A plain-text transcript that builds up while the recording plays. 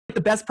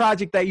the best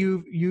project that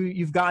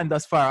you've gotten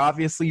thus far?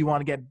 Obviously you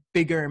want to get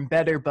bigger and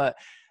better, but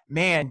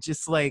man,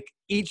 just like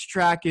each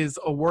track is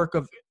a work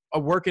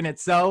in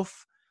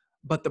itself,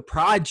 but the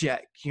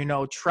project, you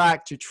know,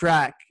 track to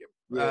track,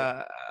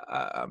 Yeah.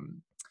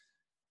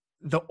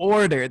 the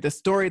order, the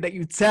story that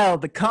you tell,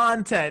 the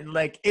content,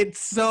 like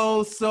it's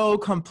so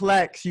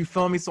complex, you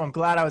feel me? So I'm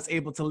glad I was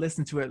able to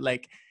listen to it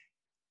like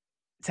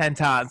 10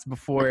 times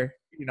before,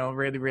 you know,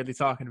 really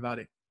talking about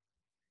it.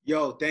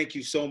 Yo, thank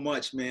you so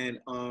much, man.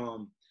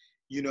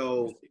 You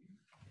know,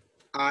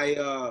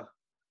 I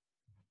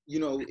you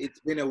know, it's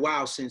been a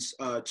while since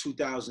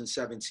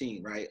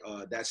 2017, right?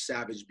 That's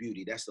Savage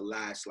Beauty. That's the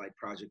last like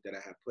project that I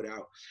have put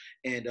out,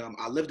 and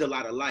I lived a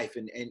lot of life.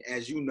 And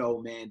as you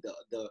know, man,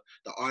 the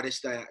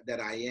artist that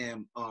I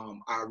am,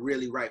 I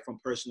really write from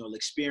personal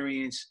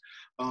experience.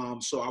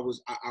 So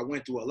I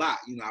went through a lot.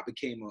 You know, I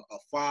became a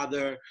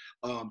father,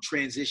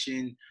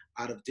 transitioned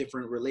out of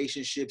different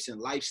relationships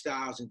and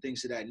lifestyles and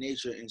things of that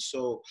nature. And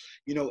so,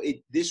 you know,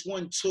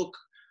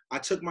 I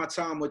took my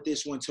time with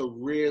this one to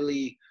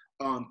really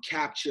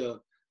capture,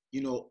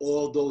 you know,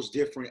 all those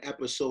different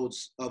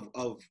episodes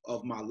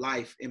of my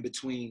life in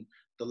between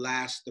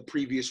the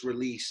previous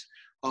release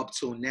up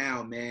till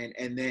now, man.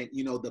 And then,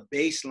 you know, the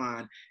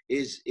baseline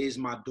is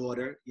my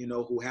daughter, you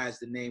know, who has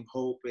the name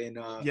Hope. And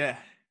Yeah.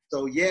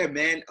 so yeah,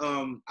 man,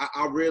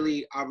 I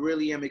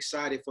really am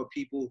excited for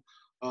people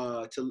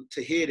to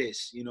hear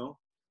this, you know.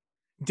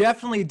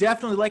 Definitely.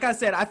 Like I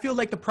said, I feel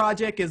like the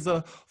project is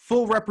a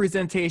full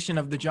representation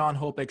of the Jon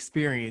Hope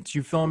experience.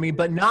 You feel me?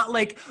 But not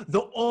like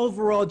the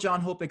overall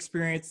Jon Hope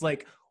experience,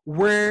 like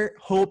where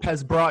Hope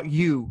has brought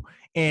you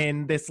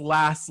in this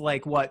last,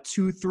 like, what,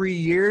 2-3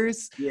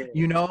 years? Yeah.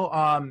 You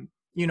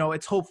know,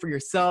 it's hope for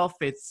yourself.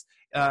 It's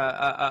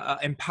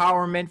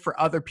empowerment for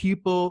other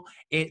people.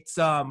 It's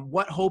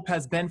what hope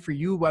has been for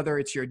you, whether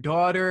it's your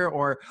daughter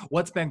or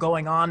what's been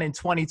going on in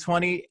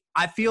 2020.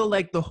 I feel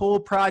like the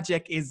whole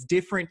project is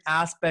different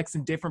aspects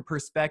and different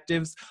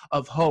perspectives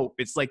of hope.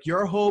 It's like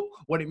your hope,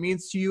 what it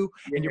means to you,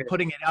 and you're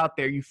putting it out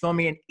there. You feel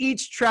me? And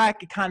each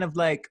track kind of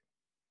like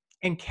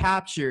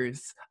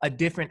captures a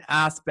different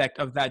aspect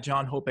of that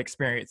Jon Hope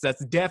experience.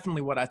 That's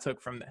definitely what I took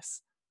from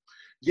this.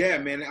 Yeah,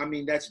 man. I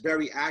mean, that's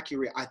very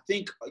accurate. I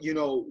think, you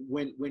know,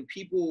 when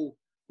people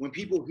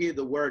hear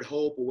the word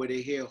hope, or when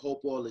they hear hope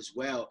all is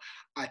well,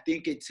 I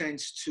think it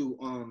tends to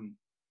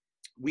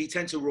we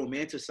tend to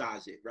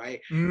romanticize it, right?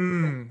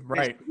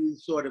 Right.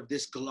 Sort of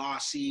this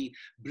glossy,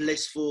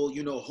 blissful,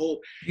 you know,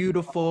 hope.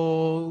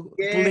 Beautiful,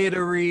 Yeah.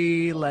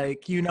 glittery,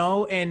 like, you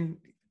know, and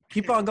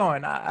keep on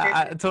going.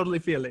 I totally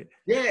feel it.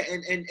 Yeah,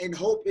 and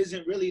hope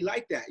isn't really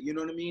like that. You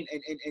know what I mean?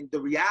 And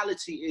the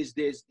reality is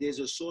there's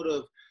a sort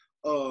of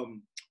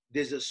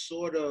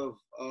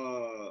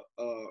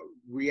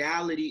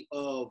reality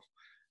of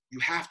you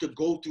have to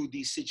go through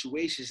these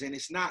situations, and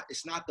it's not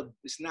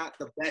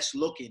the best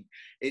looking.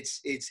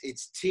 It's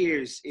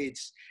tears,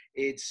 it's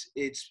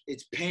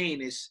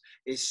pain, it's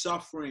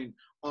suffering,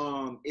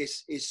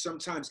 it's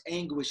sometimes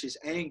anguish, it's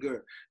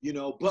anger, you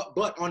know,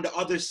 but on the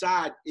other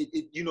side,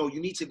 you know, you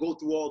need to go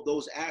through all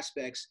those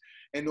aspects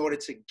in order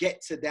to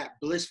get to that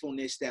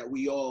blissfulness that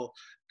we all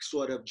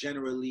sort of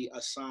generally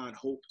assign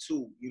hope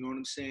to, you know what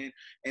I'm saying?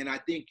 And I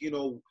think, you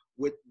know,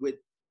 with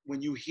when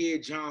you hear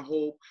Jon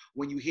Hope,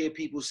 when you hear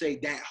people say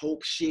that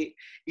hope shit,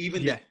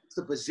 even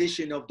the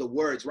position of the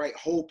words, right?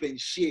 Hope and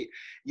shit,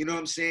 you know what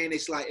I'm saying?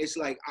 It's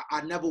like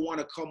I never want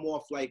to come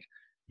off like,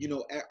 you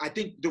know, I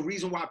think the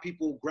reason why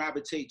people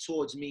gravitate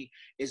towards me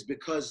is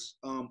because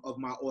of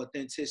my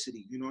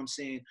authenticity, you know what I'm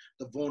saying?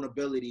 The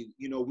vulnerability.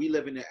 You know, we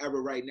live in an era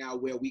right now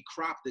where we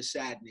crop the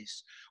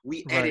sadness,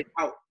 we edit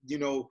out, you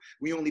know,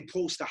 we only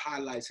post the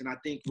highlights. And I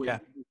think with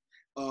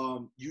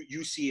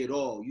you see it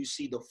all. You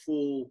see the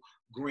full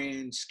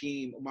grand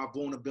scheme, my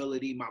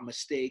vulnerability, my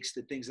mistakes,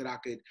 the things that I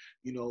could,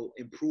 you know,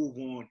 improve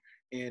on.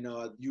 And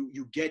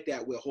you get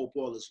that with Hope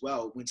All Is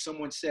Well. When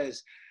someone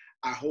says,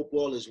 I hope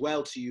all is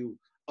well to you,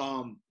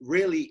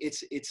 really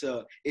it's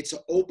an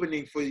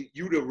opening for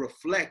you to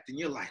reflect, and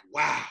you're like,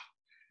 wow.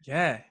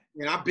 Yeah.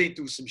 And I've been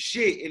through some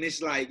shit, and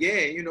it's like,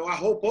 yeah, you know, I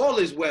hope all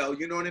is well.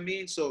 You know what I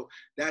mean? So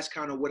that's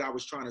kind of what I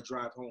was trying to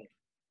drive home.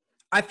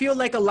 I feel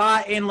like a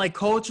lot in like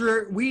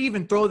culture, we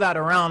even throw that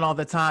around all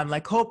the time.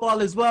 Like, hope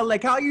all is well.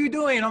 Like, how are you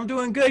doing? I'm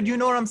doing good. You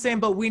know what I'm saying?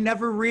 But we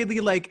never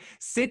really like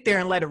sit there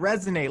and let it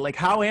resonate. Like,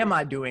 how am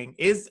I doing?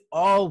 Is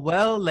all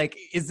well? Like,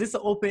 is this an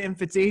open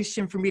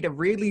invitation for me to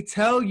really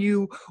tell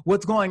you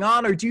what's going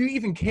on? Or do you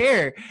even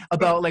care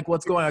about like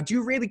what's going on? Do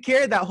you really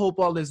care that hope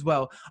all is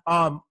well?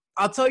 I'll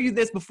tell you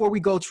this before we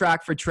go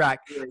track for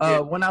track.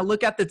 When I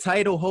look at the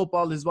title, Hope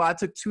All Is Well, I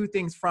took two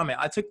things from it.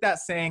 I took that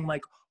saying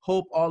like,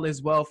 hope all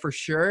is well for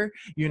sure.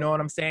 You know what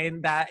I'm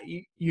saying? That,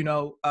 you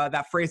know,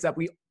 that phrase that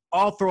we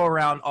all throw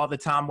around all the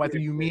time, whether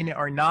you mean it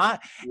or not.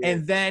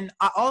 And then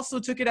I also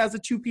took it as a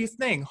two-piece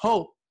thing.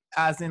 Hope,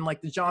 as in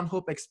like the Jon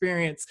Hope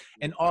experience,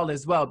 and all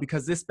is well,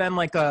 because it's been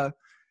like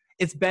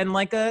it's been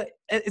like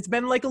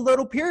a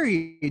little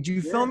period.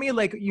 You feel me?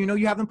 Like, you know,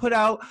 you haven't put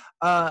out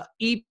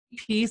EP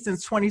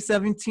since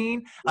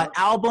 2017, an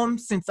album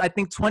since I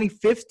think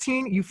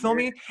 2015. You feel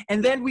me?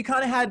 And then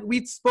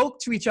we spoke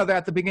to each other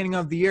at the beginning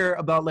of the year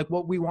about like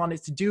what we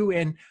wanted to do,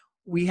 and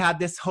we had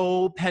this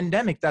whole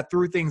pandemic that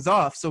threw things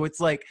off. So it's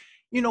like,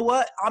 you know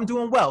what? I'm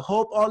doing well.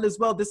 Hope all is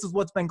well. This is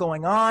what's been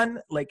going on.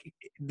 Like,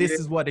 this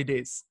is what it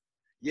is.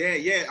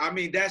 Yeah. I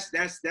mean, that's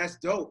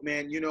dope,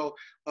 man. You know,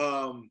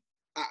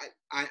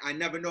 I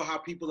never know how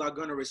people are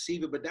gonna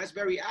receive it, but that's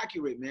very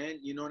accurate, man.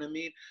 You know what I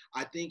mean?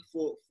 I think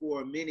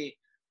for a minute,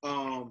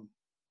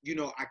 you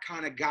know, I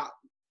kind of got,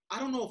 I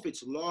don't know if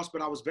it's lost,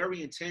 but I was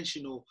very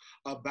intentional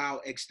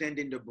about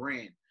extending the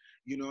brand.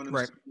 You know what I'm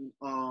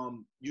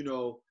saying? You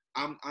know,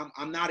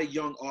 I'm not a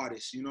young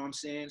artist, you know what I'm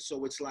saying?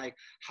 So it's like,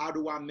 how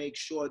do I make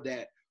sure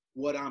that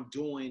what I'm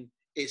doing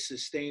is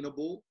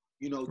sustainable?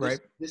 You know,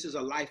 this is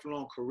a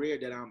lifelong career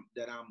that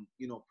I'm,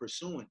 you know,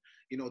 pursuing,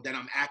 you know, that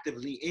I'm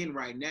actively in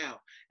right now.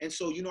 And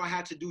so, you know, I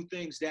had to do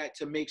things that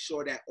to make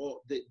sure that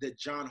all the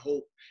Jon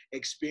Hope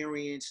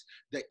experience,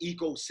 the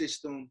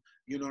ecosystem,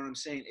 you know what I'm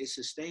saying, is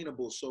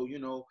sustainable. So, you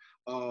know,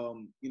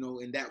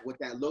 and that what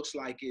that looks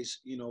like is,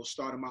 you know,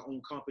 starting my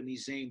own company,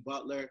 Zane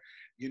Butler,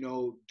 you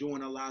know,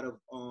 doing a lot of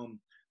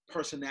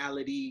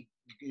personality,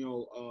 you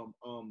know,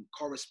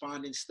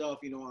 corresponding stuff,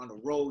 you know, on a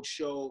road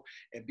show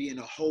and being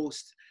a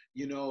host,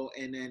 you know,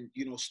 and then,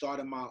 you know,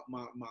 starting my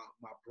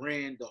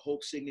brand, the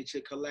Hope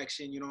Signature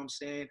Collection, you know what I'm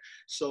saying?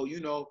 So, you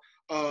know,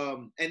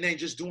 and then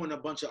just doing a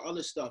bunch of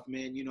other stuff,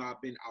 man. You know, I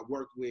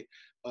worked with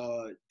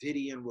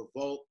Diddy and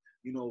Revolt,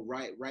 you know,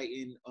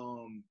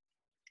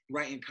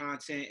 writing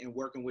content and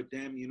working with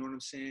them, you know what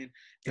I'm saying?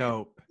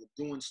 Dope. And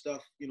doing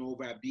stuff, you know,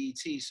 over at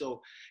BET.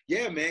 So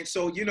yeah, man.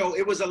 So, you know,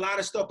 it was a lot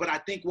of stuff, but I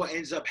think what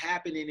ends up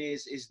happening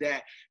is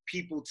that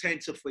people tend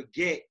to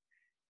forget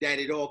that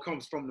it all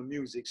comes from the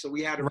music. So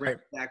we had to bring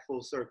it back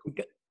full circle.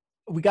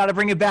 We got to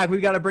bring it back.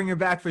 We got to bring it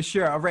back for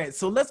sure. All right.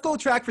 So let's go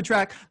track for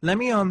track. Let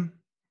me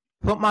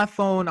put my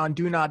phone on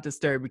do not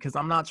disturb, because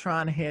I'm not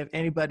trying to have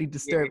anybody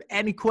disturb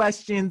any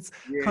questions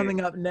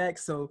coming up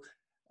next. So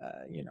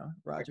you know,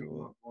 Roger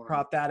will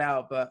prop that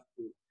out, but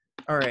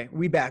all right,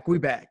 we back.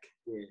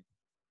 Yeah.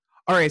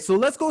 All right, so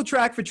let's go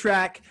track for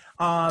track.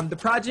 The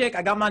project,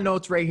 I got my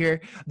notes right here.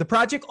 The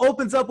project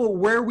opens up with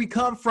Where We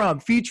Come From,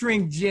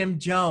 featuring Jim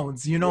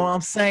Jones. You know what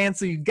I'm saying?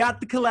 So you got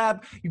the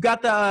collab, you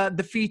got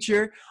the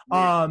feature.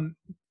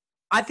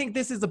 I think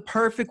this is a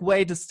perfect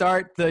way to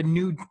start the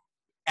new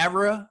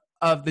era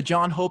of the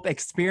Jon Hope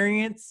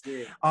experience.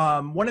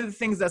 One of the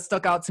things that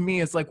stuck out to me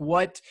is like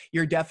what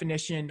your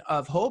definition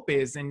of hope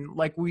is. And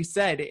like we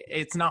said,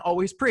 it's not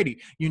always pretty,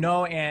 you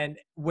know, and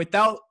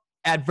without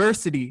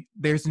adversity,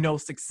 there's no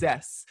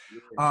success.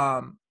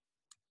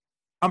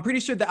 I'm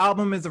pretty sure the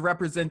album is a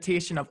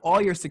representation of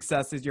all your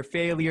successes, your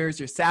failures,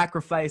 your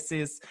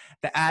sacrifices,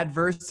 the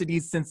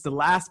adversities since the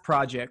last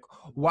project.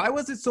 Why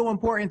was it so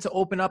important to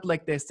open up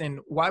like this?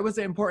 And why was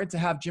it important to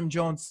have Jim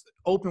Jones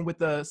open with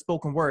the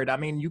spoken word? I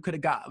mean, you could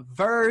have got a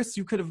verse,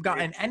 you could have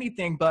gotten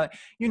anything, but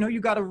you know, you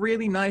got a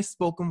really nice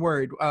spoken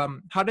word.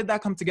 How did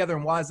that come together,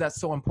 and why is that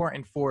so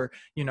important for,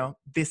 you know,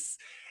 this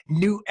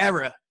new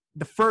era,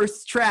 the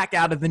first track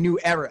out of the new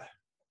era?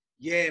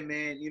 Yeah,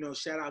 man, you know,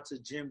 shout out to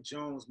Jim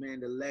Jones, man,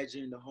 the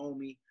legend, the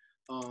homie.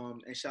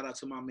 And shout out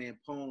to my man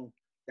Pone.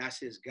 That's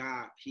his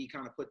guy. He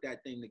kind of put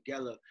that thing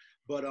together.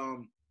 But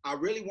I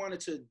really wanted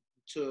to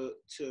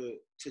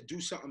do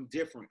something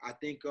different. I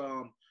think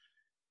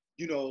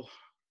you know,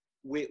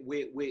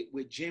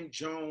 with Jim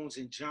Jones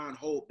and Jon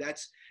Hope,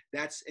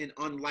 that's an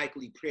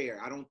unlikely pair.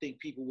 I don't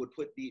think people would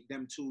put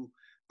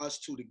us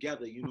two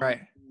together, you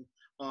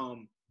know.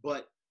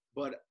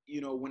 But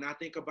you know, when I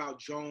think about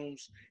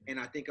Jones and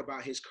I think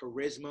about his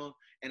charisma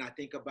and I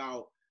think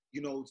about,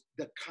 you know,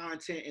 the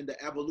content and the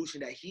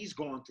evolution that he's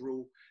gone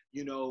through,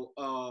 you know,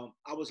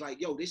 I was like,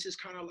 yo, this is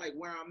kind of like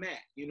where I'm at.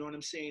 You know what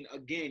I'm saying?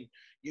 Again,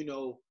 you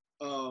know,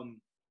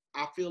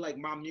 I feel like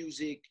my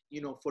music,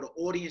 you know, for the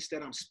audience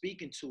that I'm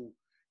speaking to,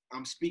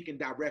 I'm speaking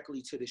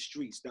directly to the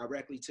streets,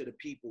 directly to the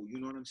people. You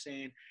know what I'm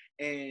saying?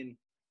 And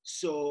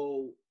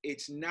so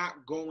it's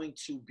not going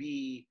to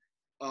be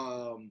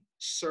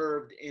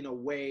served in a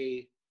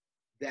way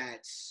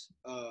that's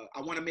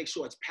I want to make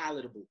sure it's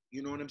palatable.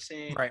 You know what I'm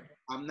saying? Right.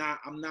 I'm not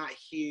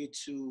here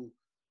to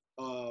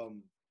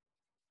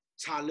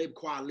Talib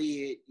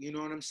Kweli it, you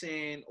know what I'm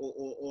saying?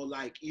 Or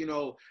like, you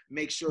know,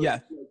 make sure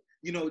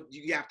you know,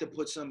 you have to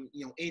put some,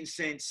 you know,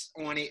 incense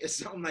on it or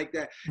something like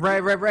that.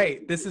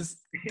 Right. This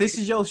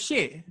is your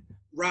shit.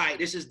 Right.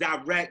 This is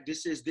direct.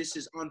 This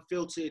is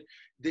unfiltered.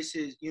 This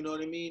is, you know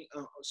what I mean?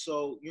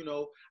 So, you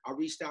know, I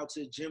reached out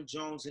to Jim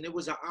Jones and it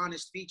was an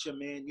honest feature,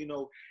 man. You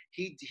know,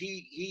 he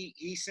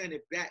sent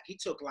it back. He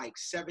took like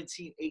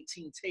 17,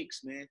 18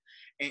 takes, man.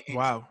 And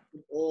wow.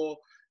 All,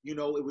 you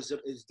know,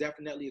 it's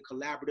definitely a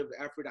collaborative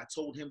effort. I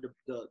told him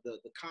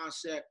the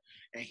concept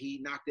and he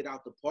knocked it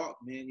out the park,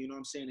 man. You know what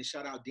I'm saying? And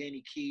shout out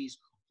Danny Keys,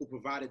 who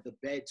provided the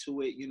bed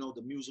to it, you know,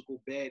 the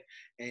musical bed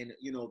and,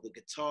 you know, the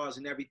guitars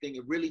and everything.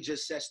 It really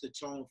just sets the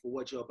tone for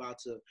what you're about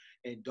to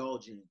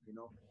indulge in, you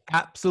know?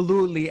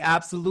 Absolutely,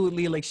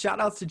 absolutely. Like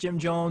shout outs to Jim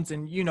Jones,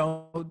 and you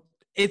know,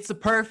 it's the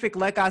perfect,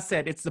 like I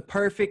said, it's the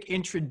perfect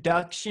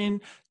introduction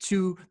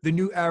to the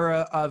new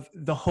era of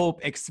the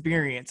Hope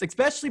experience,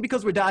 especially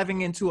because we're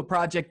diving into a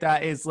project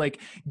that is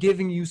like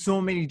giving you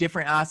so many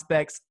different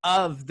aspects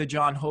of the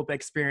Jon Hope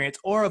experience,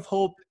 or of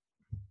hope,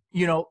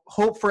 you know,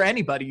 hope for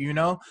anybody, you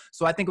know?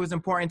 So I think it was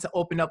important to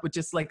open up with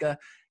just like a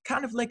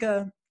kind of like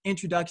a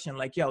introduction,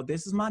 like, yo,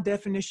 this is my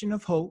definition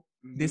of hope.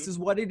 This is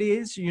what it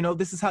is. You know,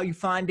 this is how you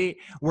find it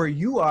where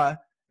you are.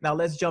 Now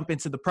let's jump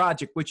into the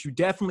project, which you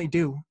definitely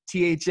do.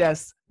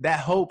 THS, that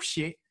hope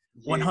shit,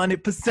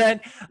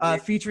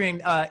 100%,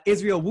 featuring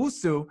Israel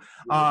Wusu.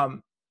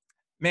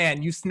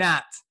 Man, you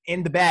snapped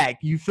in the bag.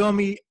 You feel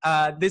me?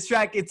 This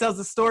track, it tells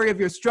the story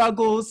of your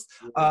struggles,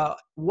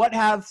 what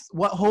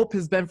hope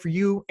has been for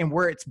you and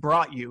where it's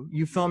brought you.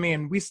 You feel me?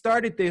 And we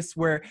started this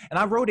where, and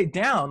I wrote it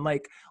down,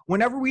 like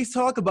whenever we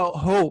talk about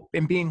hope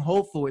and being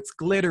hopeful, it's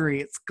glittery,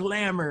 it's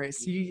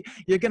glamorous.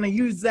 You're going to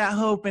use that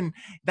hope, and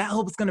that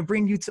hope is going to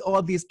bring you to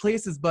all these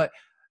places. But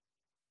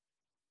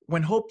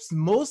when hope's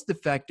most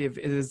effective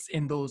is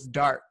in those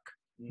dark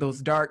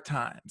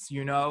times,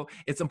 you know.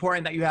 It's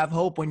important that you have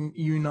hope when,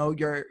 you know,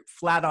 you're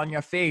flat on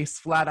your face,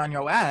 flat on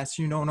your ass,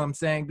 you know what I'm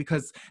saying?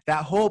 Because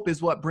that hope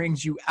is what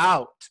brings you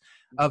out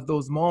of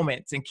those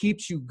moments and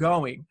keeps you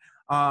going.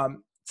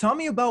 Tell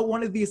me about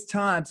one of these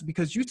times,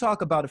 because you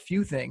talk about a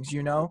few things,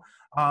 you know.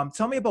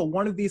 Tell me about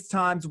one of these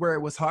times where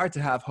it was hard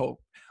to have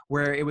hope,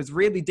 where it was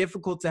really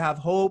difficult to have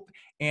hope,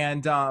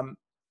 and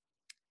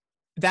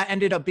that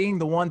ended up being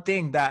the one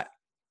thing that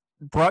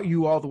brought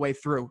you all the way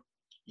through.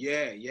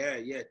 Yeah.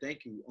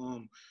 Thank you.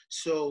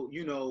 So,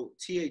 you know,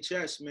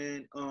 THS,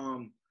 man,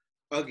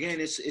 again,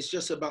 it's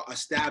just about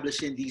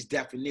establishing these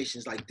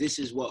definitions. Like, this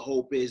is what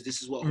hope is.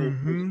 This is what hope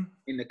is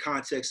in the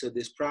context of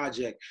this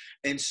project.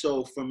 And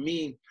so for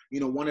me, you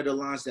know, one of the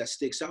lines that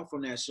sticks out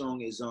from that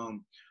song is,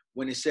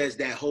 when it says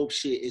that hope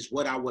shit is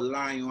what I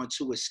rely on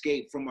to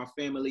escape from my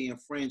family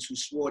and friends who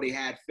swore they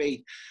had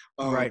faith.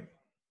 Right.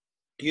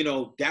 You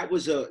know,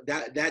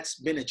 that's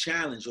been a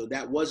challenge, or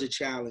that was a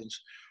challenge,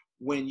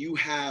 when you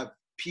have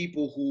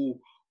people who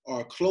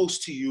are close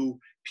to you,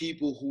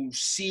 people who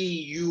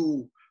see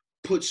you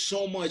put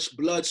so much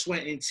blood,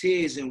 sweat, and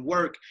tears and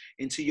work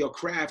into your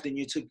craft and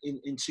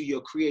into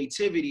your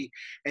creativity,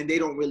 and they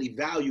don't really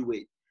value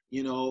it.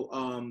 You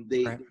know,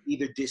 they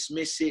either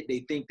dismiss it,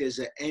 they think there's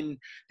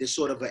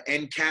sort of an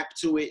end cap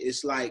to it.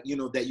 It's like, you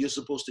know, that you're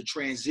supposed to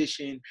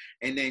transition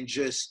and then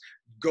just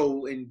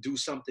go and do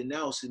something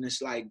else. And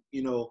it's like,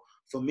 you know,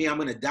 for me, I'm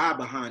going to die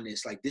behind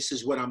this. Like, this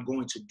is what I'm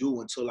going to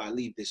do until I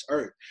leave this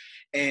earth.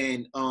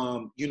 And,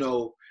 you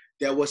know,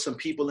 there were some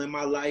people in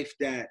my life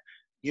that,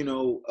 you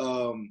know,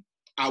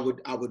 I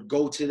would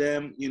go to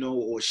them, you know,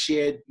 or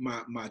share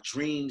my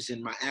dreams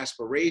and my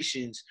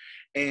aspirations.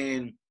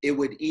 And it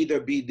would either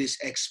be this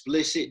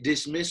explicit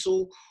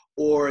dismissal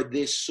or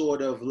this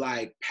sort of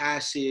like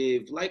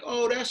passive, like,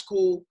 oh, that's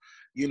cool.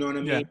 You know what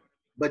I mean? Yeah.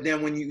 But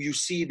then when you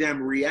see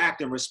them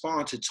react and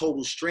respond to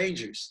total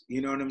strangers,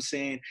 you know what I'm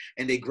saying?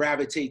 And they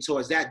gravitate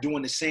towards that,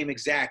 doing the same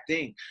exact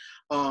thing.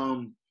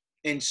 And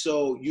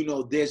so, you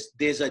know,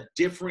 there's a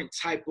different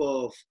type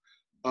of,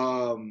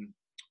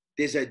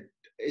 there's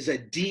a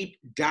deep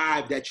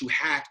dive that you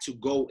have to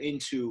go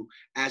into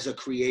as a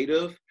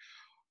creative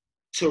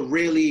to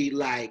really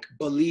like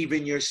believe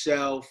in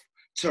yourself,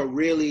 to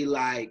really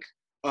like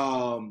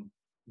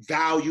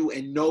value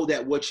and know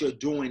that what you're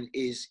doing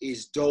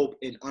is dope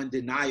and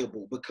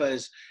undeniable,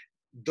 because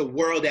the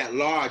world at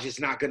large is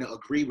not going to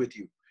agree with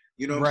you.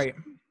 You know what I'm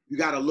saying? You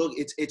got to look,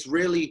 it's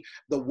really,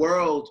 the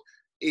world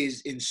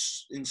is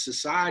in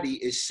society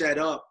is set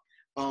up,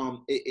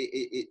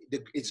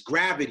 it's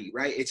gravity,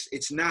 right?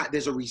 It's not,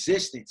 there's a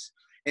resistance.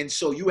 And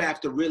so you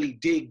have to really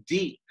dig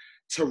deep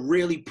to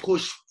really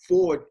push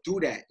forward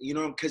through that, you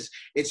know, because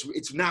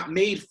it's not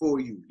made for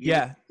you.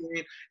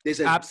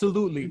 There's a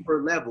absolutely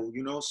deeper level,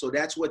 you know. So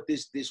that's what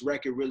this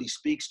record really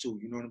speaks to.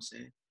 You know what I'm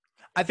saying?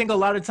 I think a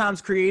lot of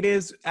times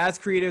as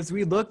creatives,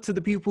 we look to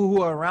the people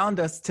who are around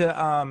us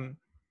to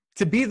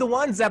be the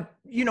ones that,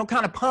 you know,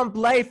 kind of pump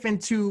life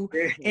into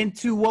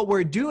what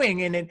we're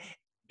doing. And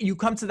you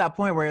come to that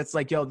point where it's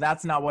like, yo,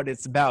 that's not what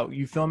it's about.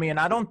 You feel me? And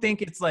I don't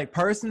think it's like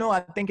personal.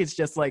 I think it's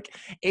just like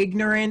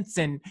ignorance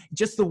and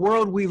just the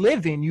world we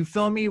live in. You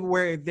feel me?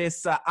 Where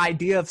this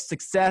idea of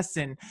success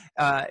and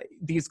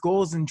these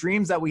goals and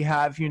dreams that we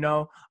have, you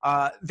know,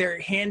 they're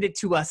handed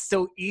to us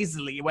so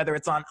easily, whether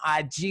it's on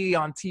IG,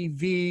 on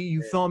TV,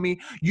 you feel me?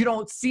 You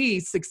don't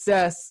see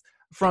success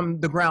from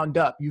the ground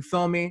up. You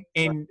feel me?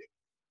 And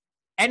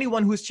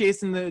anyone who's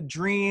chasing the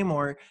dream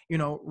or, you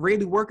know,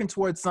 really working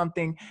towards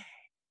something,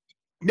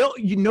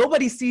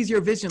 nobody sees your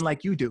vision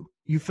like you do.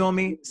 You feel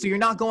me? So you're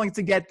not going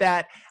to get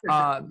that.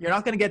 You're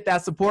not going to get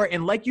that support.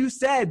 And like you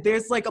said,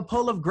 there's like a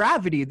pull of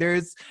gravity.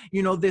 There's,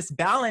 you know, this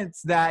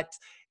balance that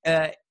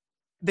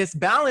this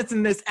balance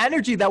and this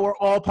energy that we're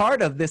all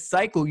part of, this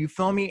cycle, you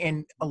feel me?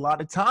 And a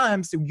lot of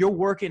times you're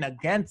working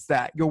against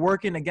that. You're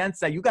working against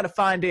that. You got to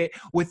find it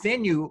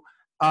within you.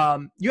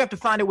 You have to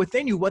find it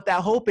within you what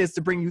that hope is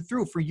to bring you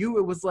through. For you,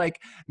 it was like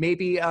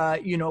maybe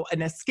you know,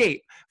 an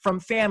escape from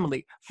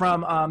family,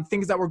 from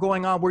things that were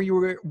going on where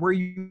you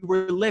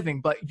were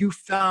living, but you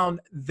found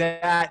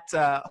that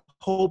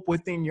hope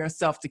within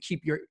yourself to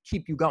keep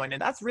you going,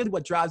 and that's really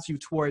what drives you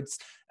towards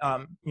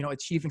you know,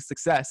 achieving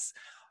success.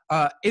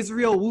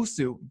 Israel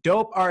Wusu,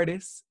 dope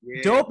artist,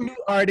 Yeah. dope new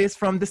artist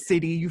from the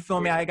city. You feel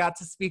me? I got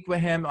to speak with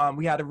him.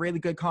 We had a really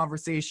good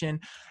conversation,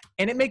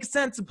 and it makes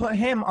sense to put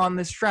him on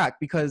this track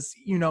because,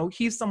 you know,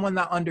 he's someone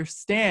that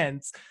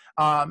understands.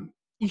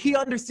 He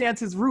understands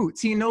his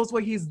roots. He knows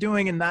what he's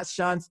doing, and that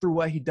shines through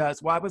what he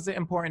does. Why was it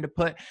important to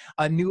put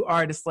a new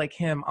artist like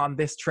him on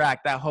this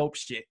track, that hope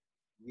shit?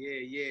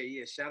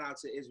 Yeah. Shout out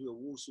to Israel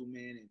Wusu,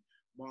 man, and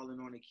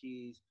Marlon on the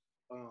keys,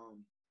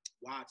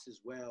 Watts as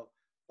well.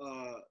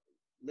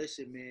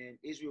 Listen, man,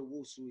 Israel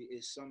Wusu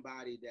is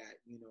somebody that,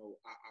 you know,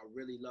 I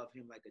really love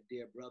him like a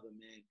dear brother,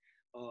 man.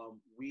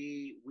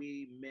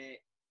 We met,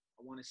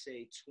 I want to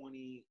say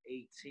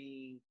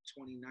 2018,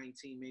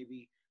 2019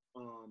 maybe,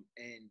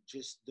 and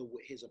just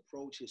his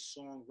approach, his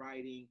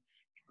songwriting,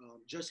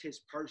 just his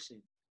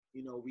person.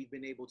 You know, we've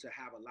been able to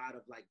have a lot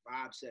of like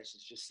vibe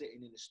sessions, just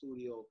sitting in the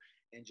studio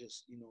and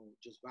just, you know,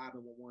 just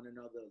vibing with one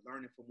another,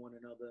 learning from one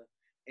another.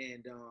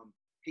 And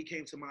he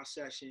came to my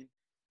session.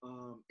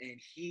 And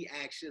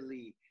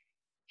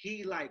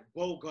he like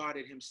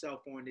bogarted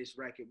himself on this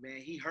record,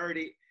 man. He heard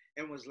it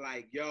and was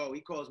like, yo,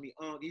 he calls me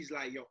Unc. He's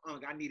like, yo,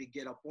 Unc, I need to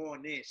get up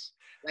on this.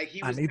 Like,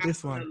 he was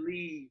not gonna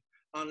leave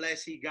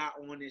unless he got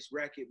on this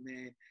record,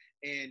 man.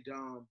 And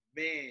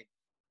man,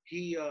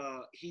 he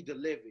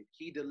delivered.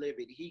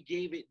 He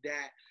gave it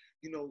that,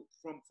 you know,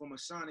 from a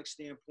sonic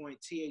standpoint,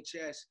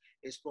 THS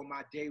is for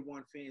my day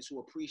one fans who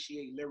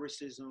appreciate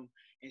lyricism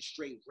and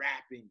straight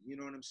rapping, you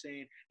know what I'm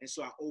saying? And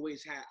so I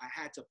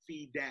had to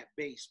feed that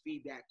bass,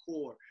 feed that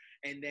core.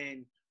 And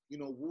then, you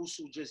know,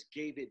 Wusu just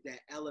gave it that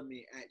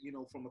element at, you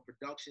know, from a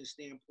production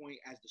standpoint,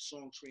 as the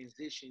song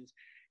transitions,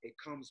 it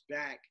comes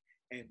back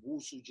and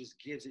Wusu just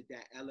gives it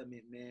that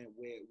element, man,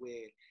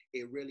 where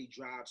it really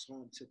drives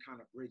home to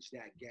kind of bridge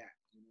that gap.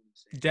 You know what I'm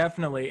saying?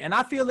 Definitely. And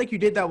I feel like you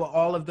did that with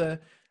all of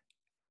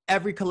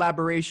every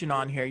collaboration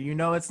on here. You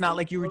know, it's not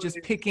like you were just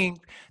picking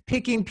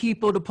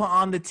people to put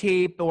on the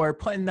tape or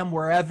putting them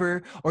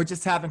wherever or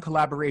just having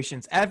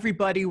collaborations.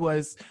 Everybody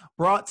was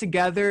brought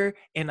together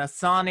in a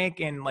sonic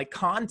and like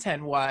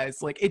content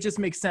wise, like it just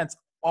makes sense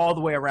all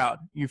the way around.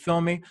 You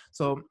feel me?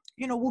 So,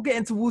 you know, we'll get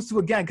into Wusu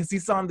again because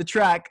he's on the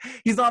track.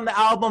 He's on the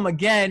album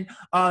again.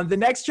 The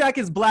next track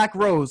is Black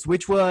Rose,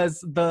 which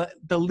was the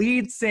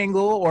lead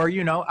single, or,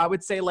 you know, I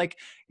would say like,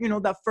 you know,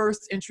 that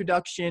first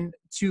introduction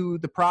to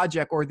the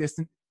project or this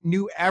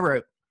new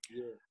era.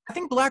 Yeah. I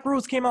think Black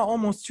Rose came out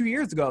almost 2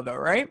 years ago though,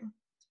 right?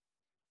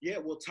 Yeah,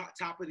 well,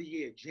 top of the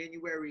year,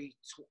 January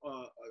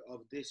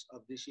of this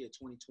year,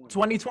 2020.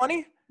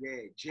 2020? Yeah.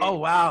 January, oh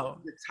wow.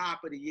 The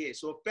top of the year.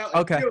 So it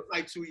okay. feels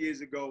like 2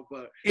 years ago,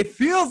 but it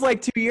feels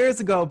like 2 years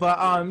ago.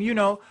 But you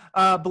know,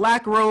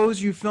 Black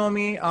Rose, you feel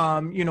me?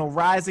 You know,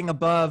 rising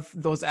above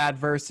those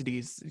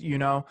adversities. You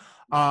know,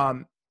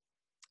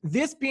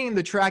 this being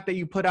the track that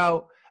you put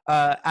out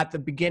at the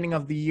beginning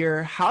of the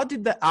year, how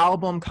did the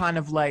album kind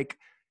of like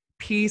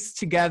piece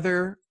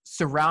together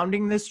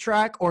surrounding this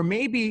track? Or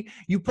maybe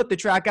you put the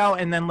track out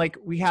and then like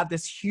we had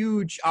this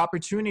huge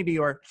opportunity,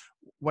 or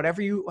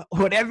whatever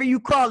you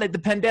call it, the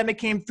pandemic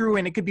came through,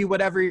 and it could be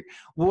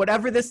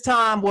whatever this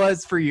time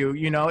was for you.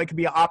 You know, it could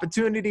be an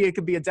opportunity, it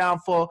could be a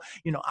downfall.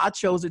 You know, I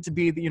chose it to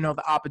be the, you know,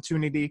 the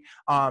opportunity.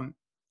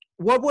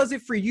 What was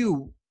it for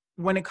you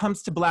when it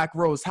comes to Black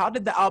Rose? How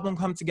did the album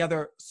come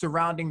together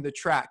surrounding the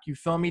track? You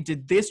feel me?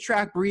 Did this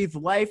track breathe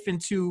life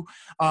into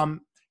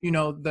you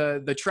know,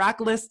 the track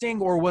listing,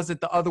 or was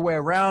it the other way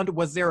around?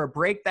 Was there a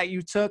break that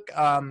you took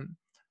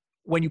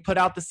when you put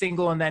out the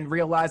single and then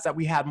realized that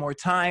we had more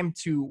time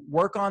to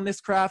work on this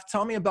craft?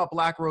 Tell me about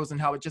Black Rose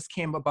and how it just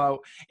came about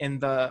in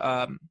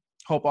the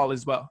Hope All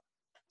Is Well.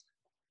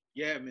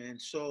 Yeah, man.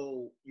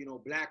 So, you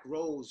know, Black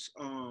Rose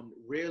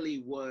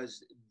really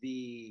was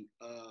the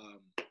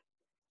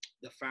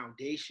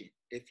foundation,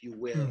 if you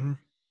will. Mm-hmm.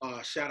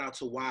 Shout out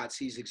to Watts,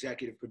 he's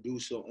executive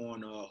producer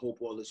on Hope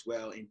All Is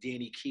Well, and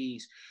Danny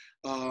Keys.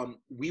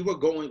 We were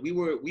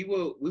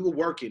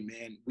working,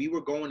 man. We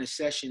were going to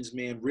sessions,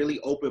 man, really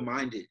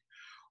open-minded,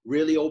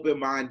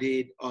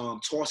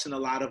 tossing a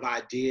lot of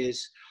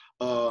ideas,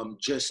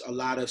 just a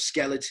lot of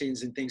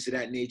skeletons and things of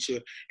that nature.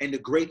 And the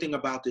great thing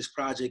about this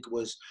project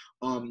was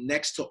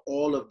next to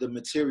all of the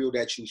material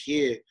that you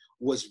hear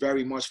was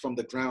very much from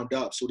the ground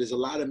up. So there's a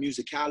lot of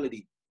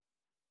musicality,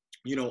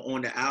 you know,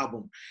 on the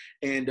album.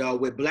 And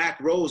with Black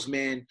Rose,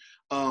 man,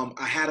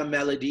 I had a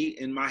melody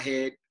in my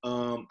head.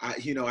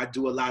 I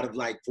do a lot of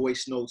like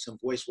voice notes and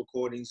voice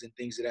recordings and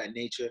things of that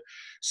nature.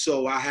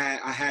 So I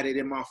had it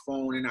in my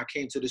phone, and I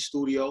came to the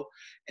studio,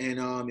 and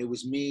it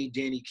was me,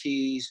 Danny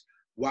Keys,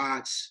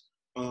 Watts,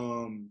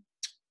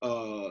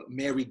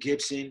 Mary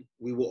Gibson.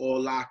 We were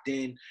all locked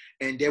in,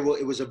 and it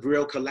was a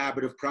real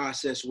collaborative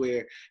process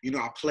where, you know,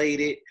 I played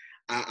it.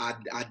 I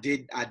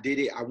did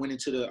it. I went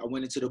into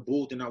the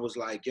booth and I was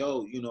like,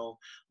 yo, you know,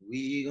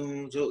 we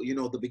gonna do, you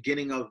know, the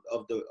beginning of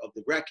the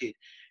record,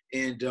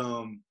 and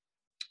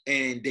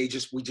we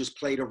just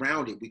played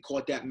around it. We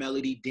caught that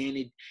melody.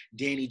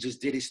 Danny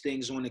just did his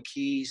things on the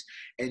keys,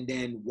 and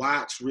then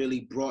Watts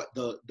really brought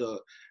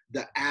the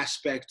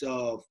aspect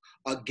of,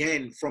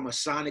 again, from a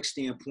sonic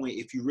standpoint,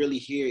 if you really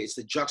hear, it's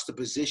the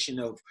juxtaposition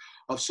of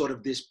sort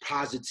of this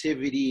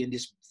positivity and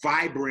this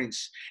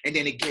vibrance, and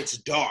then it gets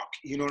dark.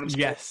 You know what I'm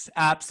saying? Yes,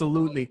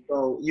 absolutely.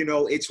 So, you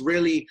know, it's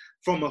really,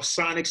 from a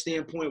sonic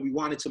standpoint, we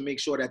wanted to make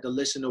sure that the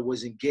listener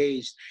was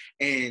engaged,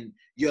 and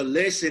you're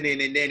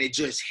listening, and then it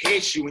just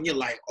hits you, and you're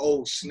like,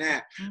 oh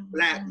snap,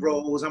 Black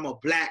Rose, I'm a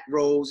Black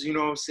Rose, you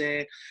know what I'm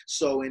saying?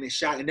 So, and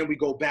then we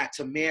go back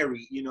to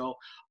Mary, you know,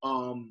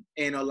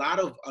 and a lot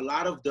of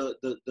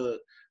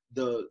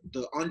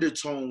the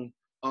undertone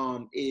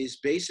is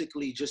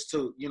basically just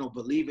to, you know,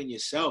 believe in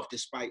yourself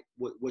despite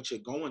what you're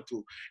going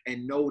through,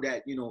 and know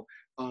that, you know,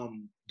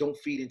 don't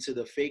feed into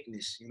the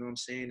fakeness, you know what I'm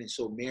saying? And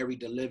so Mary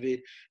delivered,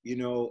 you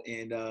know,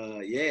 and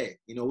yeah,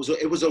 you know,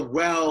 it was a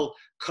well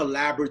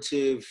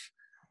collaborative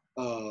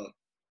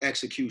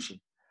execution.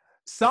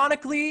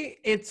 Sonically,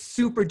 it's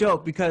super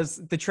dope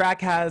because the track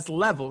has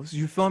levels.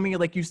 You feel me?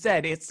 Like you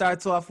said, it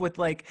starts off with,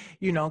 like,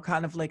 you know,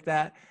 kind of like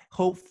that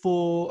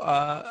hopeful,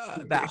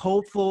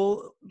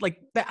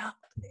 like that.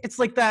 It's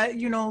like that,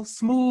 you know,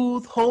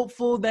 smooth,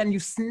 hopeful. Then you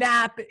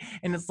snap it,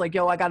 and it's like,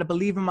 yo, I gotta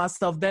believe in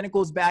myself. Then it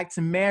goes back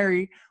to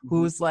Mary,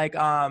 who's like,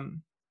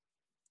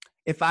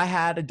 if I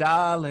had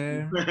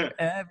 $1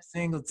 every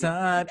single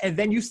time, and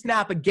then you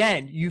snap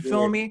again, you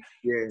feel me?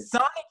 Yeah.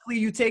 Sonically,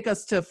 you take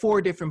us to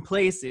 4 different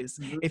places.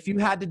 If you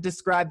had to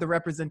describe the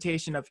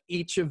representation of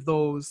each of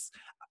those,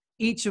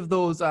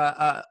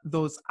 I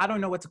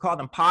don't know what to call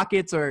them,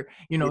 pockets, or,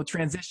 you know,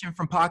 transition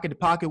from pocket to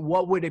pocket,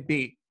 what would it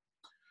be?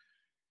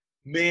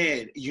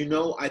 Man, you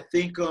know, I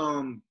think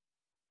that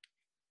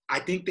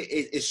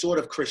it sort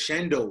of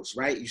crescendos,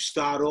 right? It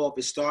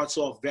starts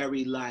off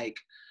very, like,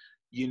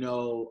 you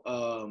know,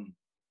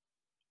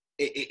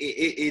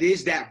 it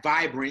is that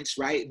vibrance,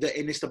 right?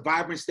 And it's the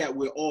vibrance that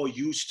we're all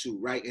used to,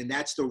 right? And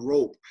that's the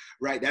rope,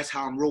 right? That's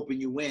how I'm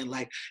roping you in,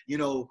 like, you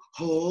know,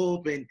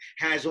 Hope, and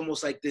has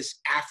almost like this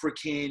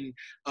African,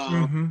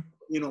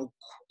 you know,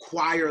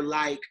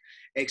 choir-like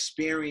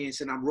experience,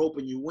 and I'm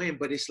roping you in.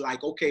 But it's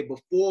like, okay,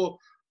 before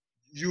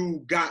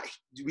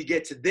we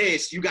get to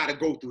this, you got to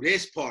go through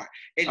this part,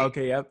 and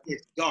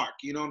it's dark,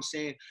 you know what I'm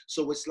saying?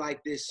 So it's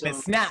like this, it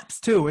snaps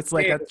too. It's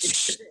like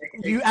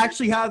you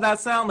actually have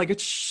that sound, like a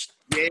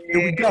here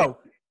we go.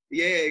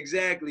 Yeah,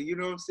 exactly, you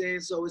know what I'm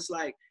saying? So it's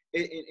like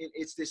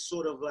it's this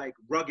sort of like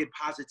rugged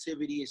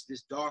positivity, it's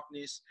this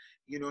darkness,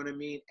 you know what I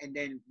mean? And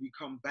then we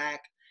come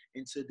back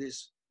into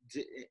this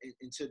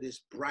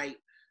bright,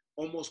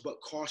 almost but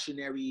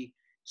cautionary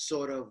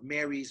sort of,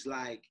 Mary's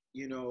like,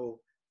 you know,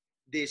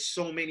 there's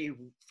so many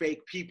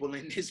fake people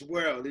in this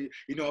world.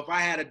 You know, if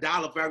I had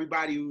 $1 for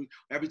everybody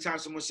every time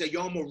someone said,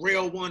 yo, I'm a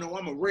real one, or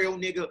I'm a real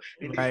nigga,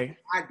 and right,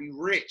 I'd be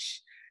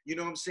rich. You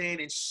know what I'm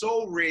saying? And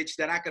so rich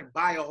that I could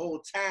buy a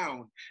whole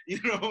town.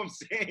 You know what I'm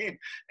saying?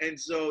 And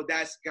so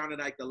that's kind of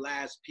like the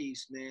last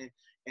piece, man.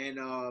 And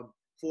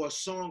for a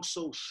song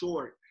so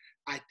short,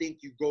 I think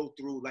you go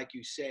through, like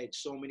you said,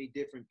 so many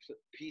different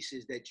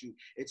pieces that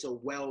it's a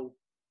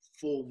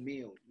full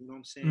meal. You know what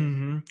I'm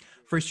saying?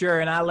 For sure.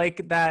 And I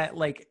like that,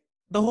 like,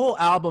 the whole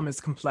album is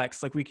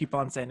complex. Like we keep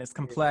on saying, it's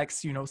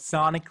complex, you know,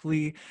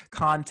 sonically,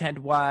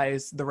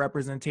 content-wise, the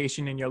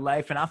representation in your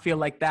life. And I feel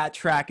like that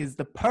track is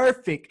the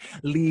perfect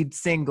lead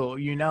single,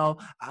 you know,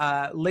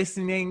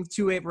 listening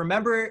to it.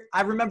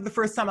 I remember the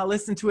first time I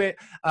listened to it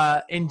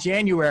in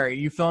January,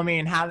 you feel me?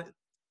 And how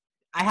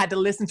I had to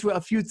listen to it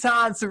a few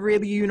times to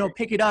really, you know,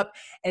 pick it up.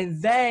 And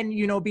then,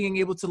 you know, being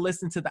able to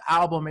listen to the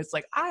album, it's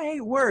like, I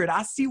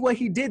see what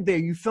he did there.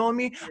 You feel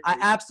me? I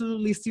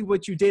absolutely see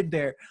what you did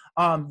there.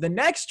 The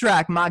next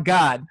track, my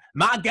God,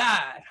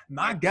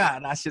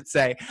 I should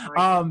say,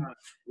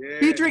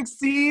 featuring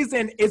C's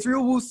and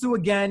Israel Wusu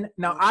again.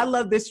 Now, I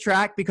love this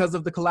track because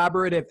of the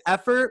collaborative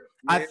effort.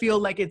 I feel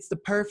like it's the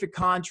perfect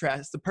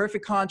contrast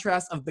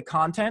of the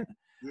content.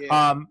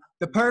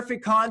 The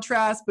perfect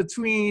contrast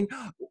between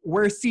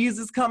where C's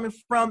is coming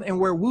from and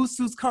where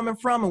Wusu's coming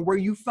from and where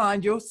you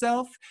find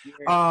yourself.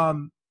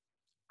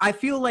 I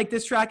feel like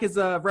this track is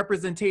a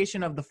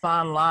representation of the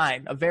fine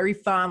line, a very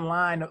fine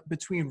line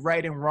between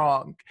right and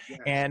wrong.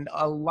 And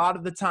a lot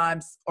of the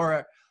times,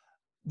 or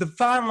the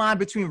fine line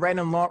between right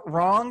and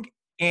wrong,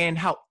 and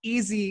how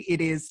easy it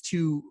is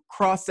to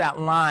cross that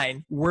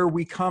line where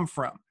we come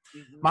from.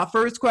 My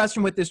first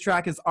question with this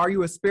track is, are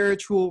you a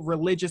spiritual,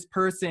 religious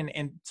person?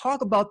 And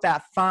talk about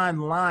that fine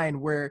line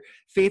where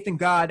faith in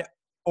God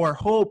or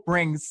hope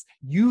brings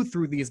you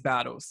through these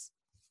battles.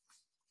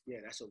 Yeah,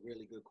 that's a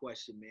really good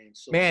question, man.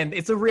 So, man,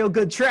 it's a real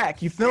good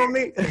track. You feel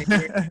me?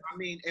 I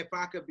mean, if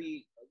I could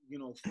be, you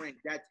know, frank,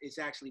 that is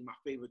actually my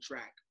favorite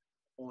track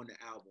on the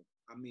album.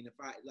 I mean, if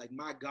I like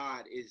my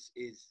God is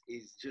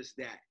just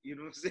that. You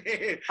know what I'm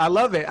saying? I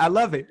love it. I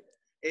love it.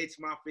 It's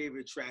my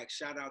favorite track.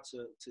 Shout out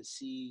to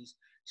C's.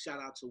 Shout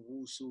out to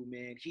Wusu,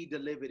 man. He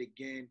delivered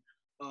again.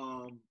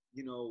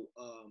 You know,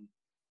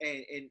 and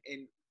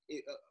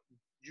it,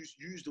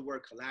 use the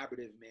word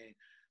collaborative, man.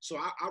 So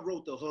I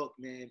wrote the hook,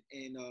 man,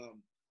 and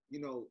you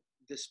know,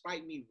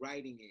 despite me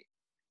writing it,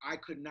 I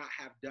could not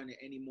have done it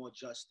any more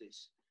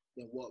justice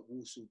than what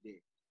Wusu did.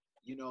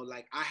 You know,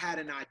 like I had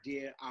an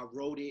idea, I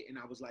wrote it, and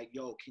I was like,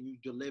 yo, can you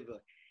deliver?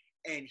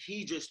 And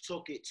he just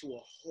took it to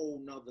a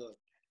whole nother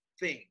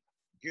thing.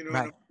 You know what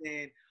Right. I'm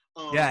saying?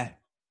 Yeah.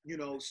 You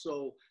know,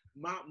 so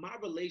my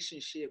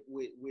relationship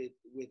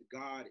with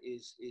God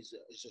is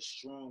a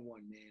strong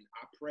one, man.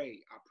 I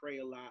pray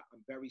a lot.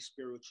 I'm very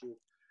spiritual.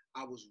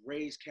 I was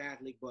raised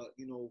Catholic, but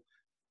you know,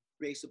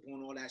 based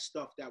upon all that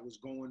stuff that was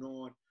going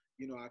on,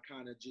 you know, I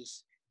kind of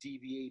just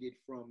deviated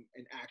from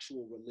an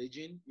actual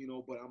religion, you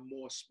know, but I'm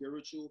more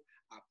spiritual.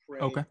 I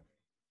pray, Okay.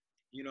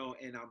 you know,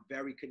 and I'm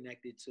very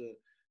connected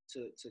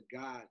to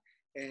God.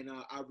 And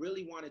I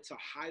really wanted to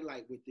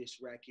highlight with this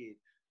record,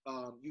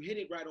 you hit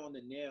it right on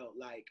the nail,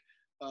 like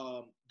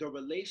the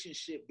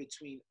relationship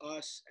between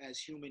us as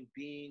human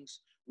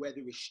beings,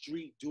 whether it's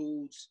street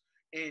dudes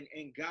and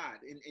God.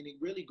 And it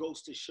really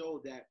goes to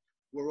show that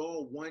we're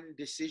all one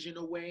decision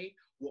away.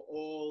 We're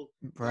all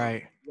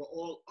Right. we're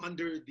all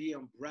under the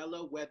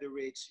umbrella. Whether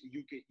it's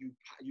you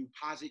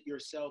posit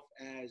yourself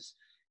as,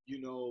 you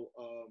know,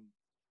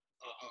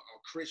 a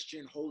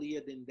Christian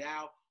holier than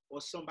thou, or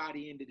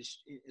somebody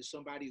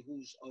somebody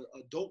who's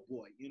a dope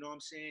boy. You know what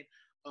I'm saying?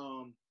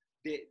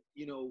 That,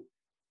 you know,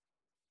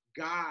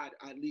 God,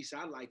 at least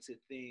I like to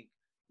think,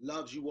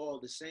 loves you all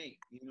the same.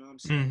 You know what I'm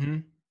saying? Mm-hmm.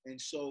 And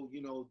so,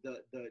 you know,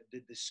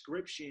 the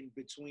description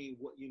between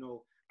what, you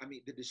know, I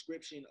mean, the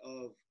description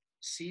of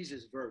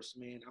Caesar's verse,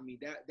 man. I mean,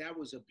 that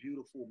was a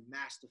beautiful,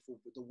 masterful.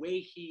 But the way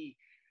he,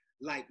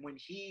 like, when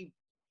he,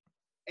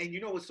 and you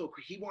know what's so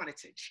cool? He wanted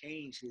to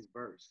change his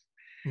verse.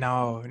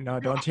 No, no, Yo,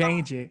 don't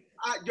change it.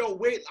 yo,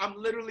 wait! I'm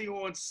literally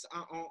on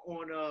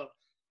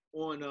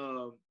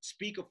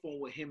speakerphone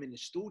with him in the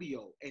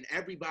studio, and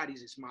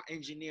everybody's. It's my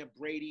engineer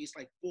Brady. It's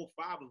like 4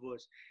 or 5 of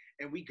us,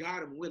 and we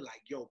got him. We're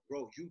like, yo,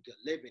 bro, you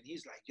delivering?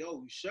 He's like,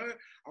 yo, you sure?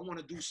 I want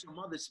to do some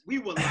others. We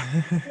were like,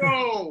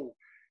 yo.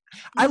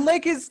 I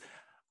like his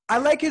I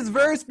like his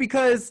verse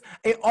because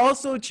it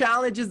also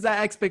challenges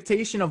that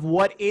expectation of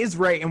what is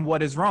right and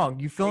what is wrong.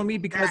 You feel me?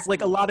 Because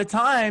like a Exactly. lot of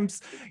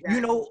times, you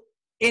Exactly. know,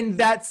 in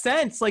that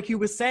sense, like he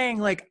was saying,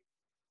 like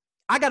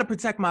I got to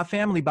protect my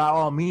family by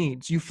all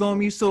means. You feel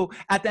me? So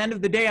at the end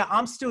of the day,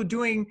 I'm still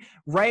doing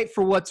right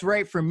for what's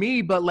right for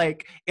me. But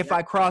like, if Yeah.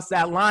 I cross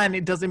that line,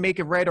 it doesn't make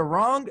it right or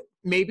wrong.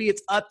 Maybe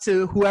it's up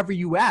to whoever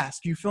you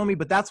ask. You feel me?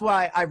 But that's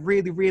why I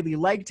really, really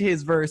liked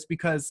his verse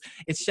because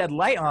it shed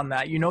light on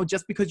that. You know,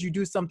 just because you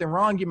do something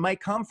wrong, you might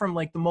come from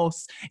like the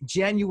most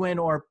genuine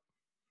or,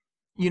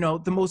 you know,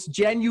 the most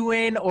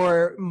genuine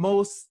or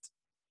most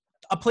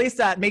a place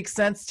that makes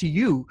sense to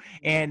you,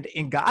 and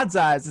in God's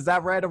eyes, is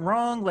that right or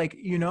wrong? Like,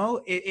 you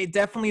know, it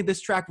definitely,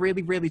 this track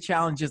really, really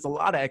challenges a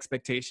lot of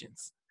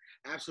expectations.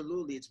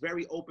 Absolutely. It's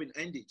very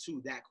open-ended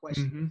too. That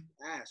question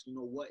Mm-hmm. asked, you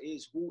know,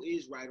 who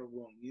is right or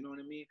wrong? You know what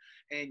I mean?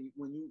 And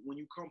when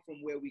you come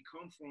from where we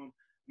come from,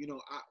 you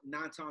know,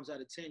 9 times out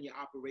of 10, you're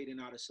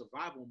operating out of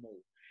survival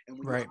mode. And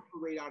when you Right.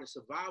 operate out of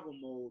survival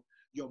mode,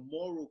 your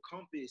moral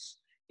compass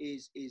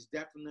is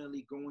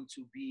definitely going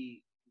to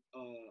be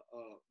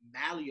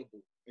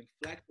malleable and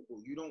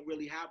flexible. You don't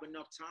really have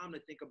enough time to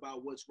think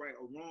about what's right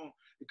or wrong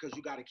because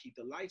you got to keep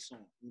the lights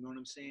on. You know what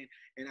I'm saying?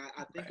 And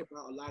I think Right.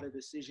 about a lot of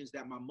decisions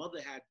that my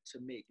mother had to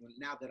make.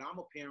 Now that I'm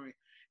a parent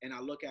and I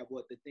look at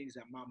what the things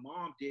that my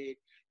mom did,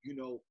 you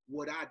know,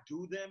 would I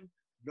do them?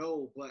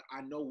 No, but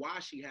I know why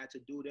she had to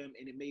do them,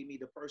 and it made me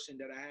the person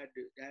that I had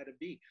to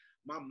be.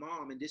 My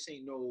mom, and this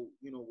ain't no,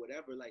 you know,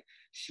 whatever. Like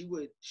she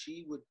would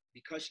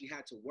because she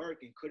had to work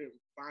and couldn't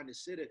find a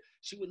sitter.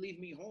 She would leave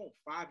me home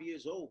 5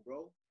 years old,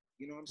 bro.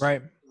 You know what I'm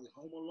saying? Right. Like,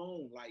 home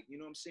alone, like, you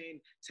know what I'm saying?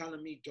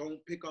 Telling me,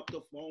 don't pick up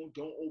the phone,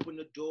 don't open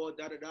the door,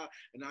 da da da.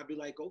 And I'd be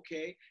like,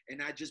 okay.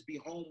 And I'd just be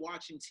home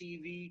watching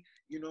TV,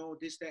 you know,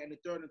 this, that, and the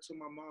third until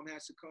my mom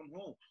has to come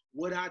home.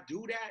 Would I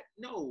do that?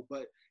 No,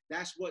 but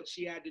that's what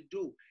she had to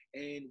do.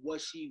 And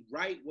was she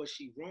right? Was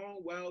she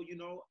wrong? Well, you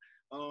know,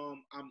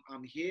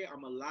 I'm here,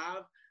 I'm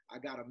alive. I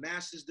got a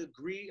master's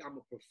degree. I'm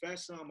a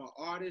professor. I'm an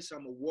artist.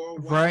 I'm a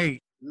worldwide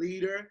Right.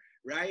 leader,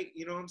 right?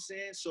 You know what I'm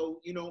saying? So,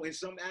 you know, in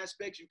some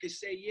aspects, you could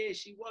say, yeah,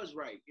 she was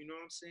right. You know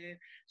what I'm saying?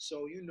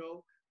 So, you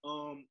know,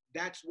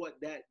 that's what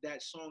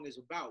that song is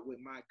about with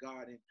my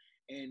God,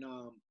 and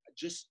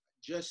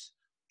just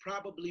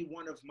probably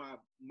one of my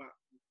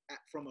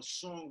from a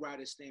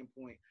songwriter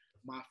standpoint,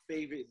 my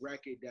favorite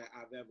record that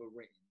I've ever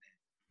written, man.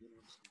 You know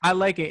what I'm saying? I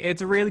like it.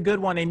 It's a really good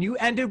one. And you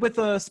ended with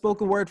a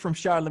spoken word from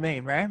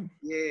Charlemagne, right?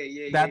 Yeah,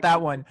 yeah, yeah,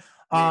 That one.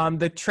 yeah.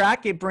 The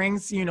track, it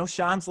brings, you know,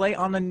 shines light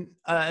on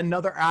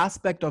another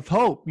aspect of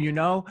hope, you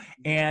know,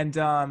 and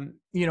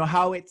you know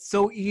how it's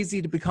so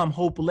easy to become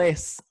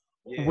hopeless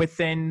Yeah.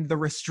 within the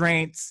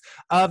restraints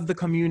of the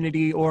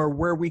community or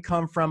where we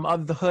come from,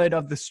 of the hood,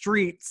 of the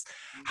streets.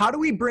 How do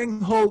we bring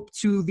hope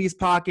to these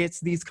pockets,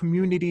 these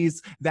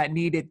communities that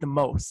need it the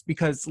most?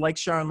 Because like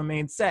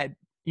Charlemagne said,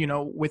 you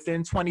know,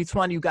 within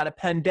 2020, you got a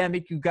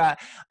pandemic, you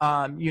got,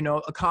 you know,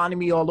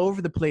 economy all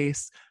over the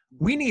place.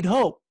 We need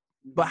hope,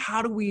 but Mhm.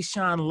 how do we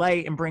shine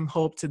light and bring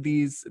hope to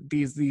these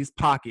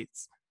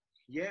pockets?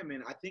 Yeah,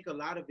 man. I think a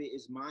lot of it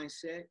is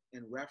mindset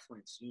and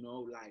reference.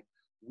 Like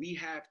we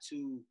have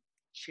to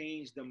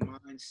change the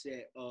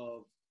mindset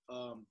of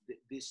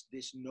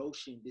this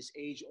notion, this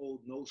age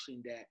old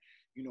notion that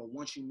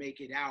once you make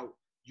it out,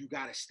 you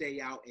got to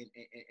stay out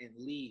and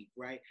leave,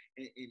 right?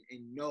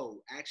 And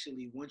no,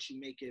 actually, once you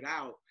make it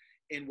out,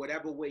 in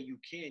whatever way you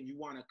can, you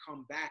want to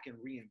come back and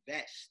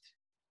reinvest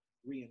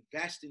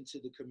into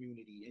the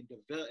community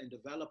and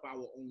develop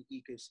our own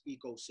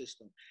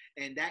ecosystem.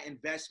 And that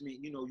investment,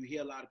 you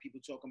hear a lot of people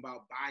talking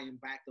about buying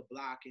back the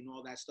block and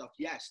all that stuff.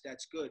 Yes,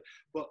 that's good,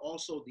 but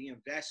also the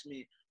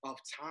investment of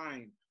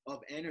time,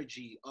 of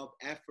energy, of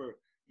effort.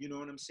 You know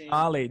what I'm saying?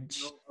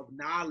 Knowledge. Of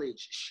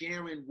knowledge,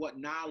 sharing what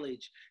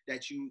knowledge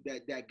that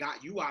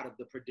got you out of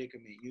the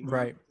predicament. You know what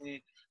Right. I'm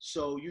saying?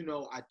 So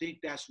I think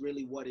that's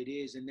really what it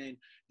is. And then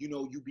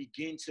you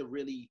begin to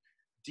really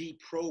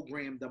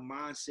deprogram the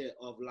mindset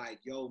of like,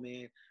 yo,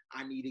 man,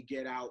 I need to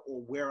get out,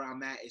 or where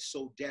I'm at is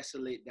so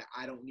desolate that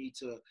I don't need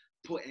to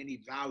put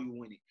any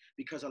value in it.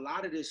 Because a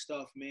lot of this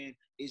stuff, man,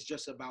 is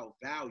just about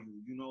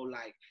value.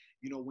 Like,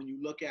 when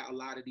you look at a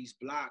lot of these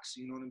blocks,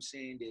 you know what I'm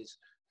saying? There's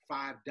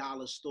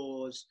 $5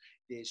 stores,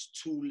 there's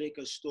 2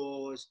 liquor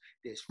stores,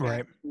 there's fast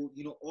Right. food,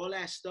 all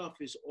that stuff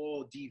is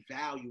all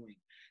devaluing.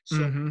 So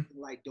Mm-hmm.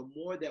 like the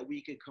more that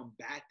we can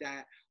combat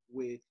that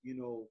with,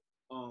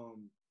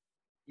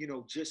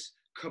 just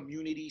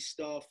community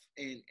stuff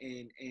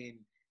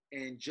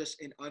and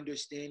just an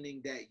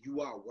understanding that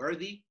you are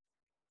worthy.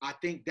 I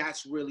think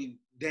that's really,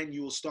 then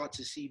you'll start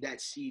to see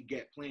that seed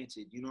get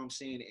planted, you know what I'm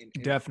saying?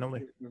 And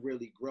Definitely.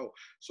 really grow.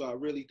 So I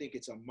really think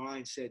it's a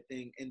mindset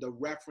thing, and the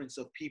reference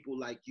of people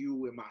like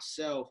you and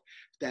myself,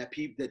 that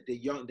people, that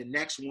the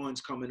next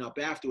ones coming up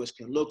after us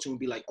can look to and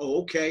be like,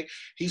 oh, okay,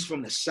 he's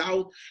from the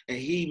South and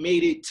he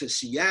made it to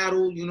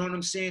Seattle, you know what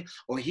I'm saying?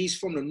 Or he's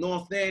from the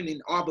North End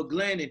in Arbor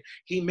Glen and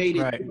he made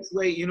it Right. this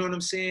way, you know what I'm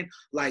saying?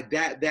 Like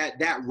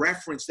that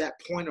reference, that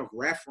point of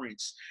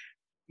reference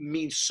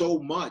means so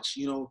much.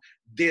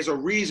 There's a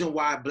reason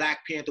why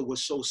Black Panther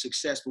was so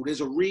successful. There's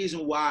a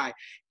reason why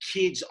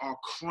kids are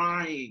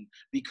crying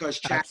because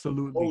Chadwick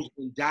Absolutely.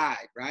 Boseman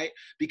died, right?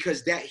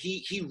 Because that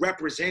he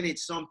represented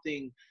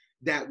something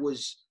that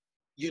was,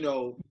 you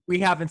know, We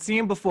haven't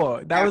seen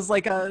before. That was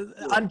like a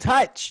absolute.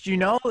 untouched, you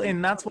know,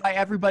 and that's why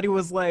everybody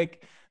was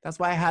like, that's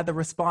why I had the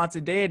response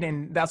it did,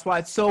 and that's why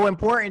it's so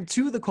important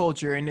to the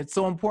culture, and it's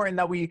so important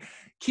that we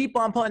keep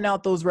on putting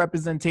out those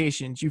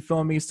representations. You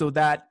feel me? So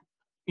that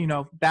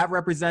that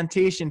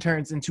representation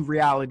turns into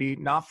reality,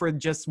 not for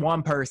just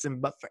one person,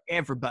 but for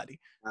everybody.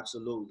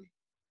 Absolutely.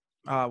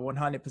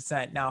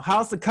 100%. Now,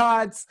 House of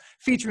Cards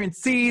featuring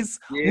C's.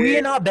 We Yeah.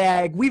 in our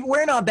bag.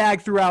 We're in our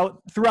bag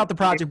throughout the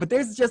project, but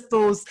there's just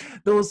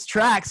those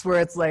tracks where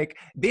it's like,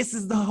 this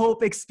is the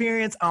Hope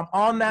experience. I'm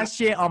on that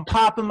shit. I'm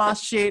popping my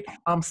shit.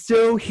 I'm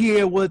still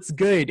here. What's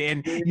good?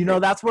 And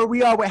that's where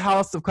we are with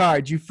House of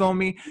Cards. You feel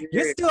me?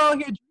 You're Yeah. still out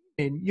here dreaming.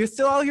 You're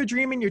still out here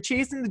dreaming. You're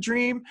chasing the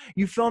dream.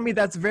 You feel me?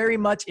 That's very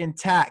much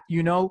intact.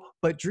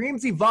 But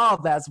dreams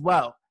evolve as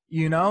well.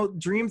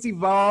 Dreams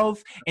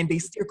evolve and they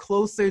steer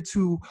closer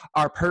to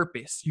our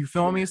purpose. You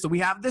feel me? So we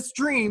have this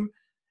dream.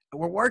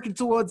 We're working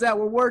towards that.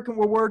 We're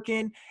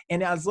working.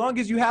 And as long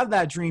as you have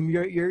that dream,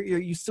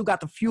 you still got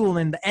the fuel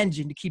in the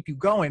engine to keep you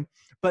going.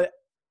 But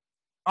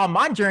on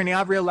my journey,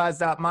 I've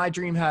realized that my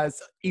dream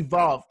has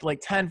evolved like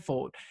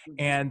tenfold.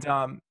 And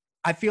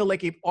I feel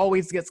like it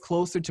always gets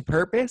closer to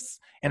purpose.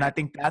 And I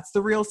think that's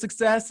the real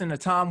success in a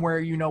time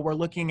where, we're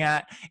looking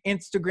at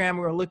Instagram,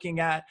 we're looking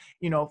at,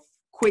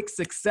 quick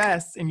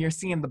success, and you're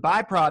seeing the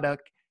byproduct,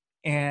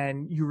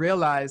 and you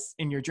realize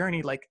in your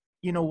journey, like,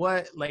 you know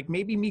what, like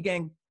maybe me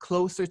getting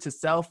closer to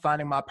self,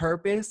 finding my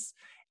purpose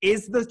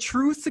is the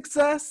true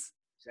success.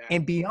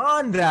 And Exactly.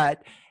 beyond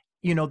that,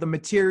 the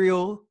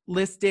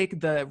materialistic,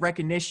 the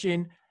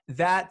recognition,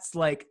 that's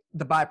like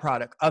the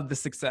byproduct of the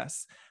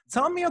success.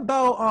 Tell me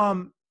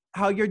about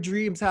how your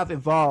dreams have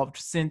evolved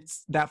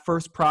since that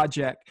first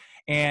project,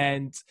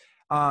 and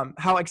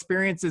how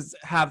experiences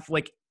have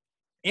like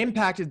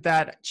impacted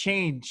that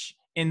change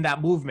in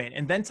that movement.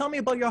 And then tell me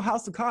about your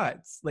House of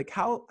Cards. Like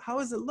how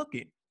is it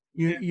looking?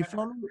 You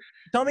feel me?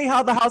 Tell me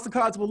how the House of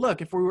Cards will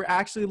look if we were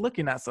actually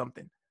looking at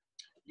something.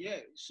 Yeah.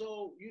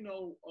 So,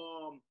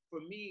 for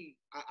me,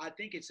 I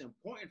think it's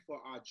important for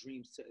our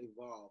dreams to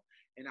evolve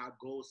and our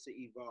goals to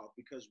evolve,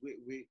 because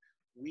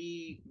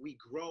we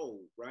grow,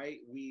 right?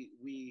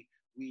 We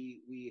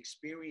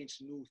experience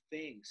new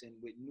things, and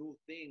with new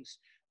things,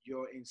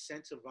 you're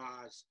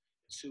incentivized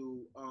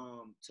to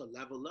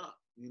level up.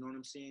 You know what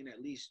I'm saying?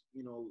 At least,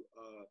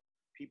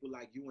 people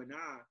like you and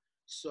I.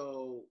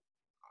 So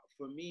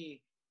for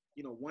me,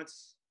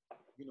 once,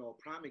 a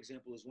prime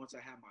example is once I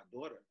had my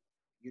daughter.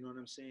 You know what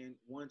I'm saying?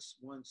 Once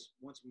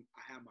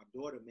I have my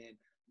daughter, man,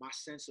 my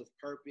sense of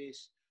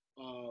purpose,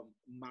 um,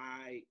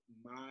 my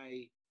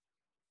my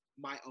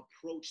my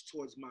approach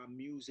towards my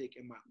music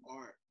and my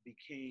art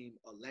became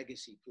a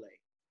legacy play.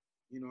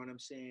 You know what I'm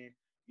saying?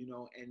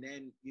 And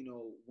then,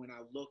 when I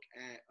look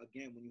at,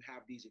 again, when you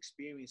have these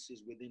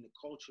experiences within the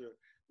culture,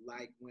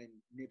 like when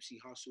Nipsey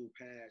Hussle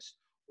passed,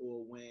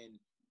 or when,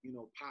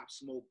 Pop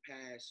Smoke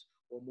passed,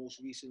 or most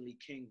recently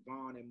King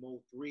Von and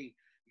Mo 3,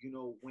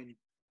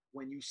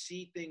 when you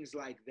see things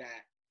like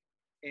that,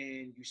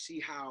 and you see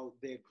how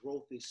their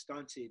growth is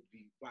stunted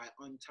by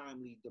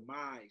untimely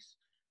demise,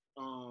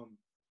 um,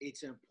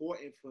 it's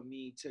important for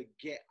me to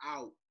get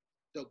out.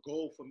 The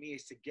goal for me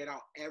is to get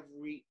out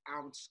every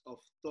ounce of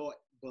thought,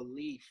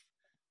 belief,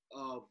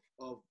 of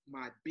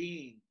my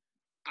being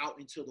out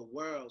into the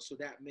world, so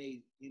that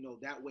way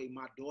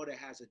my daughter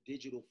has a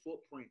digital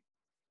footprint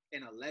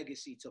and a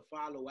legacy to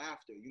follow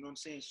after. You know what I'm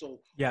saying?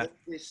 So Yeah. all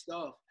this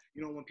stuff,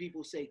 when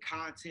people say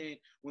content,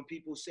 when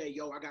people say,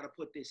 yo, I gotta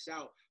put this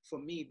out, for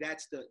me,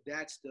 that's the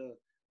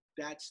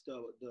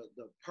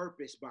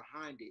purpose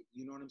behind it.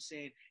 You know what I'm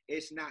saying?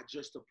 It's not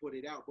just to put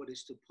it out, but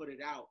it's to put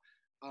it out,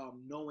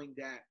 knowing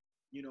that,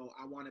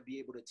 I want to be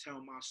able to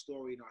tell my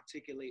story and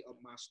articulate of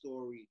my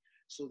story,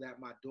 so that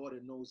my daughter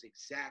knows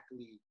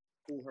exactly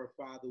who her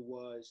father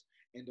was,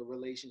 and the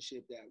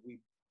relationship that we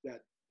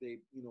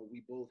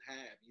both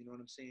have. You know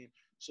what I'm saying?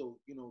 So,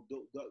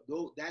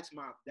 that's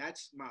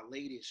my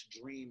latest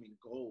dream and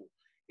goal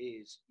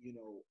is,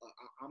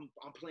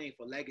 I'm playing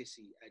for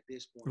legacy at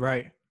this point.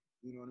 Right.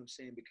 You know what I'm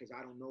saying? Because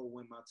I don't know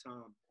when my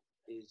time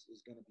is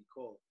going to be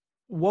called.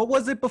 What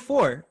was it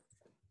before?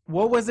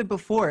 What was it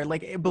before?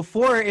 Like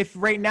before, if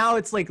right now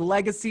it's like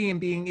legacy and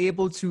being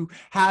able to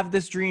have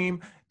this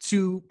dream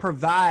to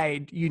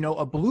provide,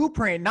 a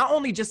blueprint, not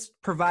only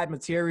just provide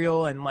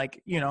material and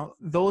like,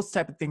 those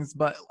type of things,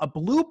 but a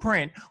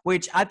blueprint,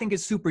 which I think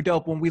is super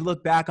dope when we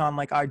look back on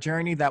like our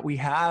journey that we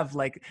have,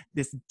 like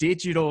this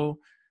digital,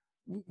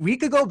 we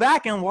could go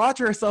back and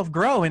watch ourselves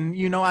grow.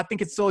 And, I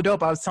think it's so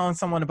dope. I was telling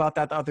someone about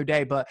that the other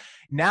day, but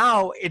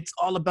now it's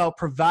all about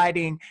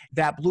providing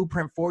that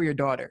blueprint for your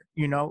daughter,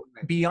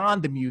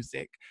 beyond the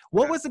music.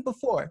 What was it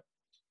before?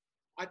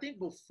 I think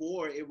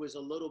before it was a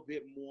little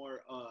bit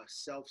more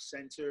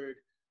self-centered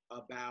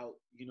about,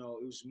 it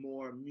was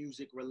more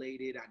music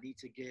related. I need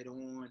to get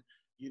on,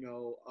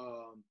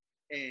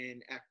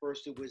 and at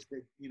first it was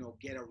the,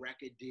 get a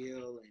record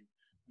deal and,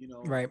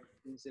 Right.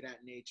 things of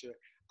that nature.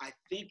 I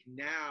think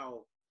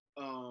now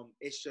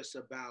it's just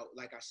about,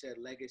 like I said,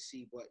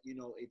 legacy, but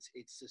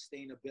it's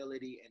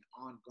sustainability and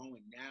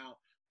ongoing. Now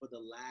for the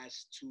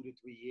last 2 to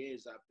 3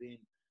 years, I've been,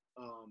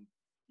 I've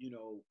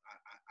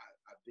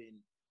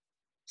been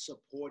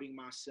supporting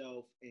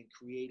myself and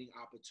creating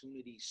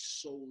opportunities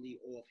solely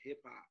off hip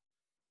hop.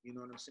 You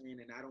know what I'm saying?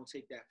 And I don't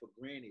take that for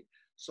granted.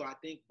 So I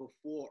think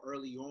before,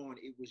 early on,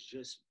 it was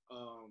just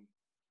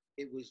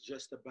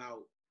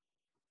about,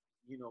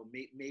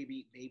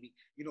 maybe,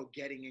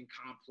 getting in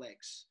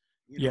Complex,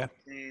 Yeah.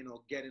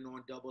 or getting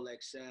on Double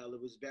XL.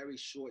 It was very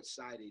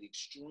short-sighted,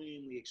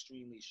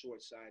 extremely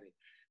short-sighted.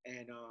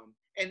 And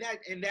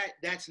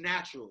that's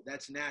natural.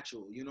 That's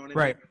natural. You know what I mean?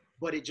 Right.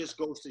 But it just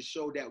goes to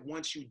show that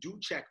once you do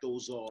check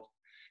those off,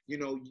 you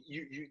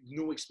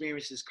new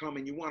experiences come,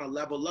 and you want to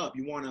level up.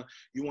 You want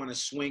to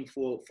swing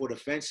for the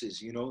fences.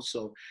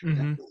 So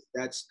Mm-hmm.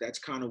 that's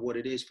kind of what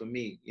it is for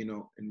me.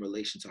 In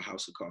relation to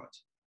House of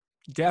Cards.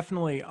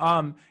 Definitely.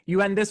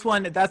 You end this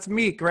one. That's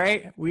Meek,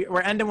 right?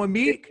 We're ending with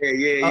Meek.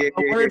 Yeah.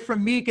 A word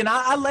from Meek, and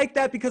I like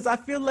that because I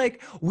feel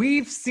like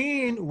we've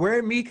seen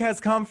where Meek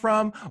has come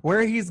from,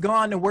 where he's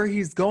gone, and where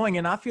he's going,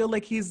 and I feel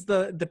like he's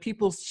the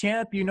people's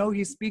champ.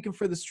 He's speaking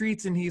for the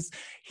streets, and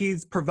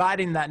he's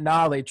providing that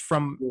knowledge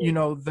from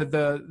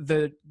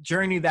the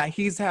journey that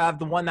he's had,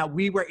 the one that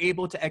we were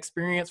able to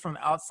experience from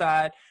the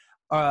outside.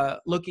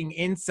 Looking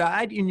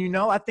inside, and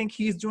I think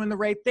he's doing the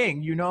right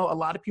thing. A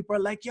lot of people are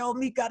like, yo,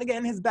 Meek gotta get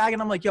in his bag,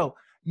 and I'm like, yo,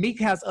 Meek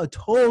has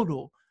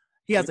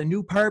he has a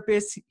new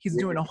purpose. He's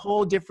doing a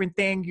whole different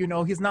thing.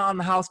 He's not on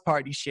the house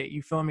party shit.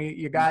 You feel me?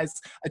 Your guy's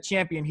a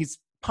champion. He's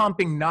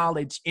pumping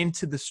knowledge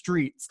into the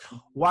streets.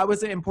 Why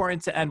was it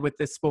important to end with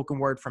this spoken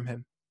word from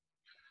him?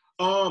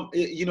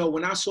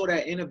 When I saw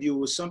that interview, it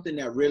was something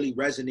that really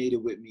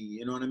resonated with me.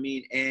 You know what I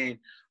mean? And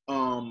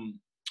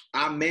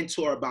I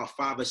mentor about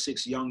 5 or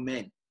 6 young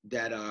men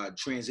that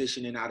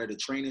transitioning out of the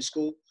training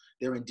school.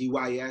 They're in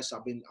DYS.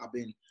 I've been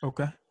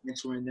okay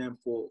mentoring them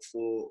for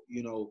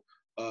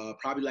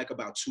probably like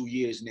about 2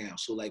 years now.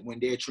 So like when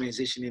they're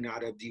transitioning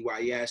out of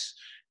DYS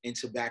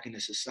into back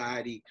into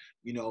society,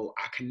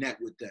 I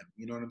connect with them.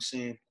 You know what I'm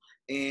saying?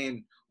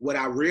 And what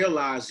I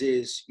realize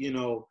is,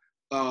 a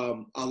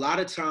lot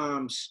of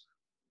times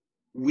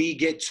we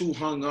get too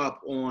hung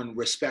up on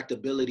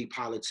respectability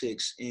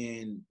politics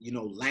and,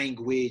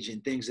 language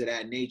and things of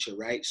that nature,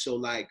 right? So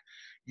like,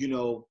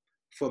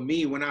 for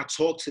me, when I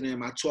talk to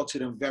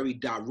them very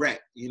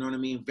direct. You know what I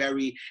mean?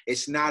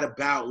 It's not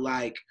about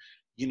like,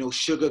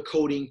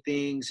 sugarcoating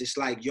things. It's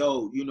like,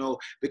 yo,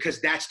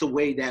 because that's the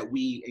way that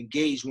we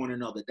engage one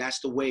another. That's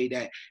the way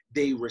that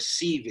they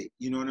receive it.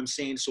 You know what I'm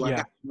saying? So I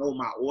got to know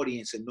my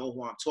audience and know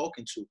who I'm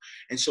talking to.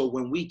 And so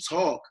when we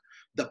talk,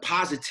 the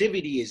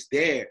positivity is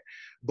there,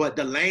 but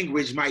the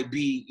language might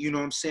be, you know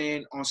what I'm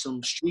saying, on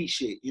some street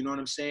shit. You know what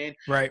I'm saying?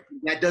 Right.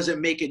 That doesn't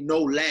make it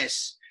no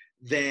less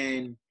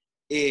than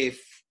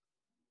if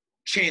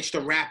Chance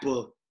the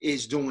Rapper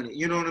is doing it.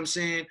 You know what I'm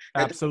saying?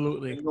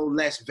 Absolutely. No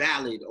less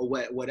valid or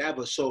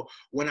whatever. So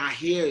when I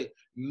hear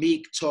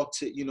Meek talk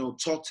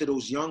to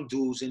those young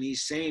dudes and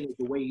he's saying it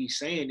the way he's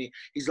saying it,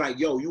 he's like,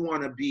 yo, you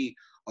want to be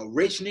a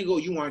rich nigga or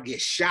you want to get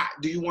shot?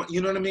 Do you want,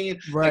 you know what I mean?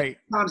 Right. Like,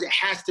 sometimes it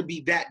has to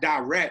be that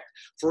direct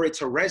for it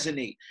to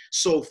resonate.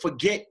 So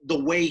forget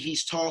the way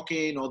he's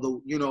talking or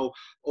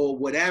or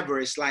whatever.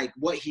 It's like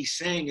what he's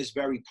saying is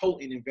very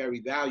potent and very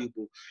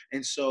valuable.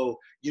 And so,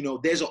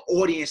 there's an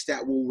audience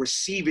that will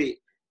receive it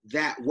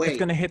that way. It's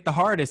gonna hit the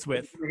hardest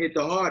with. It's gonna hit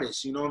the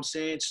hardest, you know what I'm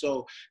saying?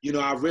 So,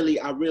 I really,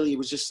 it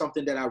was just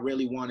something that I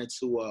really wanted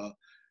to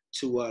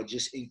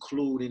just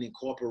include and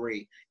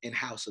incorporate in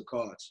House of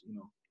Cards,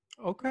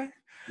 Okay.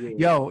 Yeah.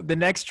 Yo, the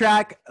next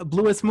track,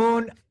 Bluest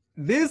Moon.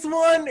 This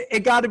one,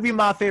 it got to be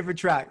my favorite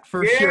track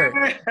for sure.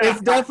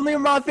 It's definitely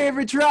my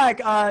favorite track.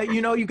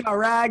 You got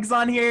Rags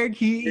on here.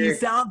 He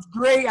sounds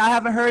great. I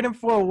haven't heard him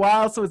for a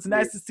while, so it's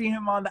nice to see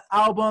him on the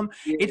album.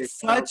 It's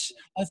such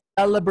a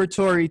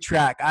celebratory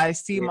track. I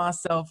see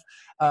myself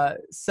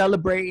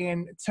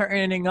celebrating,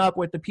 turning up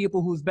with the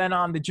people who's been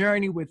on the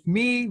journey with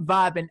me,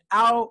 vibing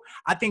out.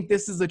 I think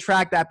this is a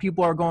track that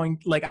people are going,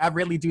 like, I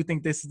really do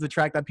think this is the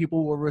track that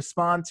people will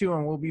respond to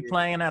and will be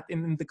playing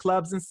in the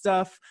clubs and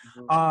stuff.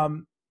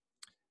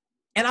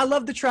 And I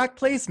love the track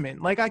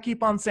placement. Like I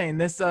keep on saying,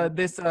 this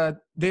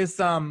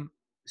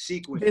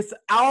sequence, this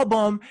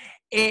album,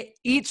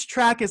 each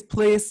track is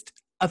placed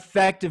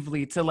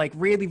effectively to like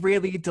really,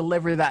 really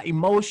deliver that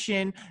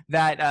emotion,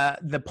 that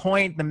the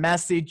point, the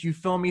message, you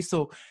feel me?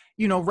 So,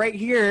 right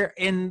here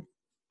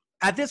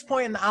at this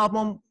point in the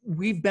album,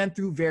 we've been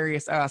through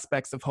various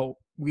aspects of hope.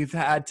 We've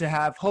had to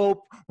have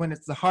hope when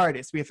it's the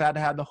hardest. We've had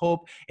to have the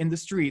hope in the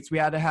streets. We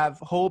had to have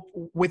hope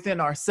within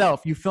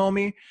ourselves. You feel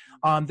me?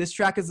 This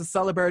track is a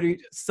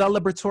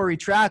celebratory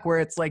track where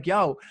it's like,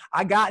 yo,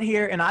 I got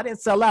here and I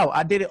didn't sell out.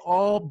 I did it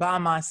all by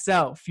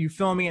myself. You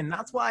feel me? And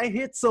that's why it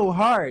hit so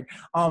hard.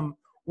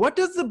 What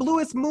does the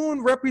Bluest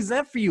Moon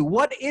represent for you?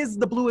 What is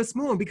the Bluest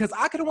Moon? Because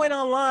I could have went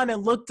online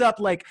and looked up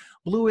like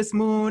Bluest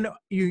Moon,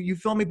 you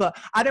feel me? But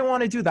I didn't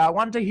want to do that. I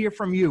wanted to hear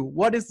from you.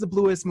 What is the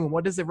Bluest Moon?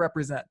 What does it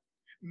represent?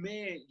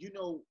 Man,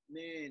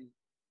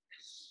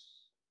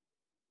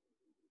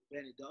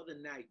 Bennett, the other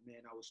night,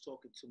 man, I was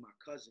talking to my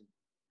cousin,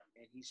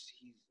 and he's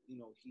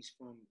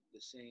from the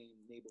same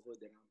neighborhood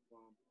that I'm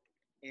from,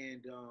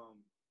 and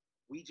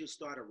we just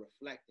started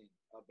reflecting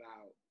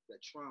about the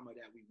trauma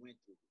that we went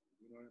through.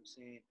 You know what I'm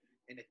saying?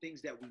 And the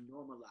things that we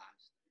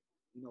normalized.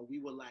 We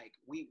were like,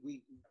 we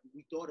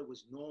thought it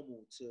was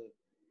normal to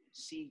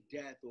see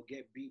death or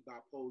get beat by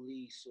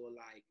police or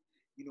like,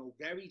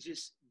 very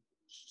just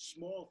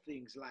small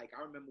things. Like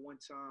I remember one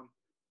time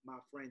my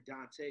friend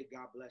Dante,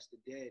 God bless the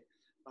dead,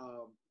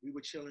 we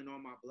were chilling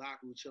on my block,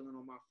 we were chilling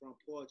on my front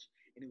porch,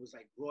 and it was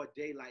like broad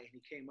daylight, and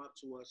he came up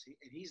to us,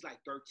 and he's like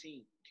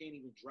 13, can't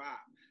even drive,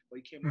 but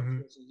he came up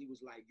to us and he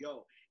was like,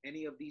 yo,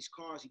 any of these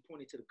cars, he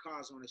pointed to the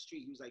cars on the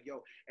street, he was like,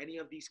 yo, any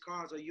of these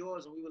cars are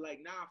yours? And we were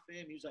like, nah,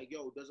 fam. He was like,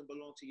 yo, it doesn't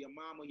belong to your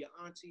mom or your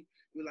auntie?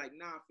 We were like,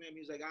 nah, fam.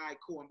 He was like, all right,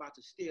 cool, I'm about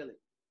to steal it.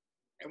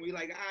 And we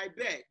like, I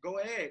bet, go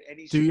ahead. And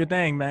he do your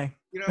thing, man.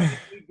 He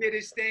did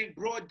his thing,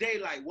 broad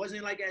daylight.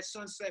 Wasn't like at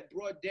sunset,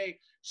 broad day,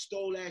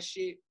 stole that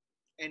shit,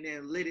 and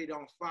then lit it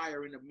on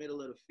fire in the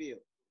middle of the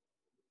field.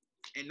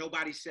 And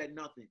nobody said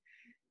nothing.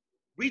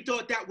 We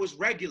thought that was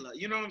regular,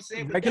 you know what I'm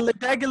saying?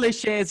 Regular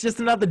shit. It's just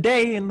another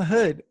day in the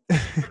hood.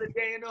 Another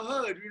day in the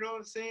hood, you know what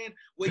I'm saying?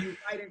 Where you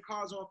lighting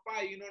cars on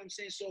fire, you know what I'm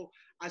saying? So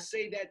I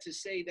say that to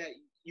say that,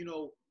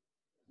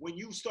 when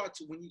you start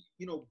to,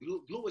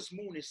 Bluest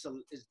Moon is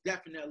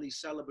definitely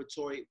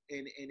celebratory,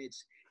 and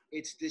it's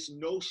this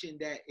notion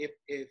that if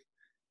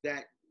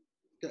that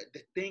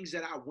the things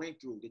that I went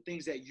through, the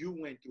things that you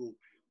went through,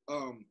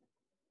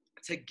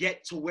 to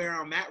get to where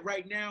I'm at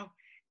right now,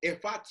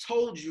 if I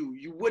told you,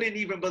 you wouldn't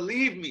even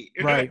believe me.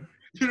 Right.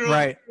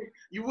 Right.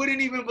 You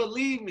wouldn't even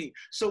believe me.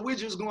 So we're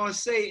just going to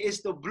say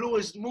it's the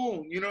Bluest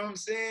Moon. You know what I'm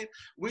saying?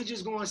 We're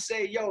just going to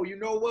say, yo, you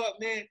know what,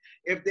 man?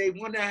 If they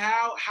wonder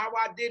how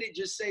I did it,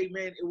 just say,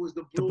 man, it was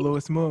the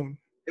Bluest Moon.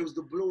 It was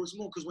the Bluest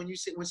Moon. Because when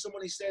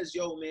somebody says,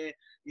 yo, man,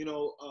 it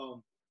was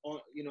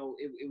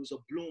a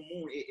blue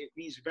moon, it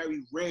means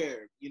very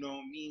rare,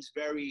 it means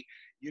very,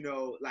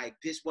 like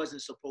this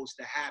wasn't supposed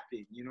to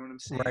happen. You know what I'm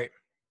saying? Right.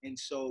 And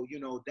so,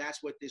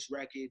 that's what this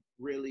record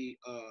really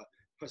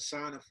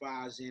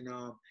personifies. And,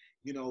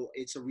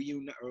 it's a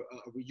reunion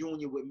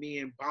with me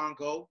and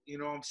Bongo, you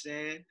know what I'm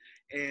saying?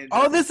 And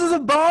this is a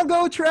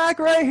Bongo track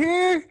right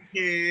here?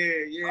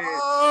 Yeah.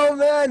 Oh,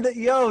 man.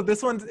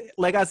 This one's,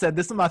 like I said,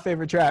 this is my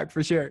favorite track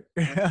for sure.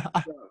 Man,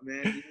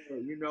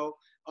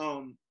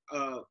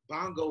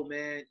 Bongo,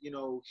 man,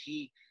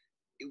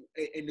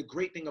 and the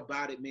great thing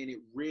about it, man, it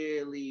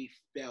really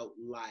felt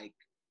like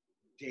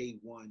day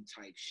one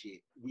type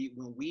shit.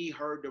 When we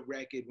heard the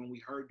record, when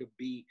we heard the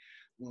beat,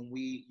 when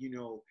we,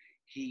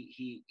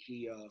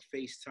 he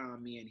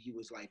FaceTimed me and he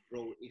was like,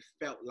 bro, it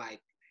felt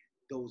like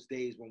those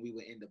days when we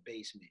were in the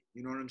basement.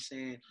 You know what I'm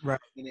saying? Right.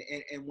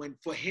 And when,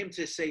 for him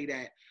to say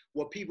that,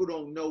 what people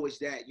don't know is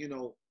that,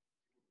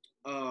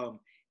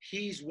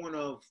 he's one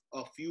of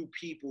a few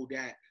people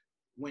that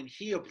when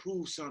he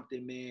approves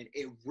something, man,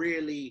 it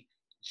really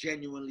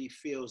genuinely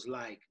feels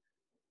like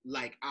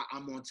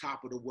I'm on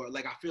top of the world.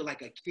 Like I feel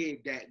like a kid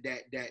that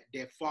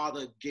their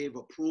father gave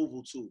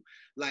approval to.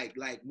 Like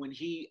when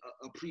he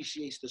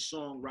appreciates the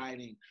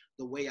songwriting,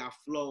 the way I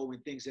flow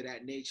and things of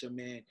that nature,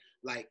 man.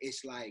 Like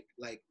it's like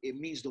it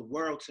means the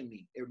world to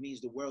me. It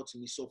means the world to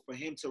me. So for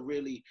him to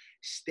really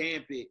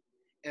stamp it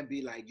and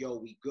be like, yo,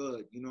 we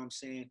good. You know what I'm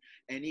saying?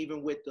 And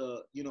even with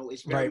the,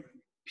 it's very Right.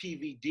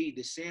 PVD,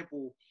 the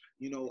sample.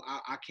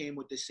 I came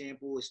with the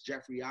sample. It's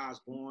Jeffrey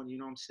Osborne. You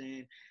know what I'm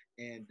saying?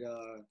 And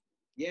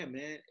yeah,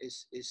 man,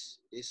 it's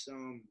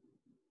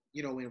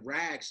and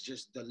Rags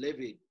just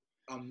delivered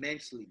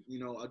immensely.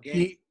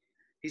 Again,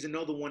 he's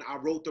another one. I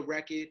wrote the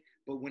record,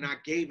 but when I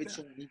gave it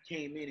to him, he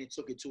came in and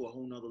took it to a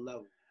whole nother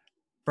level.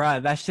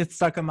 Bruh, that shit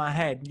stuck in my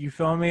head. You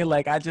feel me?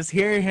 Like I just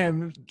hear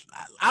him.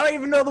 I don't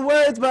even know the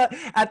words, but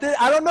I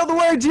don't know the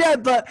words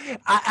yet, but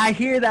I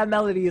hear that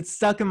melody. It's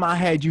stuck in my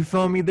head. You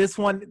feel me? This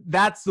one,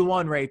 that's the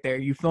one right there.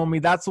 You feel me?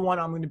 That's the one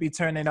I'm going to be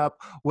turning up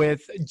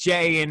with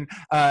Jay and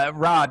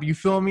Rob. You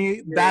feel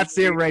me? That's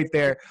it right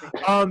there.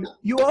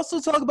 You also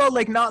talk about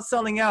like not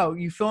selling out.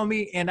 You feel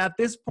me? And at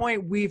this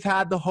point, we've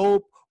had the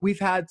hope. We've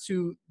had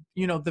to,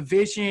 the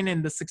vision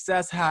and the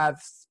success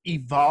have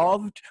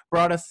evolved,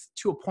 brought us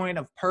to a point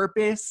of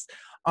purpose.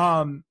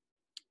 Tell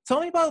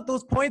me about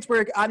those points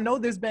where I know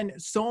there's been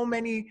so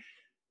many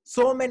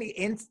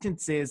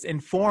instances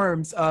and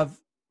forms of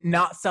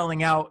not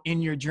selling out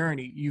in your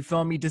journey. You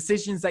feel me?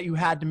 Decisions that you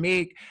had to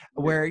make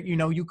where,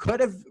 you could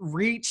have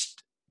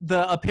reached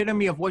the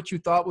epitome of what you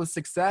thought was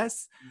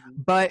success,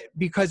 but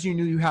because you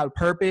knew you had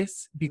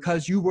purpose,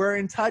 because you were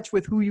in touch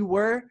with who you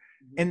were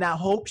and that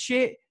hope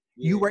shit,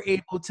 you were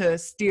able to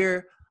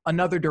steer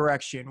another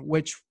direction,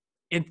 which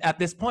at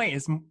this point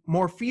is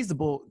more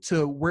feasible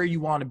to where you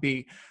want to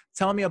be.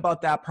 Tell me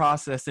about that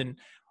process and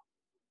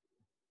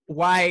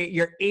why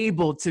you're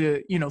able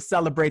to,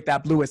 celebrate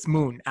that bluest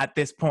moon at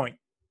this point.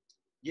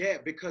 Yeah,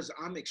 because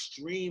I'm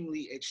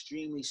extremely,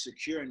 extremely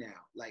secure now.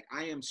 Like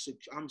I'm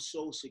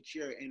so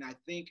secure. And I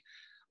think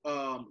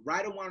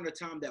right around the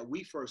time that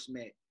we first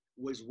met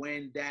was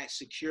when that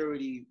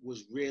security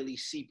was really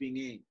seeping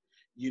in.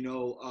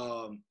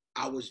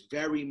 I was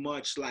very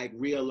much like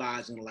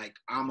realizing like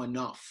I'm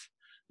enough.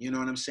 You know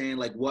what I'm saying?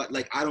 Like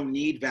I don't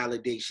need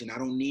validation. I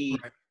don't need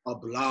a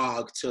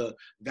blog to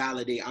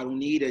validate. I don't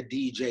need a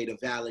DJ to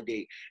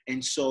validate.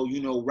 And so,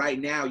 right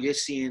now you're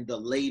seeing the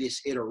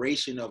latest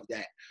iteration of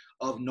that,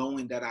 of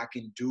knowing that I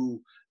can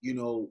do,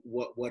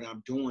 what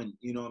I'm doing,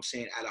 what I'm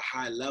saying, at a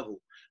high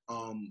level.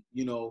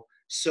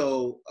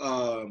 So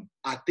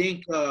I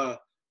think the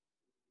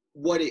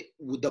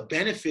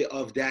benefit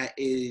of that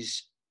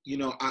is,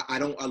 I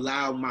don't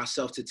allow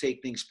myself to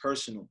take things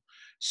personal.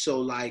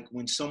 So like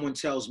when someone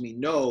tells me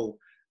no,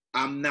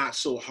 I'm not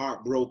so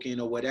heartbroken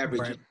or whatever.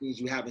 It just means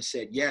you haven't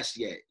said yes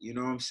yet. You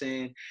know what I'm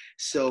saying?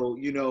 So,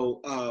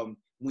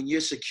 when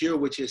you're secure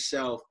with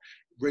yourself,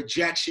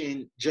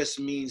 rejection just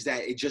means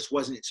that it just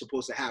wasn't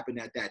supposed to happen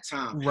at that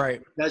time.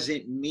 Right. It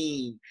doesn't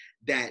mean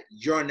that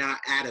you're not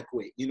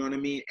adequate. You know what I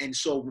mean? And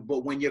so,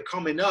 but when you're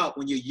coming up,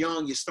 when you're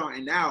young, you're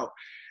starting out,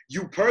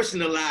 you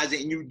personalize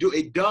it and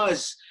it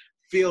does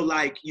feel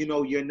like,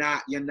 you're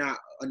not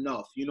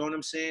enough. You know what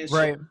I'm saying?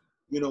 Right.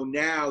 So,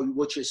 now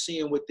what you're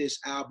seeing with this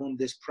album,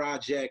 this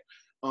project,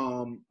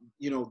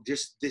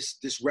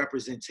 this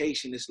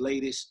representation, this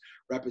latest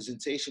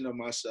representation of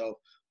myself,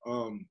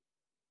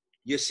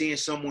 you're seeing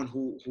someone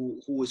who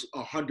is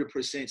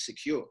 100%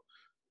 secure,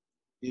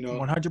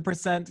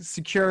 100%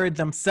 secured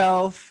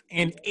themselves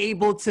and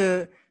able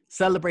to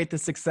celebrate the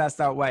success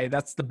that way.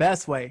 That's the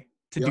best way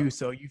to do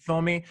so. You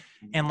feel me?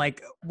 And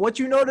like what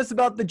you notice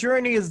about the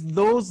journey is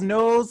those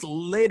no's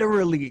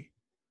literally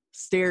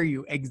stare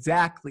you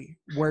exactly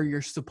where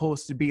you're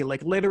supposed to be.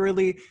 Like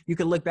literally you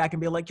could look back and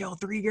be like, yo,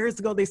 3 years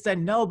ago they said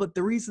no, but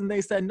the reason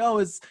they said no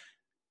is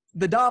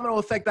the domino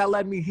effect that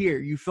led me here.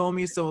 You feel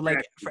me? So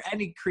like for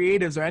any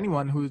creatives or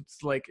anyone who's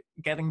like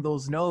getting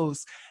those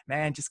no's,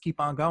 man, just keep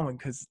on going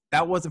because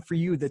that wasn't for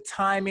you. The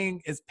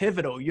timing is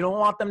pivotal. You don't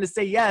want them to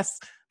say yes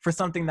for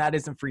something that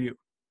isn't for you.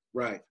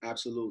 Right.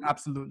 Absolutely.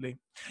 Absolutely.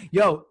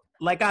 Yo,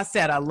 like I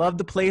said, I love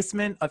the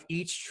placement of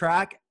each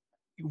track.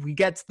 We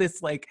get to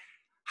this like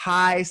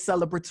high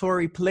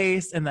celebratory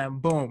place and then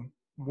boom,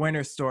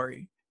 winner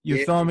story.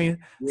 You feel me?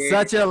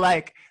 Such a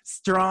like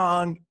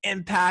strong,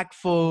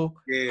 impactful,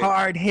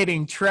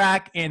 hard-hitting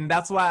track. And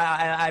that's why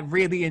I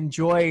really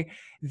enjoy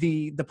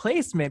the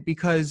placement,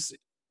 because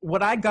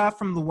what I got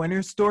from the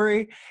winner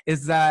story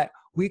is that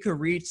we could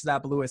reach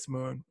that bluest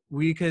moon.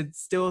 We could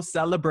still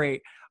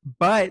celebrate.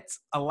 But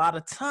a lot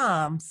of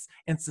times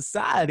in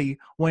society,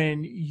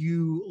 when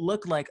you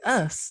look like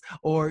us,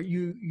 or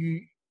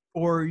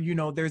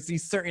there's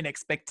these certain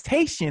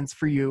expectations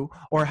for you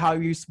or how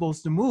you're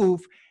supposed to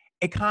move,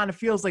 it kind of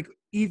feels like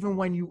even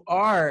when you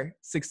are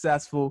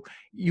successful,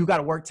 you got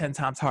to work 10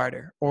 times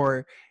harder,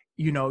 or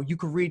you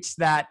could reach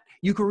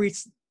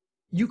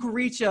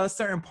a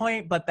certain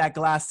point, but that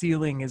glass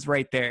ceiling is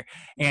right there.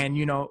 And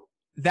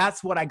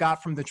that's what I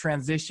got from the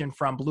transition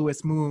from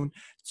Bluest Moon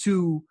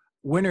to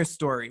Winter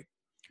Story.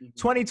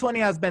 2020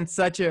 has been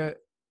such a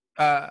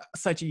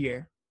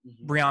year.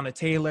 Breonna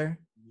Taylor,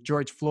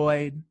 George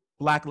Floyd,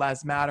 Black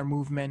Lives Matter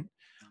movement.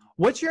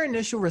 What's your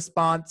initial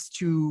response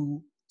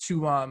to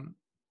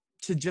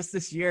just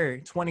this year,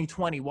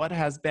 2020? What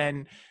has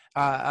been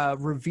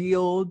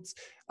revealed,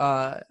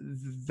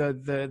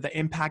 the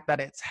impact that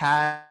it's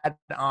had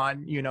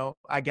on,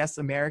 I guess,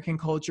 American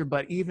culture,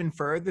 but even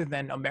further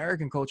than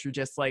American culture,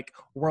 just like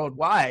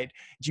worldwide?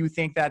 Do you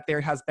think that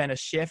there has been a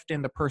shift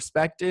in the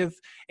perspective?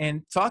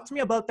 And talk to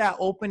me about that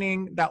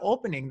opening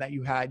that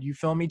you had. You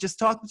feel me? Just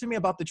talk to me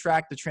about the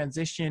track, the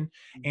transition,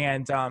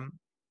 and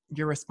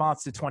your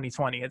response to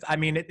 2020.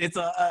 It's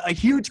a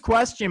huge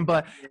question,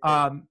 but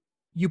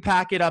you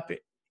pack it up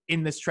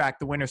in this track,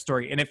 The Winter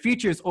Story, and it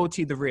features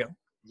OT the Real.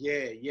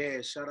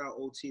 Yeah. Shout out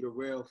OT the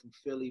Real from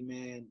Philly,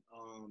 man.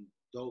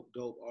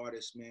 Dope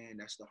artist, man.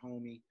 That's the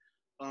homie.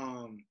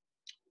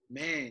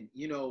 Man,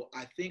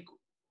 I think,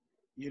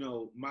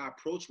 my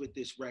approach with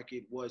this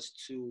record was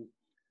to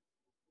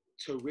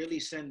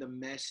really send a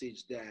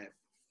message that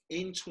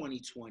in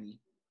 2020,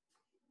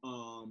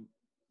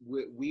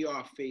 we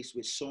are faced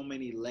with so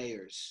many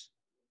layers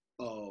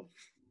of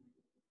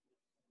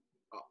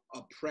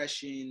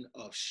oppression,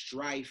 of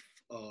strife,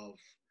 of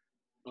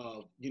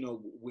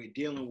we're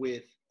dealing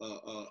with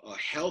a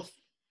health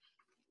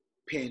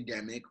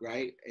pandemic,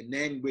 right? And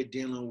then we're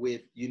dealing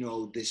with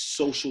this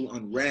social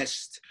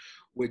unrest.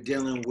 We're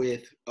dealing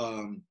with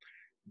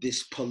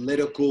this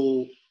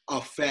political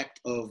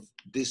effect of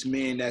this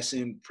man that's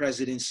in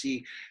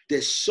presidency.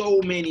 There's so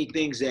many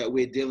things that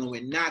we're dealing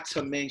with, not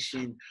to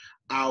mention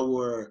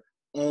our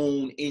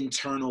own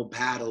internal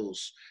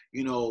battles.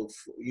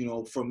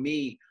 For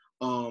me,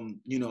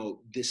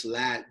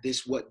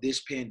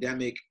 this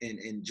pandemic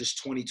and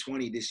just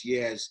 2020, this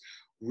year has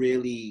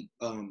really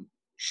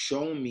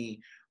shown me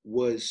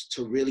was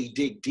to really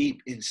dig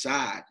deep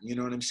inside. You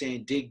know what I'm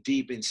saying? Dig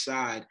deep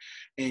inside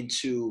and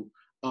to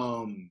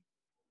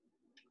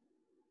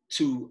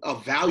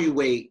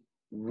evaluate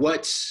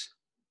what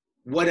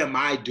am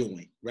I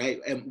doing, right?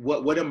 And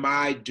what am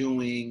I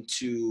doing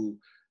to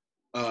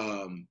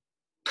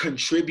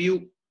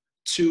contribute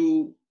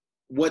to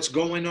what's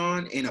going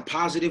on in a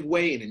positive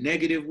way, in a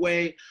negative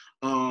way?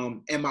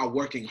 Am I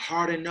working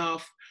hard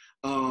enough?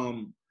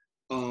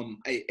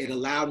 It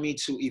allowed me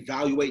to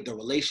evaluate the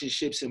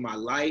relationships in my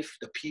life,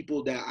 the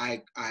people that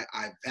I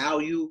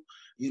value,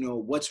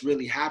 what's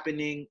really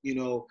happening,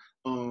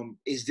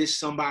 is this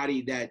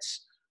somebody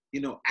that's,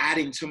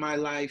 adding to my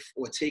life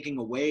or taking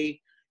away,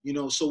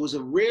 so it was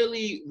a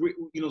really,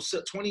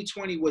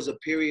 2020 was a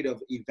period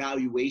of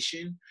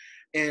evaluation,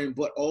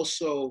 but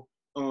also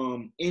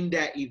in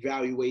that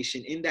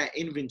evaluation, in that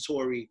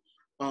inventory,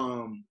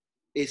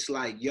 it's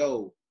like,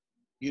 yo,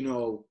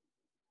 you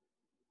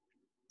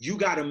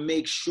got to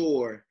make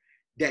sure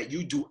that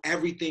you do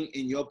everything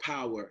in your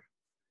power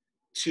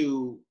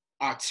to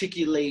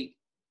articulate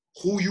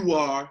who you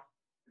are,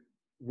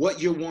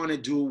 what you want to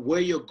do, where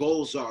your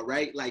goals are,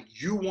 right? Like,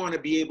 you want to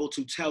be able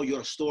to tell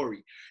your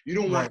story. You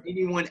don't want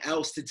anyone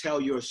else to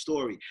tell your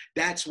story.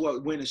 That's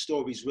what Winter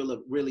Story is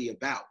really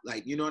about.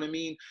 Like, you know what I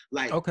mean?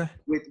 Like, okay.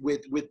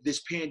 with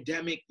this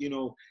pandemic,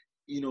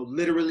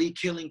 literally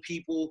killing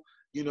people,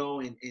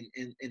 in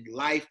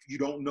life, you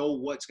don't know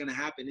what's going to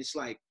happen. It's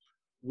like,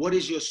 what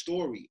is your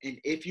story? And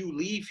if you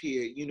leave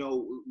here,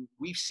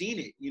 we've seen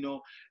it,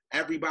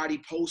 everybody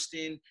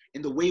posting,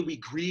 and the way we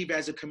grieve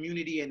as a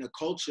community and a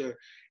culture,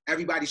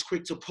 everybody's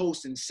quick to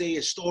post and say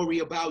a story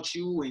about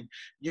you and,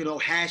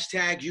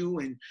 hashtag you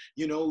and,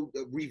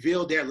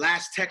 reveal their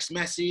last text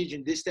message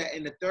and this, that,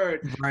 and the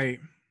third. Right.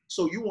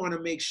 So you want to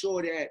make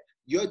sure that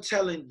you're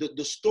telling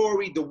the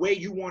story the way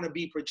you want to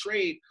be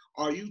portrayed.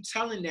 Are you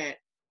telling that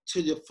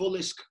to the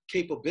fullest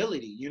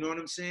capability? You know what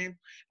I'm saying?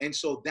 And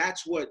so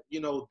that's what,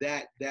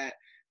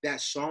 that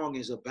song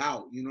is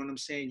about. You know what I'm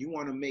saying? You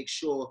want to make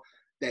sure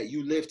that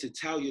you live to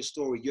tell your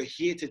story. You're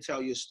here to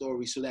tell your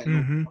story so that no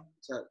one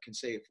can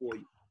say it for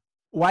you.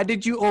 Why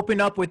did you open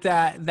up with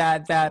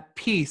that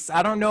piece?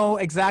 I don't know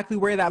exactly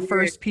where that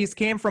first piece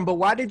came from, but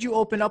why did you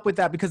open up with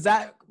that? Because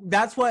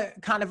that's what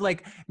kind of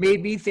like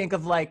made me think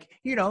of, like,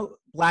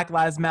 Black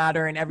Lives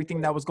Matter and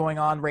everything that was going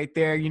on right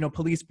there,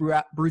 police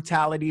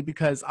brutality,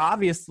 because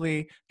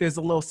obviously there's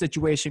a little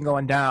situation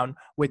going down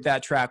with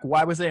that track.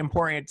 Why was it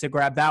important to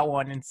grab that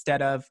one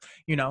instead of,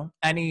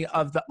 any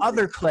of the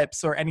other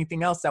clips or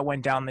anything else that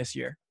went down this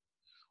year?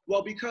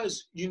 Well,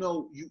 because,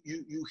 you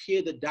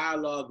hear the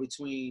dialogue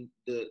between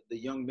the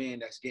young man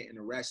that's getting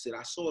arrested.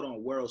 I saw it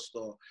on World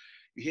Star.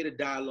 you hear the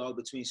dialogue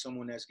between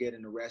someone that's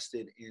getting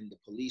arrested and the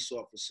police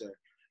officer,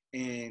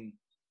 and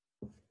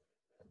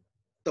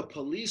the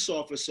police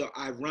officer,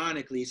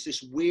 ironically, it's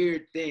this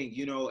weird thing,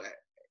 you know,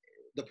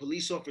 the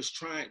police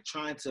officer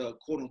trying to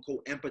quote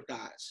unquote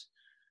empathize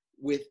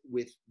with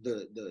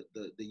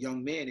the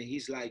young man, and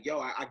he's like, yo,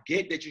 I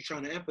get that you're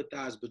trying to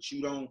empathize, but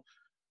you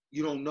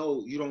don't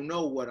know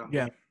what I'm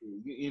going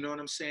through. You know what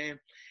I'm saying?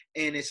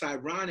 And it's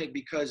ironic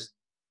because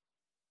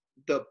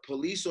the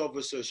police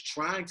officer is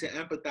trying to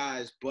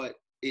empathize, but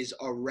is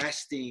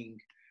arresting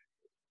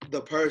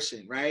the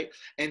person, right?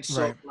 And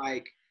so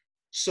like,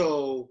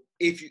 so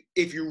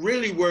if you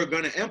really were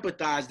going to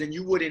empathize, then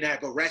you wouldn't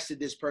have arrested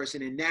this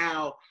person, and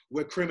now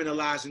we're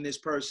criminalizing this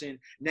person.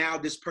 Now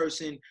this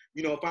person,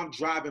 you know, if I'm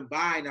driving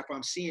by and if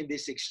I'm seeing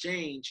this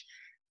exchange,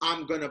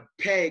 I'm going to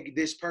peg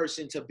this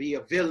person to be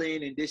a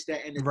villain and this,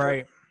 that, and the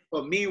third.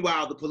 But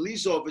meanwhile, the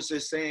police officer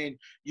is saying,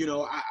 you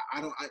know,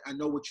 I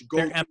know what you're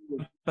going through.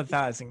 They're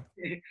empathizing.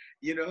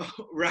 You know,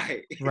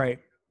 right.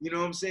 You know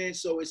what I'm saying?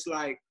 So it's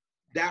like,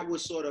 that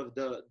was sort of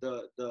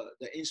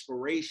the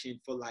inspiration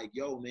for like,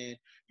 yo, man,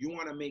 you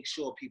want to make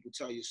sure people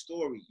tell your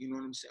story. You know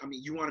what I'm saying? I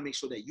mean, you want to make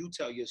sure that you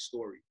tell your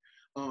story,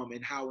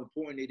 and how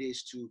important it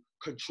is to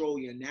control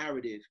your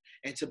narrative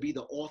and to be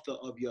the author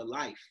of your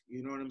life.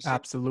 You know what I'm saying?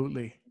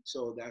 Absolutely.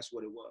 So that's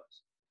what it was.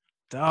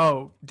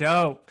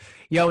 Dope.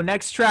 Yo,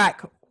 next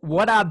track,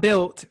 What I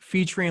Built,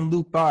 featuring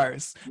Luke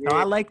Bars. Now,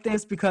 I like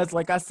this because,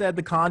 like I said,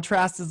 the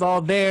contrast is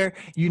all there,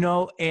 you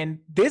know, and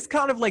this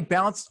kind of like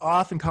bounced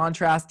off and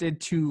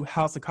contrasted to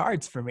House of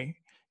Cards for me,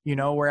 you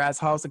know, whereas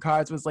House of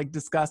Cards was like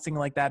discussing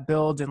like that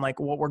build and like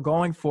what we're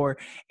going for.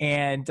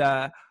 And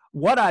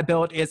What I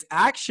Built is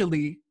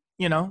actually,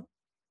 you know,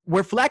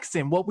 we're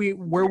flexing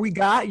where we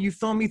got, you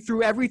feel me,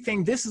 through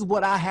everything. This is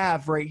what I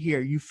have right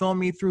here. You feel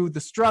me, through the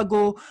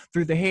struggle,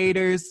 through the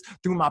haters,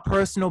 through my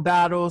personal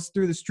battles,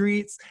 through the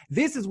streets.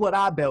 This is what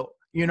I built.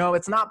 You know,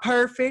 it's not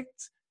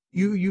perfect.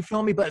 You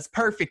feel me, but it's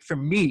perfect for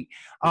me.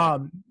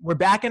 We're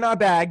back in our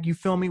bag. You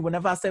feel me?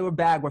 Whenever I say we're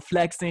back, we're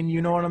flexing.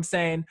 You know what I'm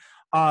saying?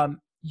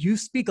 You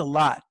speak a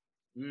lot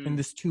in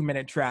this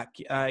 2-minute track.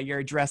 You're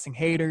addressing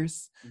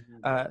haters,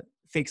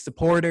 fake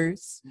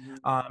supporters.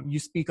 You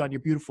speak on your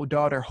beautiful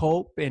daughter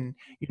Hope, and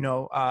you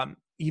know,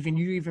 you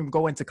even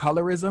go into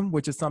colorism,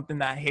 which is something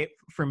that hit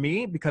for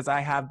me because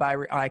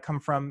I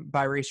come from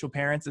biracial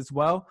parents as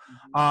well.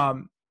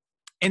 And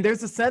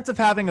there's a sense of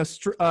having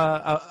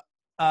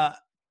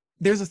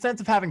there's a sense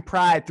of having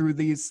pride through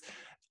these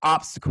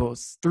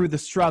obstacles, through the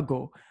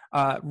struggle,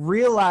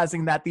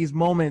 realizing that these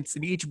moments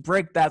and each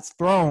brick that's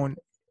thrown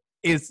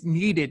is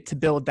needed to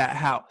build that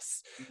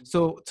house.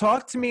 So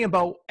talk to me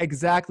about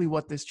exactly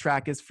what this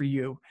track is for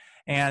you.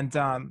 And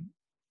tell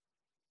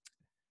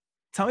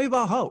me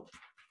about Hope,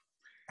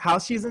 how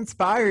she's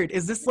inspired.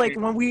 Is this like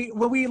when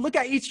we look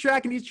at each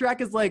track, and each track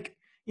is like,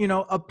 you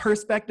know, a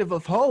perspective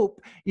of hope,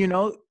 you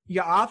know,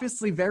 you're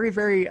obviously very,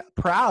 very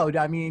proud.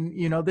 I mean,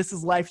 you know, this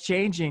is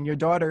life-changing. Your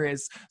daughter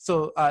is.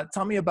 So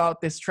tell me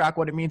about this track,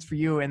 what it means for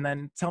you, and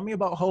then tell me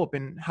about Hope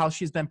and how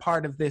she's been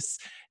part of this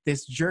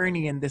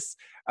journey and this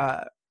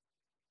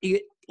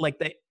like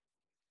the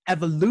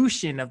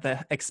evolution of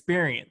the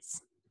experience.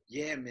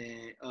 Yeah,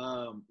 man.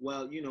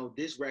 Well, you know,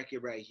 this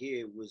record right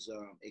here was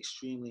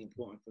extremely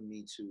important for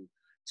me to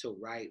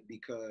write,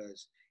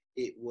 because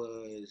it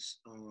was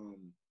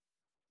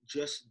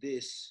just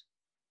this.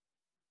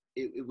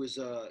 It was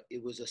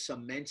a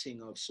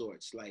cementing of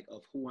sorts, like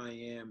of who I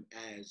am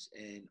as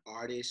an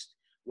artist,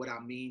 what I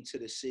mean to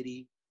the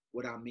city,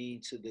 what I mean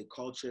to the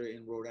culture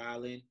in Rhode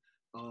Island,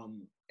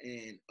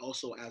 and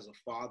also as a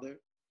father.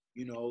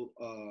 You know,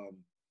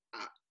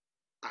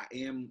 I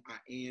am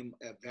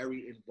a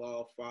very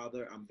involved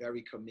father. I'm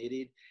very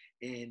committed,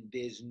 and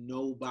there's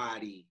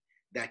nobody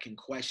that can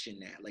question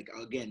that. Like,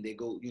 again, they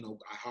go, you know,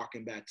 I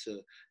harken back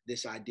to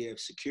this idea of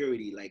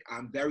security. Like,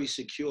 I'm very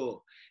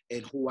secure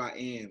in who I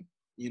am,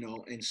 you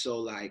know, and so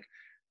like,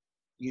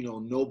 you know,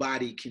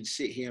 nobody can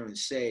sit here and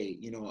say,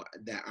 you know,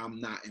 that I'm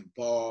not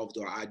involved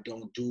or I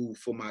don't do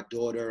for my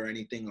daughter or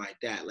anything like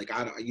that. Like,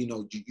 I don't, you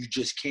know, you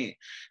just can't.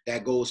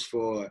 That goes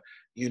for,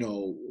 you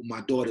know, my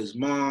daughter's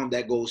mom,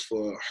 that goes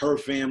for her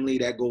family,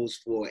 that goes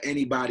for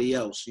anybody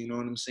else, you know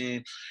what I'm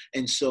saying?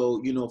 And so,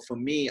 you know, for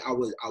me, I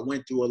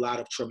went through a lot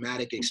of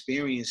traumatic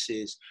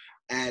experiences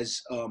as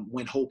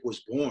when Hope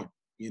was born,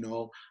 you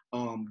know,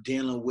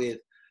 dealing with,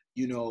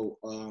 you know,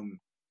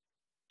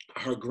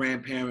 her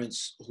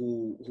grandparents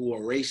who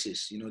are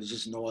racist. You know, there's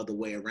just no other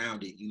way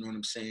around it. You know what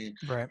I'm saying?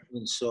 Right.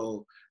 And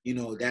so, you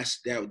know,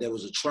 there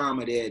was a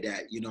trauma there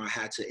that, you know, I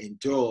had to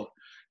endure,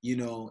 you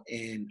know,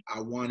 and I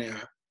want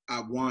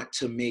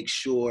to make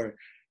sure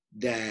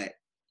that,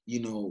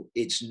 you know,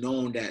 it's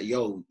known that,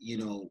 yo, you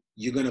know,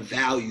 you're going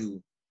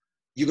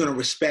to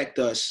respect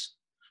us,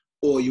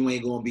 or you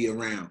ain't going to be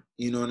around.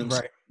 You know what I'm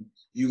saying?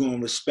 You're going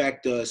to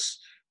respect us,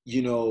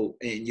 you know,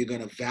 and you're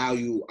going to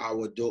value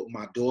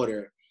my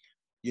daughter,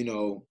 you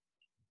know,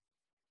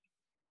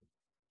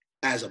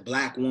 as a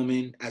black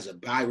woman, as a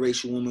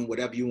biracial woman,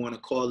 whatever you want to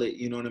call it,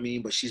 you know what I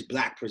mean? But she's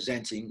black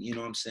presenting, you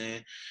know what I'm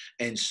saying?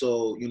 And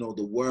so, you know,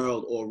 the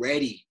world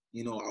already,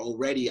 you know,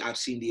 already I've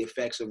seen the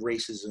effects of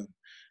racism,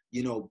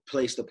 you know,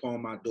 placed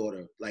upon my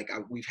daughter. Like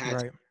we've had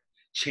to Right.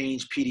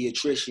 change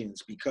pediatricians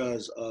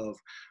because of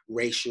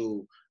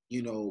racial,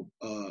 you know,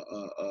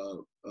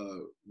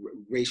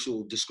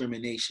 racial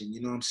discrimination.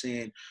 You know what I'm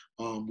saying?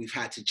 We've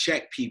had to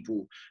check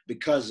people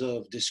because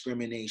of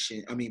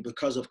discrimination. I mean,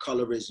 because of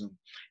colorism,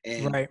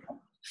 and Right.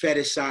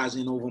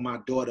 fetishizing over my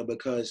daughter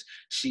because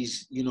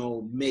she's, you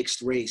know,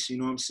 mixed race. You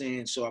know what I'm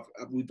saying? So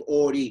we've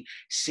already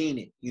seen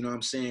it. You know what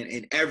I'm saying?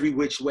 In every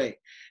which way.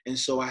 And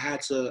so I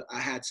had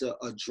to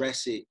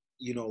address it,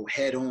 you know,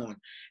 head on.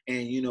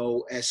 And, you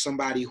know, as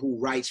somebody who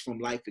writes from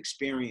life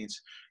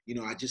experience, you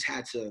know, I just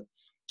had to,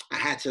 I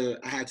had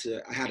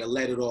to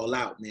let it all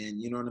out, man.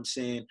 You know what I'm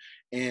saying?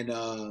 And,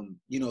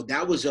 you know,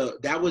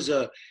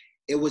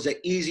 it was an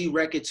easy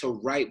record to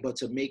write, but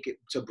to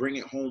bring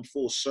it home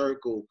full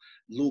circle,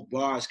 Luke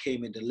Bars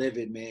came and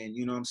delivered, man.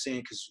 You know what I'm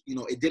saying? Cause, you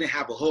know, it didn't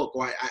have a hook,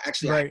 or I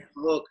actually had a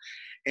hook.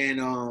 And,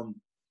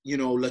 you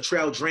know,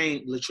 Latrell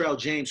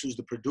James, who's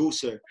the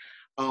producer,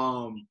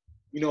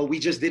 you know, we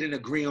just didn't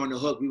agree on the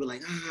hook. We were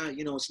like,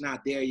 you know, it's not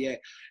there yet.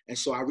 And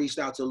so I reached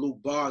out to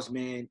Luke Bars,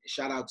 man.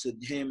 Shout out to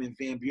him and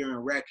Van Buren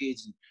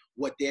Records. And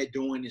what they're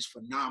doing is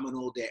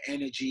phenomenal, their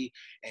energy.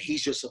 And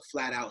he's just a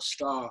flat out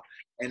star.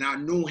 And I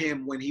knew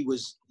him when he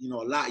was, you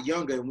know, a lot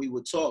younger, and we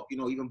would talk, you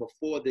know, even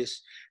before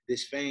this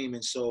fame.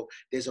 And so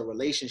there's a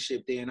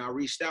relationship there. And I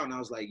reached out and I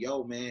was like,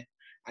 yo, man,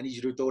 I need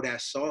you to throw that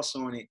sauce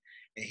on it.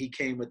 And he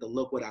came with the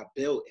look what I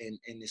built. And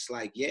it's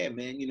like, yeah,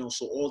 man, you know,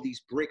 so all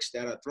these bricks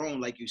that are thrown,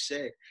 like you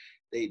said,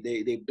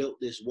 they built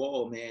this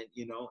wall, man,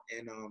 you know.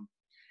 And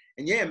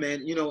yeah,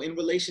 man, you know, in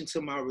relation to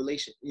in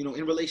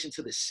relation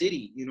to the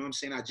city, you know what I'm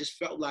saying? I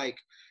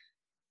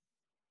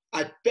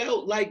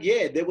felt like,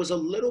 yeah, there was a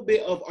little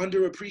bit of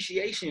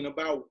underappreciation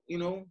about, you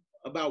know,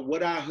 about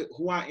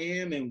who I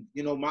am, and,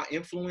 you know, my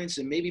influence,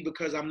 and maybe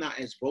because I'm not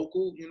as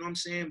vocal, you know what I'm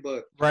saying?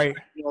 But Right.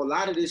 you know, a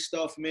lot of this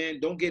stuff,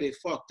 man, don't get it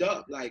fucked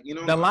up. Like, you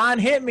know, The line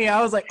hit me.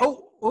 I was like,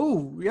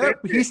 oh,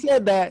 yep. He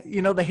said that,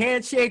 you know, the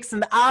handshakes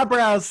and the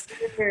eyebrows,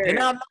 they're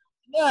not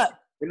matching up.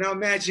 They're not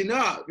matching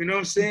up. You know what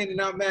I'm saying? They're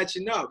not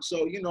matching up.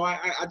 So, you know,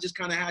 I just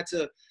kind of had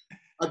to,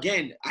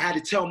 again, I had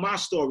to tell my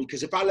story,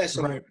 because if I let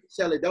somebody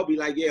tell it, they'll be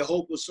like, yeah,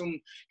 Hope was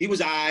he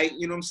was all right.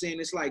 You know what I'm saying?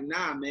 It's like,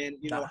 nah, man,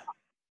 you know,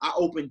 I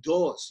open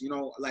doors, you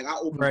know, like I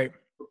open doors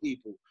for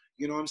people.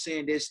 You know what I'm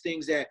saying? There's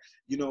things that,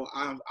 you know,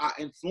 I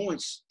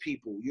influence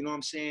people, you know what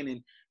I'm saying?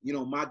 And, you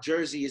know, my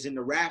jersey is in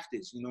the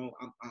rafters, you know,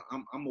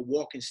 I'm a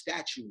walking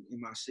statue in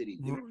my city.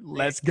 You know,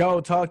 let's go.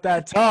 Talk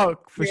that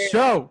talk for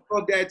sure.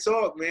 Talk that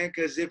talk, man,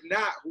 because if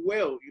not, who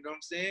will? You know what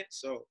I'm saying?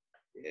 So,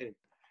 yeah.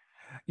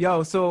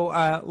 Yo,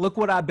 so look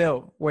what I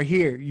built. We're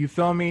here. You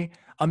feel me?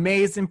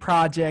 Amazing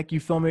project. You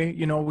feel me?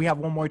 You know, we have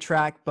one more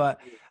track, but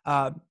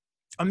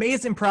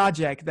amazing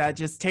project that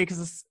just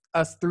takes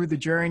us through the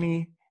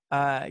journey.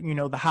 You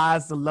know, the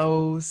highs, the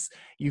lows.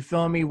 You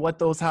feel me? What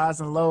those highs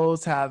and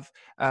lows have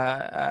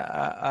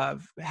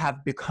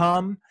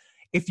become.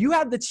 If you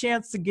had the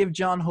chance to give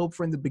Jon Hope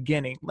from the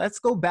beginning, let's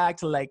go back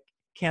to like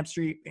Camp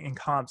Street and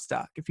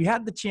Comstock. If you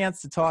had the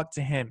chance to talk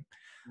to him,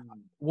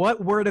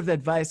 what word of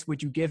advice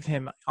would you give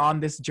him on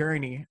this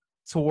journey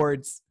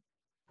towards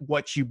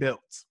what you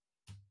built?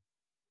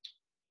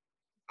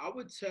 I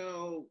would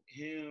tell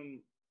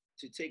him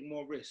to take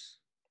more risks.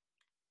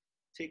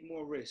 Take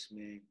more risks,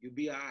 man. You'll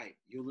be all right.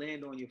 You'll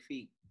land on your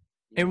feet.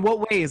 In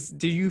what ways?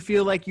 Do you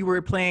feel like you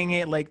were playing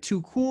it like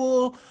too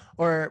cool,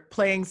 or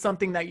playing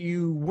something that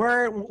you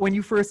weren't when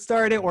you first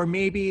started? Or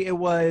maybe it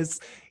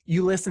was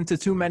you listened to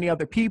too many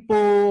other people,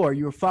 or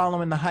you were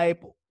following the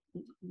hype?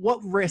 What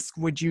risk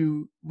would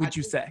you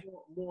say?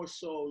 More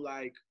so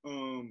like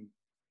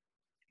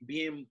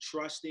being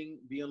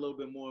a little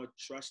bit more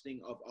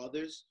trusting of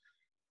others.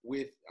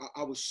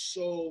 I was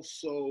so,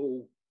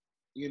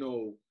 you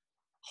know,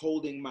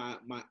 holding my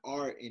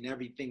art and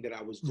everything that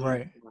I was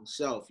doing for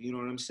myself. You know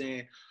what I'm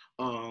saying?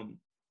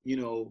 You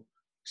know,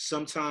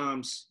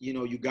 sometimes, you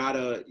know, you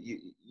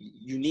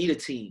need a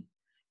team.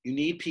 You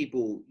need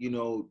people, you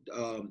know,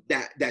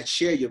 that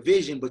share your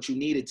vision, but you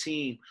need a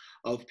team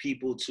of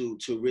people to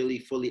really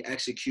fully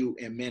execute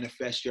and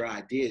manifest your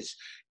ideas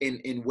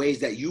in ways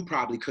that you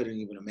probably couldn't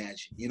even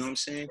imagine. You know what I'm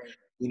saying? Right.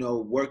 You know,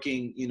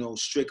 working, you know,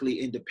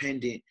 strictly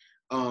independent.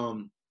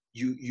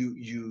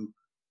 You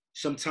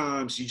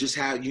sometimes you just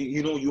have,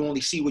 you know, you only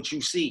see what you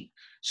see.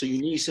 So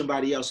you need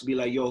somebody else to be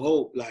like, yo,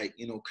 Hope, like,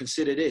 you know,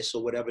 consider this,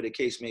 or whatever the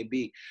case may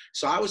be.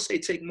 So I would say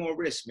take more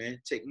risks,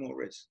 man. Take more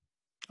risks.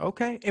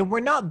 Okay. And we're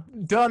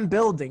not done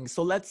building.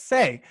 So let's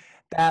say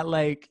that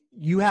like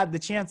you had the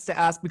chance to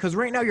ask, because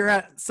right now you're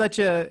at such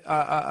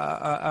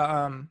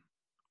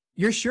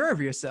you're sure of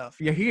yourself.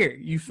 You're here.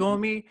 You feel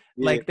me?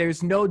 Yeah. Like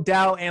there's no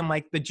doubt in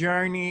like the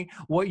journey,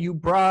 what you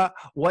brought,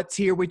 what's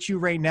here with you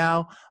right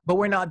now, but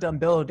we're not done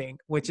building,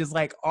 which is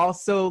like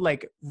also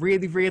like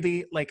really,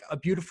 really like a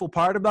beautiful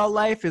part about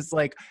life is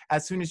like,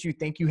 as soon as you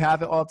think you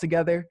have it all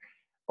together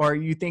or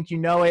you think you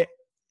know it,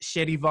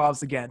 shit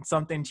evolves again.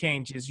 Something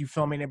changes. You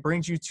feel me? And it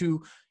brings you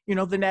to, you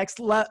know, the next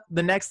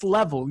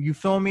level. You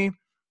feel me?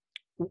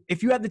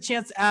 If you had the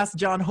chance to ask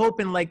Jon Hope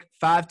in like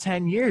 5,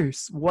 10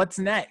 years, what's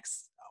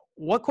next?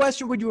 What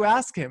question would you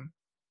ask him?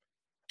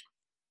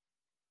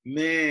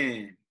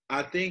 Man,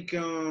 I think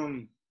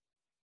man,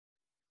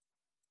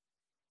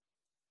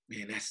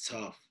 that's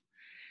tough.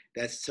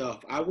 That's tough.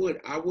 I would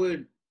I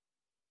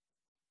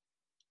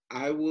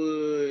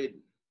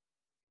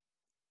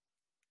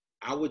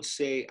would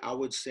say,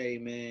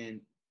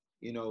 man,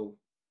 you know,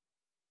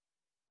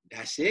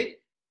 that's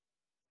it.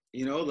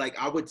 You know, like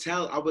I would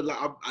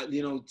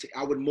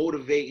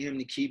motivate him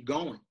to keep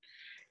going.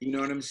 You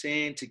know what I'm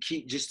saying? To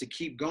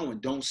keep going.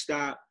 Don't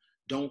stop.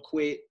 Don't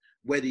quit.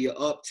 Whether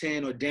you're up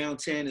 10 or down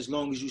 10, as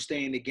long as you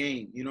stay in the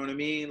game. You know what I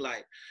mean?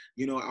 Like,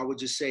 I would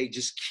just say,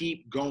 just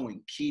keep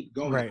going. Keep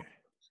going. Right.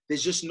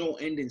 There's just no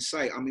end in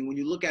sight. I mean, when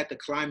you look at the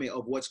climate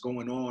of what's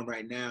going on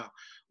right now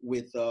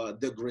with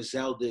the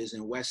Griseldas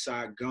and West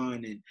Side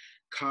Gun and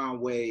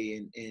Conway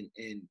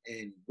and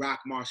Rock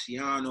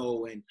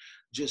Marciano and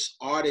just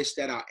artists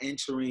that are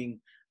entering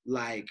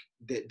like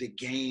the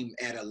game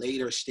at a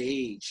later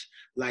stage,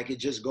 like it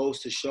just goes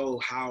to show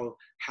how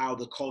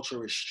the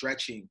culture is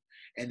stretching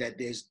and that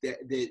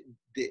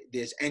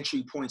there's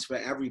entry points for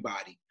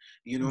everybody.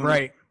 You know what I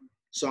mean? Right.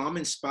 So I'm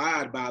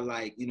inspired by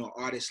like,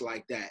 artists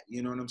like that,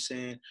 you know what I'm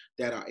saying?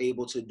 That are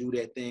able to do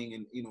their thing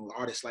and,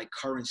 artists like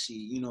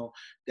Currency,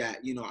 that,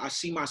 I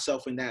see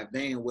myself in that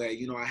vein where,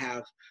 I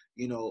have,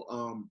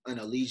 an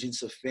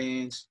allegiance of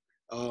fans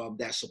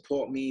that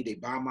support me. They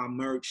buy my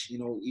merch,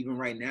 even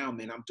right now,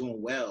 man, I'm doing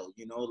well,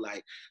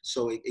 like,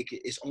 so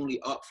it's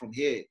only up from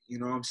here, you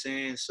know what I'm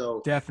saying?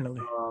 So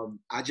Definitely.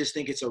 I just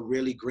think it's a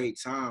really great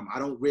time. I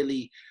don't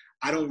really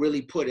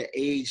put an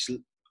age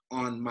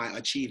on my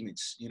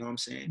achievements. You know what I'm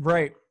saying?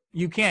 Right.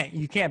 You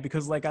can't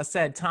because like I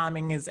said,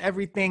 timing is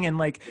everything. And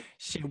like,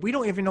 shit, we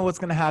don't even know what's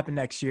going to happen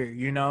next year.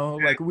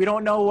 Like we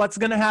don't know what's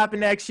going to happen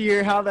next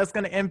year, how that's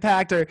going to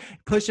impact or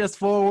push us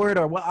forward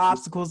or what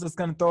obstacles it's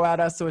going to throw at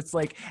us. So it's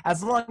like,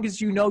 as long as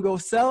you know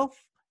yourself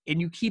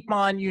and you keep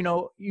on,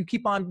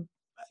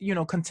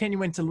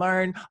 continuing to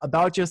learn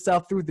about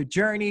yourself through the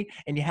journey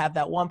and you have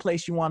that one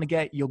place you want to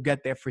get, you'll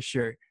get there for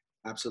sure.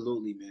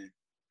 Absolutely, man.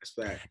 That's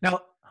fact. Now,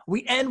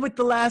 we end with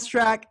the last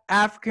track,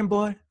 African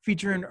Boy,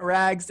 featuring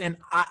Rags. And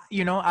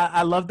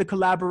I love the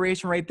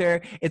collaboration right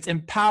there. It's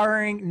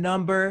empowering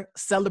number,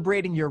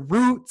 celebrating your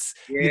roots.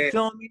 Yeah. You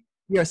feel me?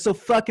 You're so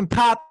fucking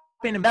popping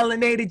and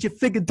melanated, you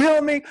figure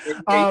deal me. You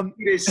know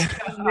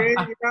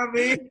what I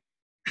mean?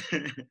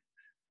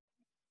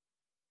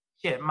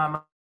 Shit,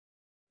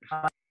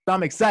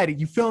 I'm excited.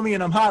 You feel me?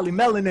 And I'm highly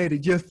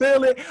melanated. You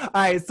feel it? All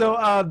right. So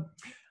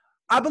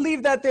I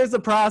believe that there's a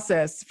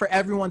process for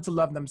everyone to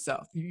love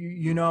themselves,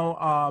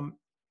 to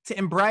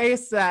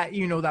embrace that,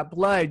 that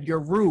blood, your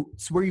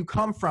roots, where you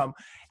come from,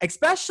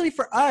 especially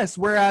for us.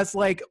 Whereas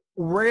like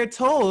we're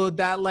told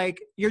that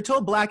like you're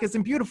told black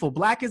isn't beautiful.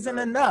 Black isn't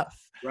enough,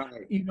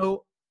 right.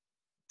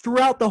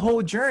 Throughout the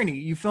whole journey.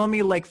 You feel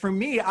me? Like for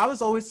me, I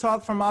was always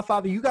taught from my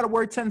father, you got to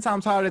work 10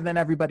 times harder than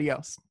everybody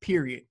else,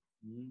 period.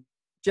 Mm-hmm.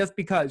 Just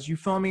because, you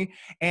feel me?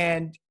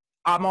 And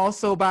I'm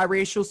also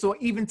biracial, so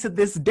even to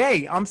this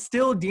day, I'm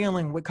still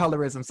dealing with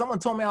colorism. Someone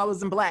told me I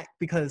wasn't black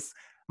because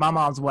my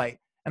mom's white.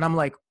 And I'm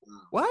like,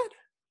 what?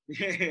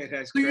 Yeah,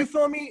 that's so you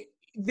feel me?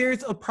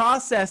 There's a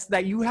process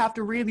that you have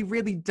to really,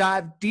 really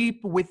dive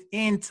deep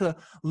within to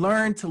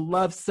learn to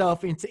love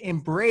self and to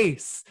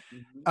embrace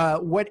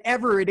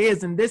whatever it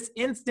is. In this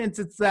instance,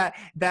 it's the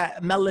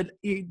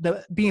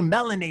being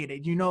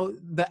melanated,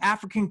 the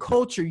African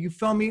culture. You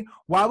feel me?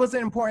 Why was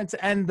it important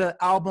to end the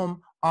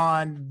album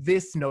on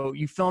this note?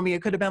 You feel me?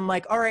 It could have been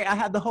like, all right, I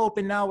had the hope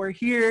and now we're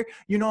here.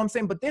 You know what I'm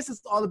saying? But this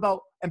is all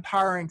about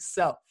empowering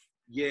self.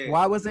 Yeah.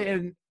 Why was it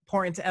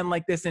important to end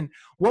like this? And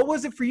what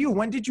was it for you?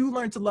 When did you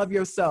learn to love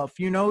yourself?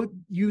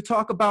 You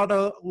talk about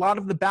a lot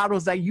of the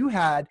battles that you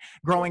had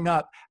growing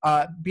up,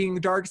 being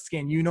dark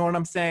skinned, you know what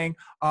I'm saying?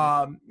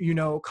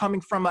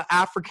 Coming from an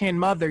African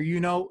mother,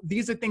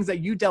 these are things that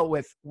you dealt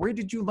with. Where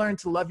did you learn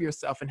to love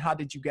yourself and how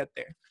did you get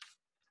there?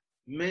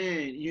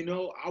 Man,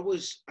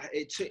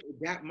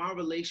 my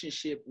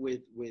relationship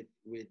with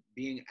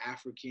being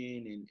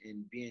African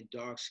and being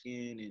dark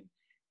skinned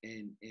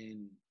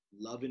and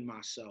loving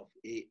myself,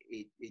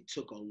 it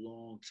took a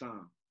long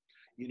time,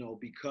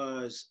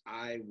 because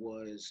I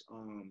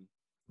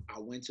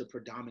went to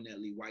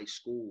predominantly white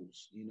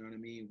schools, you know what I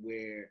mean,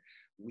 where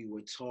we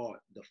were taught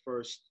the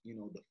first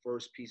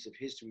piece of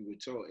history we're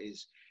taught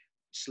is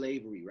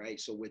slavery, right?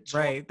 So we're taught,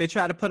 right. They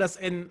try to put us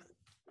in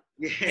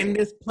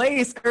this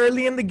place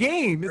early in the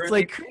game. It's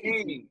like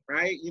game,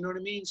 right? You know what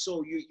I mean?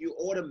 So you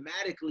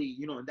automatically,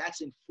 and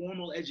that's in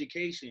formal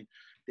education.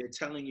 They're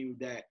telling you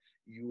that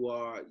you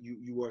are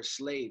a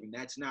slave, and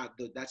that's not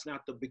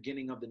the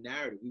beginning of the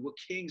narrative. We were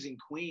kings and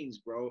queens,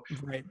 bro.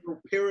 Right.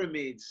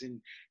 Pyramids, and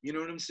you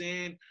know what I'm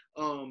saying,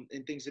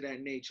 and things of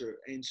that nature.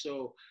 And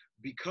so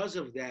because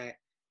of that,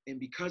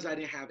 because I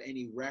didn't have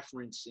any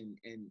reference and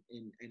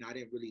I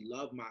didn't really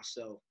love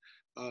myself,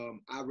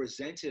 I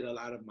resented a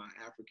lot of my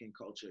African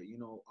culture. You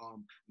know,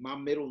 my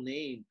middle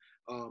name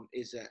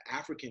is an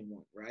African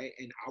one, right?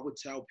 And I would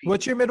tell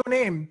What's people your middle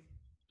name?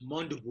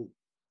 Mondabu.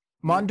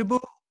 Mondabu?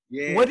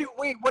 Yeah. What's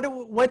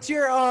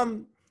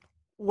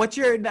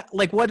your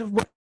like what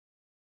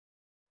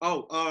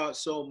Oh,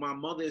 so my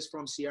mother is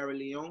from Sierra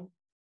Leone.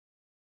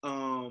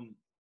 Um,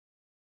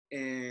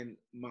 and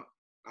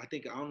I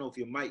don't know if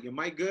your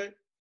mic good?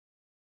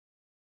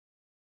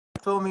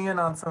 fill me in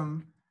on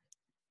some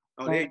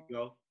Oh, there you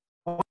go.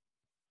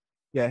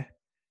 yeah.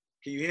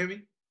 Can you hear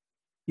me?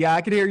 Yeah,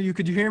 I could hear you.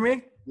 Could you hear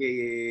me?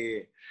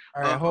 Yeah.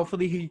 All right,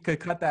 hopefully he could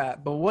cut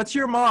that. But what's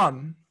your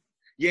mom?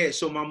 Yeah,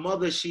 so my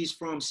mother, she's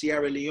from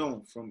Sierra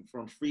Leone,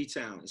 from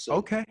Freetown. So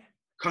Okay.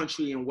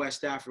 country in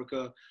West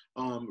Africa,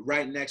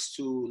 right next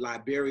to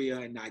Liberia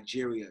and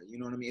Nigeria. You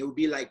know what I mean? It would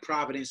be like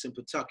Providence and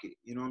Pawtucket.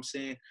 You know what I'm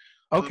saying?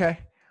 Okay.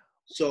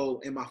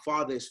 And my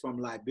father is from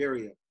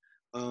Liberia,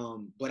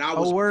 but I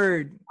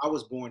Word.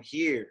 was born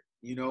here.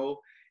 You know,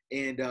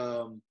 and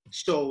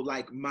so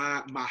like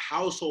my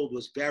household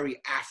was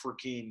very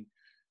African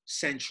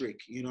centric,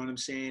 you know what I'm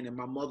saying? And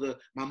my mother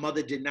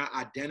did not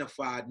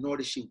identify, nor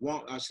did she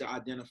want us to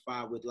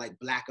identify with like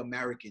Black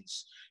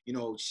Americans. You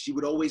know, she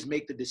would always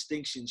make the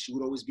distinction. She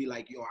would always be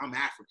like, yo, I'm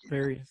African.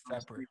 Very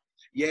separate.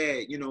 Yeah,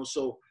 you know,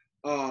 so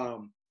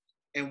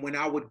and when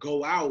I would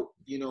go out,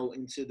 you know,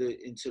 into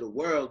the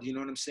world, you know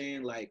what I'm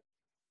saying? Like,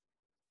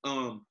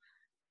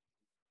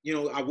 you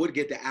know, I would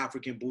get the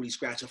African booty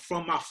scratcher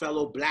from my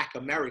fellow Black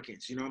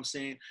Americans, you know what I'm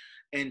saying?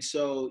 And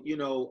so, you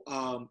know,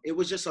 it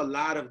was just a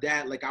lot of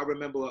that. Like I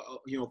remember,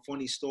 you know,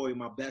 funny story,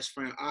 my best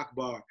friend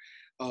Akbar,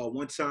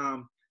 one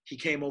time he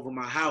came over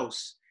my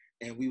house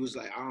and we was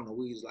like, I don't know,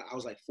 I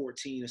was like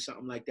 14 or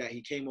something like that.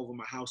 He came over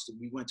my house and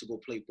we went to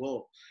go play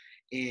ball.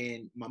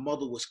 And my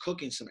mother was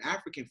cooking some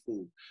African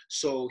food.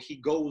 So he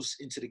goes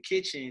into the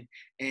kitchen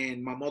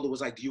and my mother was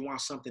like, do you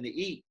want something to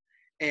eat?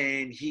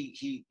 And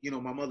he, you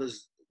know, my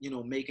mother's, you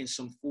know, making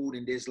some food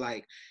and there's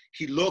like,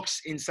 he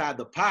looks inside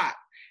the pot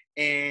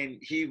and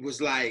he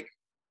was like,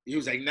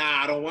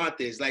 nah, I don't want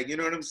this. Like, you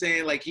know what I'm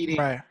saying? Like he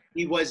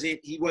wasn't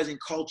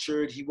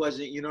cultured. He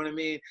wasn't, you know what I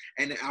mean?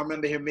 And I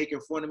remember him making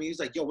fun of me. He's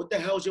like, yo, what the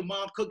hell's your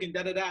mom cooking?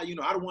 Da, da, da. You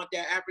know, I don't want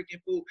that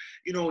African food.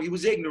 You know, he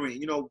was ignorant,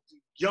 you know,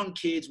 young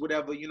kids,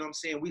 whatever, you know what I'm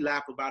saying? We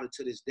laugh about it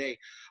to this day.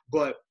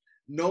 But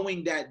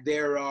knowing that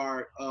there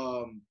are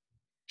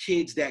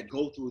kids that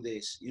go through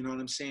this, you know what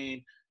I'm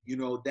saying? You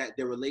know, that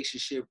their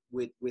relationship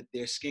with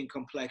their skin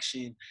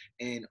complexion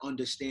and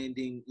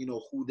understanding, you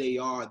know, who they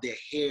are, their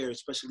hair,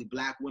 especially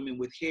Black women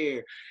with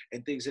hair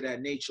and things of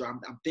that nature. I'm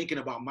thinking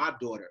about my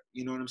daughter,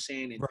 you know what I'm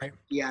saying? And right.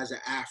 He has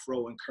an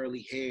afro and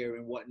curly hair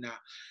and whatnot.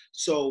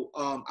 So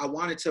I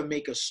wanted to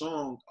make a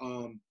song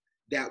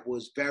that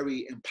was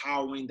very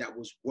empowering, that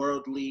was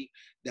worldly,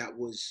 that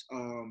was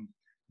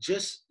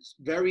just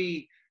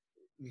very,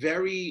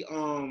 very,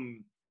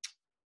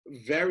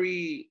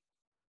 very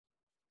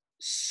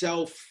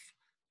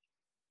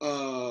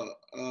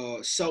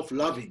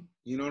self-loving,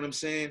 you know what I'm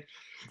saying?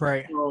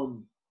 Right.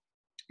 You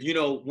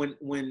know,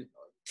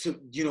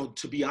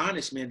 to be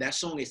honest, man, that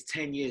song is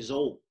 10 years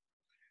old.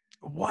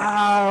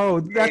 Wow,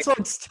 that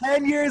song's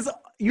 10 years.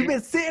 You've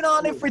been sitting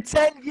on it for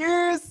 10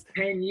 years?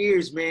 10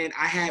 years, man.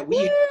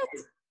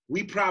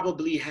 We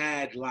probably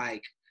had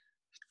like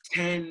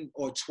 10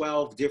 or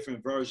 12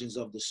 different versions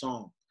of the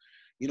song.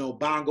 You know,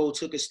 Bongo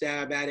took a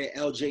stab at it,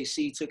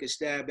 LJC took a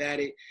stab at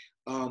it.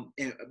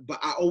 But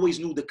I always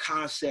knew the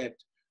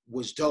concept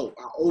was dope.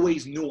 I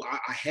always knew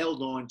I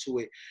held on to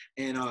it.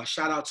 And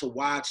shout out to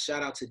Watts,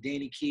 shout out to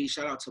Danny Keys,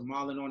 shout out to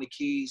Marlon on the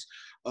keys.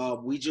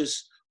 We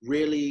just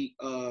really,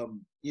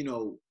 you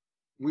know,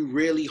 we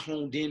really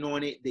honed in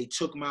on it. They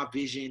took my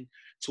vision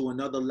to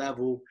another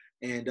level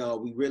and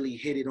we really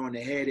hit it on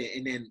the head.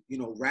 And then, you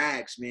know,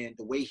 Rags, man,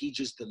 the way he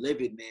just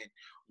delivered, man,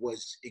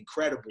 was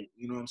incredible.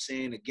 You know what I'm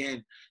saying?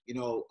 Again, you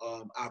know,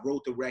 I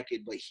wrote the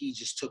record, but he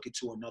just took it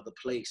to another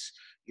place.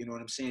 You know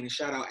what I'm saying? And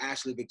shout out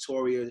Ashley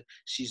Victoria.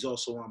 She's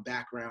also on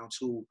background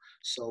too.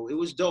 So it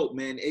was dope,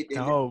 man. It's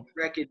a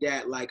record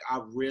that like I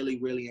really,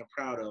 really am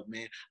proud of,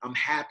 man. I'm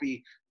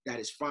happy that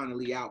it's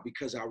finally out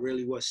because I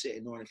really was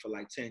sitting on it for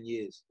like 10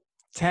 years.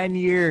 10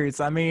 years.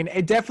 I mean,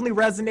 it definitely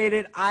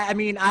resonated. I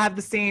mean, I have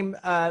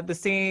I had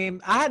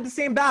the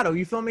same battle.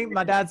 You feel me?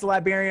 My dad's a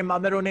Liberian. My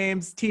middle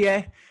name's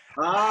T.A.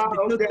 It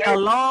took me a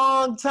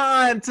long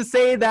time to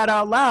say that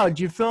out loud.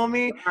 You feel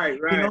me? Right.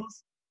 You know,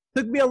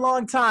 took me a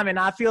long time. And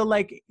I feel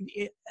like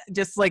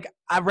just like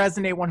I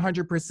resonate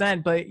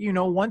 100%. But, you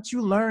know, once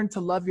you learn to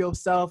love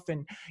yourself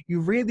and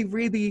you really,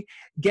 really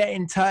get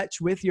in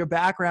touch with your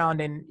background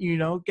and, you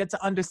know, get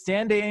to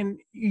understand it and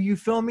you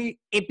feel me,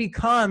 it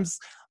becomes,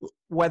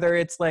 whether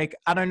it's like,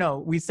 I don't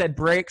know, we said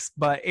breaks,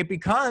 but it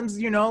becomes,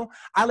 you know,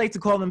 I like to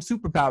call them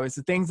superpowers,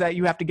 the things that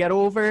you have to get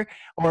over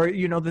or,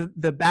 you know,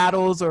 the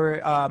battles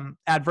or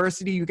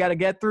adversity you got to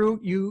get through,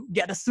 you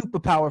get a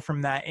superpower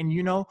from that. And,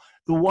 you know,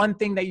 the one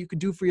thing that you could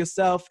do for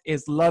yourself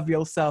is love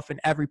yourself in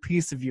every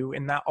piece of you.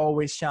 And that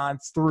always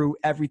shines through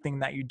everything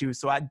that you do.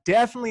 So I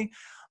definitely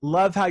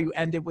Love how you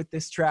ended with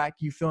this track.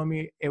 You feel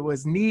me? It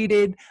was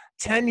needed.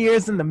 10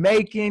 years in the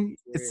making.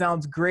 It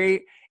sounds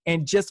great.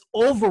 And just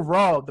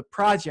overall, the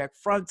project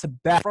front to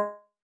back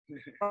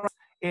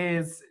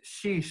is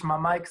sheesh. My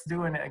mic's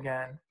doing it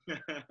again.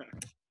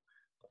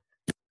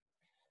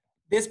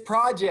 This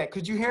project,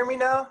 could you hear me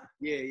now?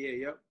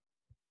 Yep.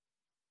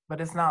 But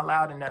it's not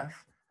loud enough.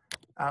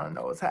 I don't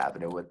know what's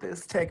happening with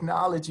this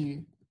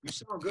technology. You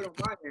sound good on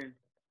my end.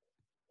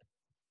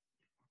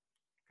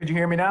 Could you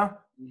hear me now?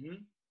 Mm-hmm.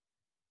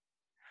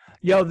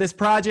 Yo, this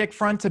project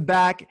front to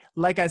back,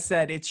 like I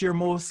said, it's your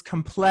most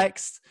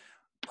complex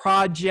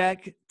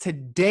project to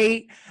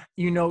date.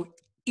 You know,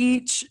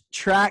 each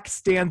track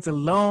stands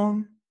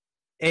alone.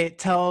 It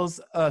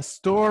tells a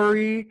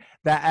story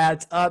that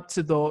adds up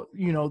to the,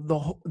 you know,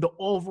 the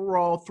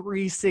overall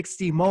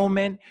 360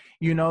 moment.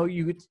 You know,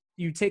 you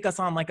take us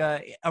on like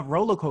a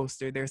roller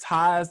coaster. There's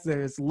highs,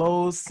 there's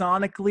lows.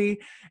 Sonically,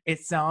 it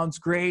sounds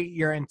great.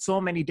 You're in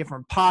so many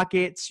different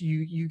pockets.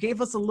 You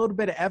gave us a little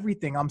bit of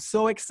everything. I'm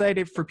so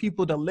excited for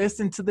people to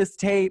listen to this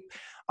tape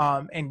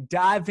and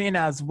dive in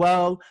as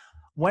well.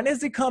 When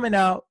is it coming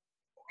out?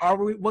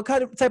 What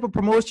kind of type of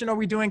promotion are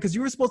we doing? Because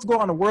you were supposed to go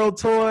on a world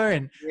tour,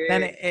 and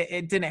then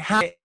it didn't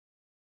happen.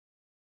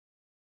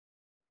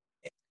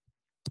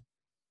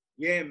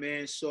 Yeah,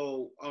 man.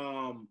 So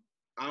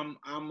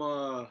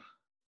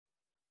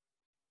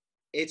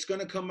it's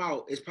gonna come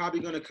out. It's probably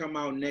gonna come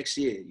out next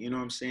year. You know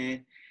what I'm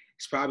saying?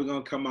 It's probably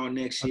gonna come out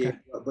next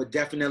year, but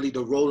definitely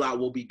the rollout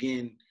will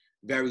begin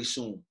very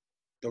soon.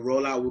 The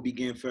rollout will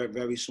begin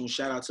very soon.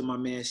 Shout out to my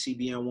man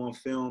CBN1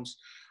 Films.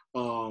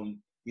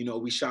 You know,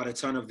 we shot a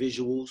ton of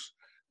visuals.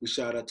 We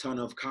shot a ton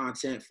of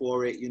content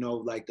for it. You know,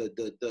 like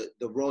the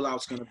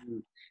rollout's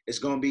it's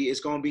gonna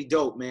be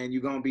dope, man.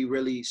 You're gonna be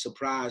really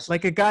surprised.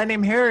 Like a guy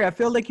named Harry. I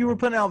feel like you were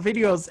putting out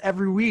videos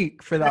every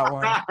week for that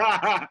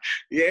one.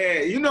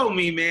 Yeah, you know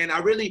me, man. I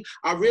really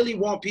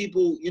want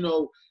people, you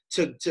know,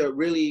 to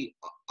really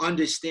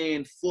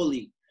understand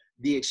fully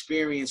the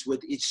experience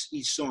with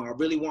each song. I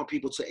really want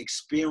people to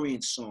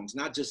experience songs,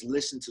 not just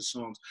listen to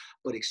songs,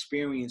 but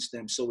experience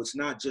them. So it's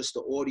not just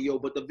the audio,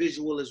 but the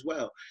visual as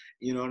well.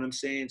 You know what I'm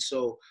saying?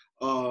 So,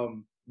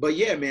 but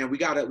yeah, man, we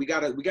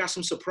got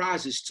some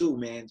surprises too,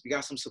 man. We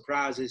got some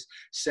surprises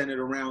centered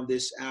around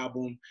this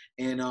album,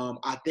 and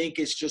I think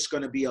it's just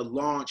gonna be a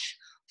launch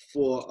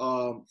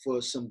for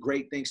some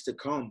great things to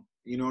come.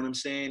 You know what I'm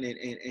saying?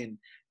 And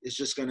it's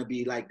just gonna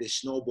be like this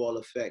snowball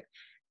effect.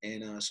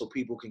 And so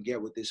people can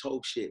get with this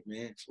Hope shit,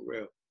 man, for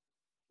real.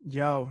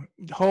 Yo,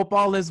 Hope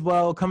all is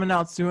well, coming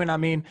out soon. I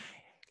mean,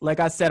 like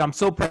I said, I'm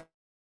so proud.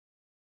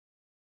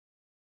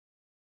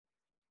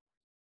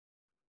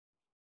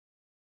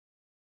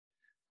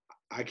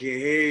 I can't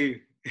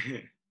hear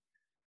you.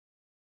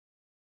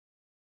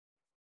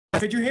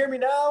 Could you hear me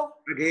now?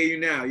 I can hear you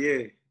now,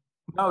 yeah.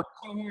 No, you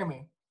can't hear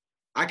me.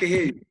 I can hear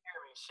you. You can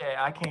hear me. Shit,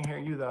 I can't hear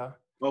you though.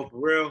 Oh, for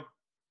real?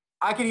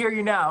 I can hear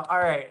you now. All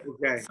right.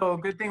 Okay. So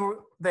good thing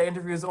the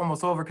interview is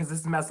almost over because this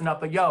is messing up.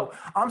 But yo,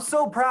 I'm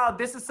so proud.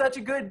 This is such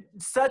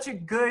a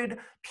good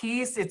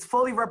piece. It's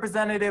fully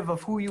representative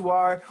of who you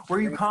are, where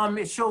you come.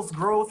 It shows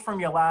growth from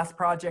your last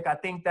project. I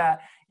think that,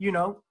 you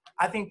know,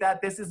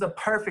 this is a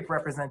perfect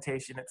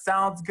representation. It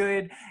sounds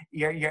good.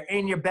 You're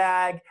in your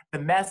bag. The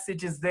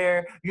message is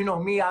there. You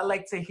know me, I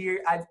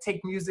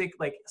take music,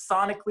 like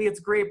sonically it's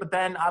great, but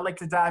then I like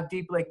to dive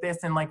deep like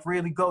this and like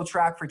really go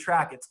track for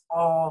track. It's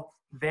all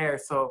there.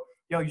 So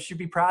yo, you should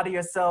be proud of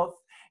yourself.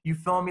 You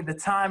feel me? The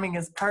timing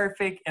is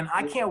perfect. And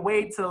I can't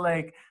wait to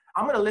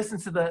I'm going to listen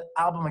to the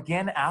album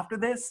again after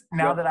this,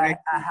 now that I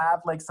have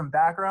like some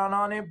background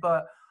on it.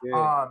 But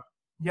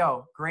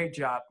yo, great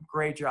job.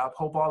 Great job.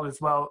 Hope all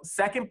is well.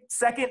 Second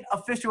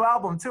official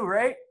album too,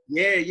 right?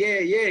 Yeah.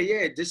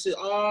 This is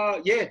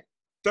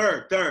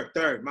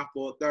third. My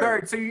fault.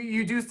 Third. So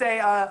you do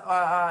say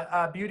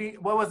Beauty,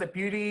 what was it?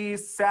 Beauty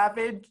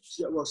Savage?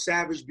 Well,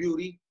 Savage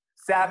Beauty.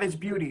 Savage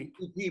Beauty.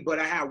 EP, but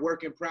I had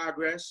Work in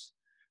Progress.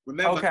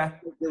 Remember,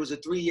 there was a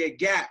 3-year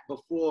gap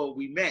before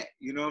we met.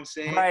 You know what I'm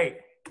saying?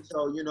 Right.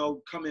 So, you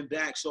know, coming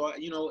back. So,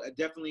 you know,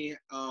 definitely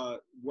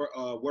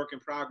Work in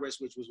Progress,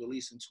 which was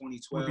released in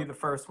 2012. Would be the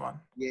first one.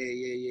 Yeah.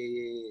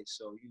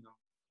 So, you know.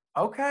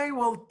 Okay,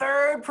 well,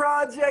 third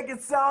project.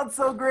 It sounds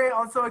so great.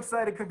 I'm so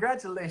excited.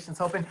 Congratulations,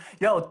 Hope. And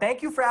yo,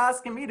 thank you for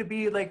asking me to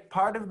be like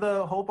part of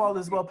the Hope All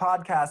Is Well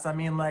podcast. I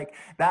mean, like,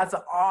 that's an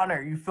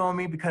honor. You feel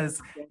me?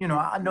 Because, you know,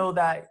 I know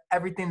that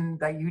everything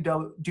that you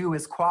do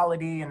is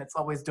quality and it's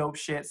always dope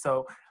shit.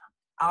 So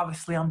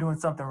obviously I'm doing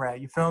something right.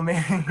 You feel me?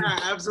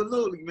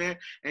 Absolutely, man.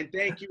 And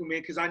thank you,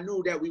 man, because I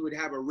knew that we would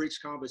have a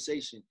rich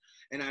conversation.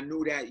 And I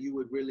knew that you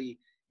would really,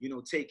 you know,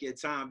 take your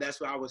time.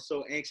 That's why I was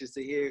so anxious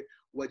to hear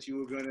what you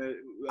were gonna.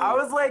 I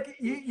was like,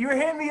 you were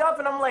hitting me up,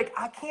 and I'm like,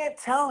 I can't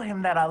tell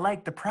him that I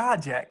like the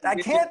project. I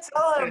can't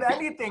tell him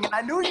anything, and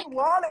I knew he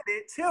wanted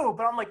it too.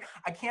 But I'm like,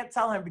 I can't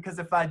tell him because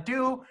if I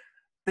do,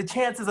 the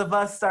chances of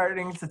us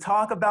starting to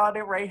talk about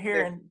it right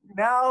here and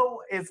now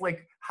is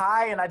like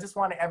high, and I just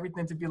wanted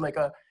everything to be like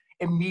a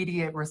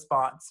immediate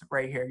response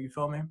right here. You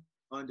feel me?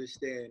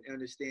 Understand.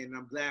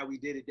 I'm glad we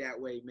did it that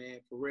way, man.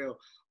 For real.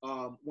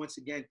 Once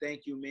again,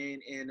 thank you, man.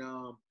 And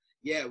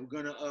yeah, we're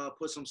gonna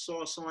put some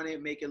sauce on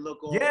it, make it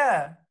look all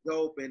Yeah.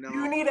 dope. And Do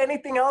you need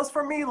anything else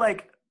from me?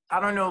 Like, I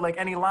don't know, like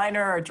any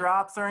liner or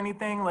drops or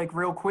anything, like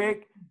real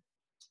quick?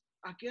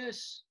 I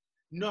guess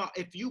no.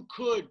 If you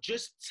could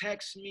just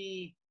text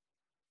me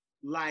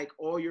like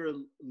all your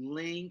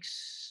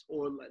links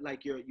or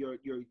like your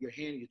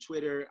hand, your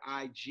Twitter,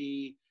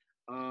 IG,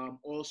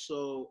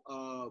 also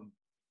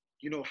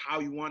you know how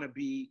you want to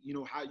be, you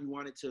know how you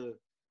want it to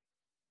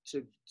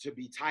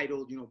be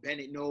titled, you know,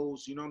 Bennett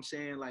knows, you know what I'm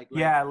saying,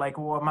 Yeah, like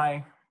what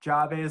my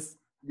job is,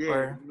 yeah,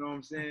 or you know what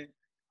I'm saying,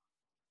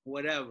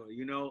 whatever,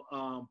 you know.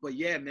 But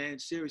yeah, man,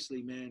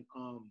 seriously, man,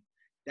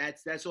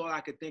 that's all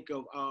I could think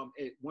of.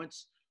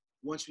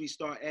 Once we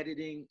start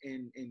editing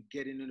and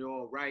getting it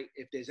all right,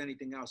 if there's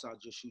anything else, I'll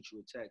just shoot you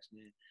a text,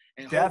 man.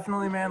 And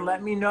definitely, man,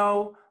 let me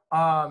know.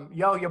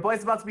 Yo, your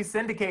boy's about to be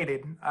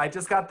syndicated. I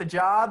just got the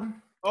job.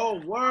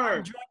 oh,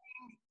 word.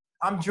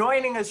 I'm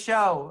joining a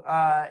show.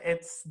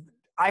 It's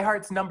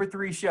iHeart's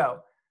 #3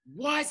 show.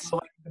 What? So,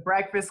 like, the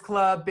Breakfast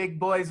Club, Big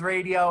Boys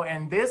Radio,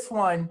 and this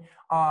one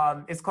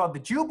is called the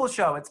Jubal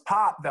Show. It's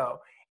pop though,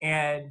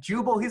 and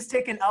Jubal, he's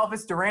taking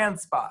Elvis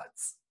Duran's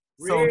spots.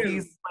 So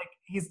Really?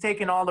 he's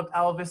taking all of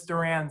Elvis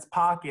Duran's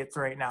pockets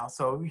right now.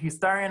 So he's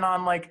starting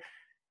on, like,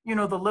 you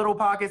know, the little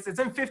pockets. It's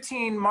in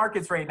 15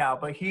 markets right now,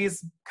 but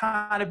he's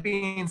kind of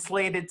being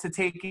slated to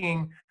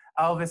taking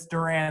Elvis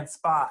Duran's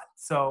spot.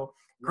 So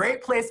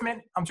great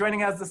placement. I'm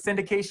joining as the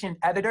syndication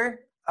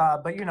editor,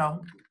 but you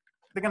know,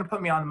 they're gonna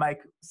put me on the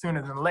mic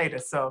sooner than later.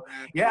 So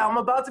yeah, I'm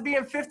about to be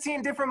in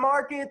 15 different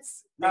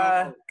markets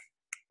and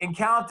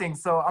counting.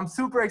 So I'm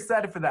super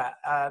excited for that.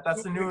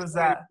 That's the news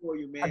that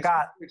I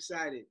got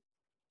excited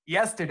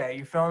yesterday.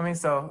 You feel me?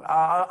 So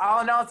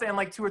I'll announce it in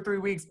like 2 or 3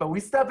 weeks. But we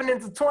stepping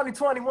into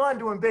 2021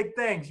 doing big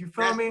things. You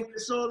feel me? That's what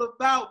it's all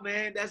about,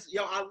 man. That's,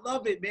 yo, I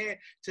love it, man.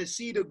 To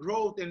see the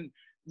growth and,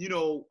 you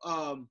know,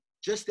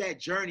 just that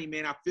journey,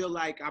 man. I feel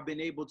like I've been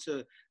able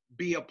to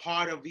be a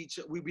part of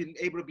we've been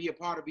able to be a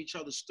part of each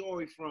other's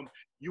story from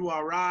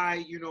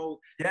URI, you know,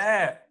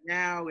 yeah,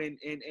 now and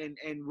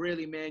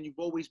really, man, you've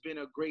always been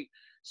a great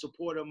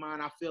supporter of mine.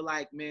 I feel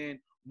like, man,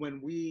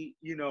 when we,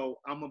 you know,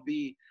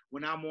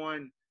 when I'm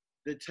on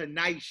the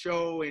Tonight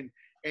Show and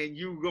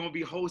you gonna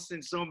be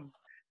hosting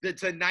the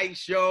Tonight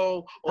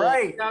Show, or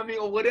right? I mean,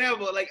 or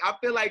whatever. Like, I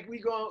feel like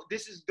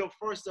this is the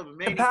first of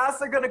many. The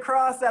paths are gonna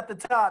cross at the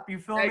top. You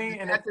feel me?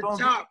 And at the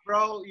top,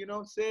 bro. You know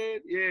what I'm saying?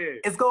 Yeah.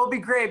 It's gonna be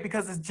great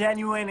because it's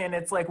genuine and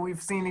it's like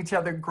we've seen each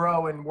other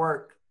grow and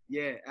work.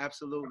 Yeah,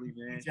 absolutely,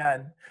 man.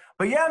 Jen.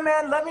 But yeah,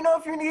 man, let me know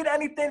if you need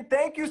anything.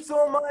 Thank you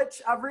so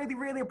much. I really,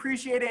 really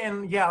appreciate it.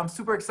 And yeah, I'm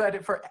super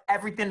excited for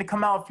everything to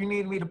come out. If you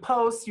need me to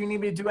post, you need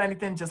me to do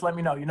anything, just let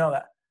me know. You know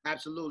that.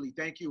 Absolutely.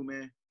 Thank you,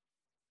 man.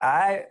 All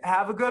right.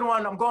 Have a good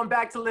one. I'm going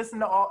back to listen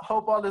to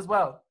Hope All Is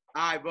Well.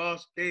 All right,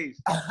 boss. Peace.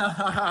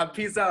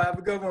 Peace out. Have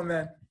a good one,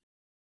 man.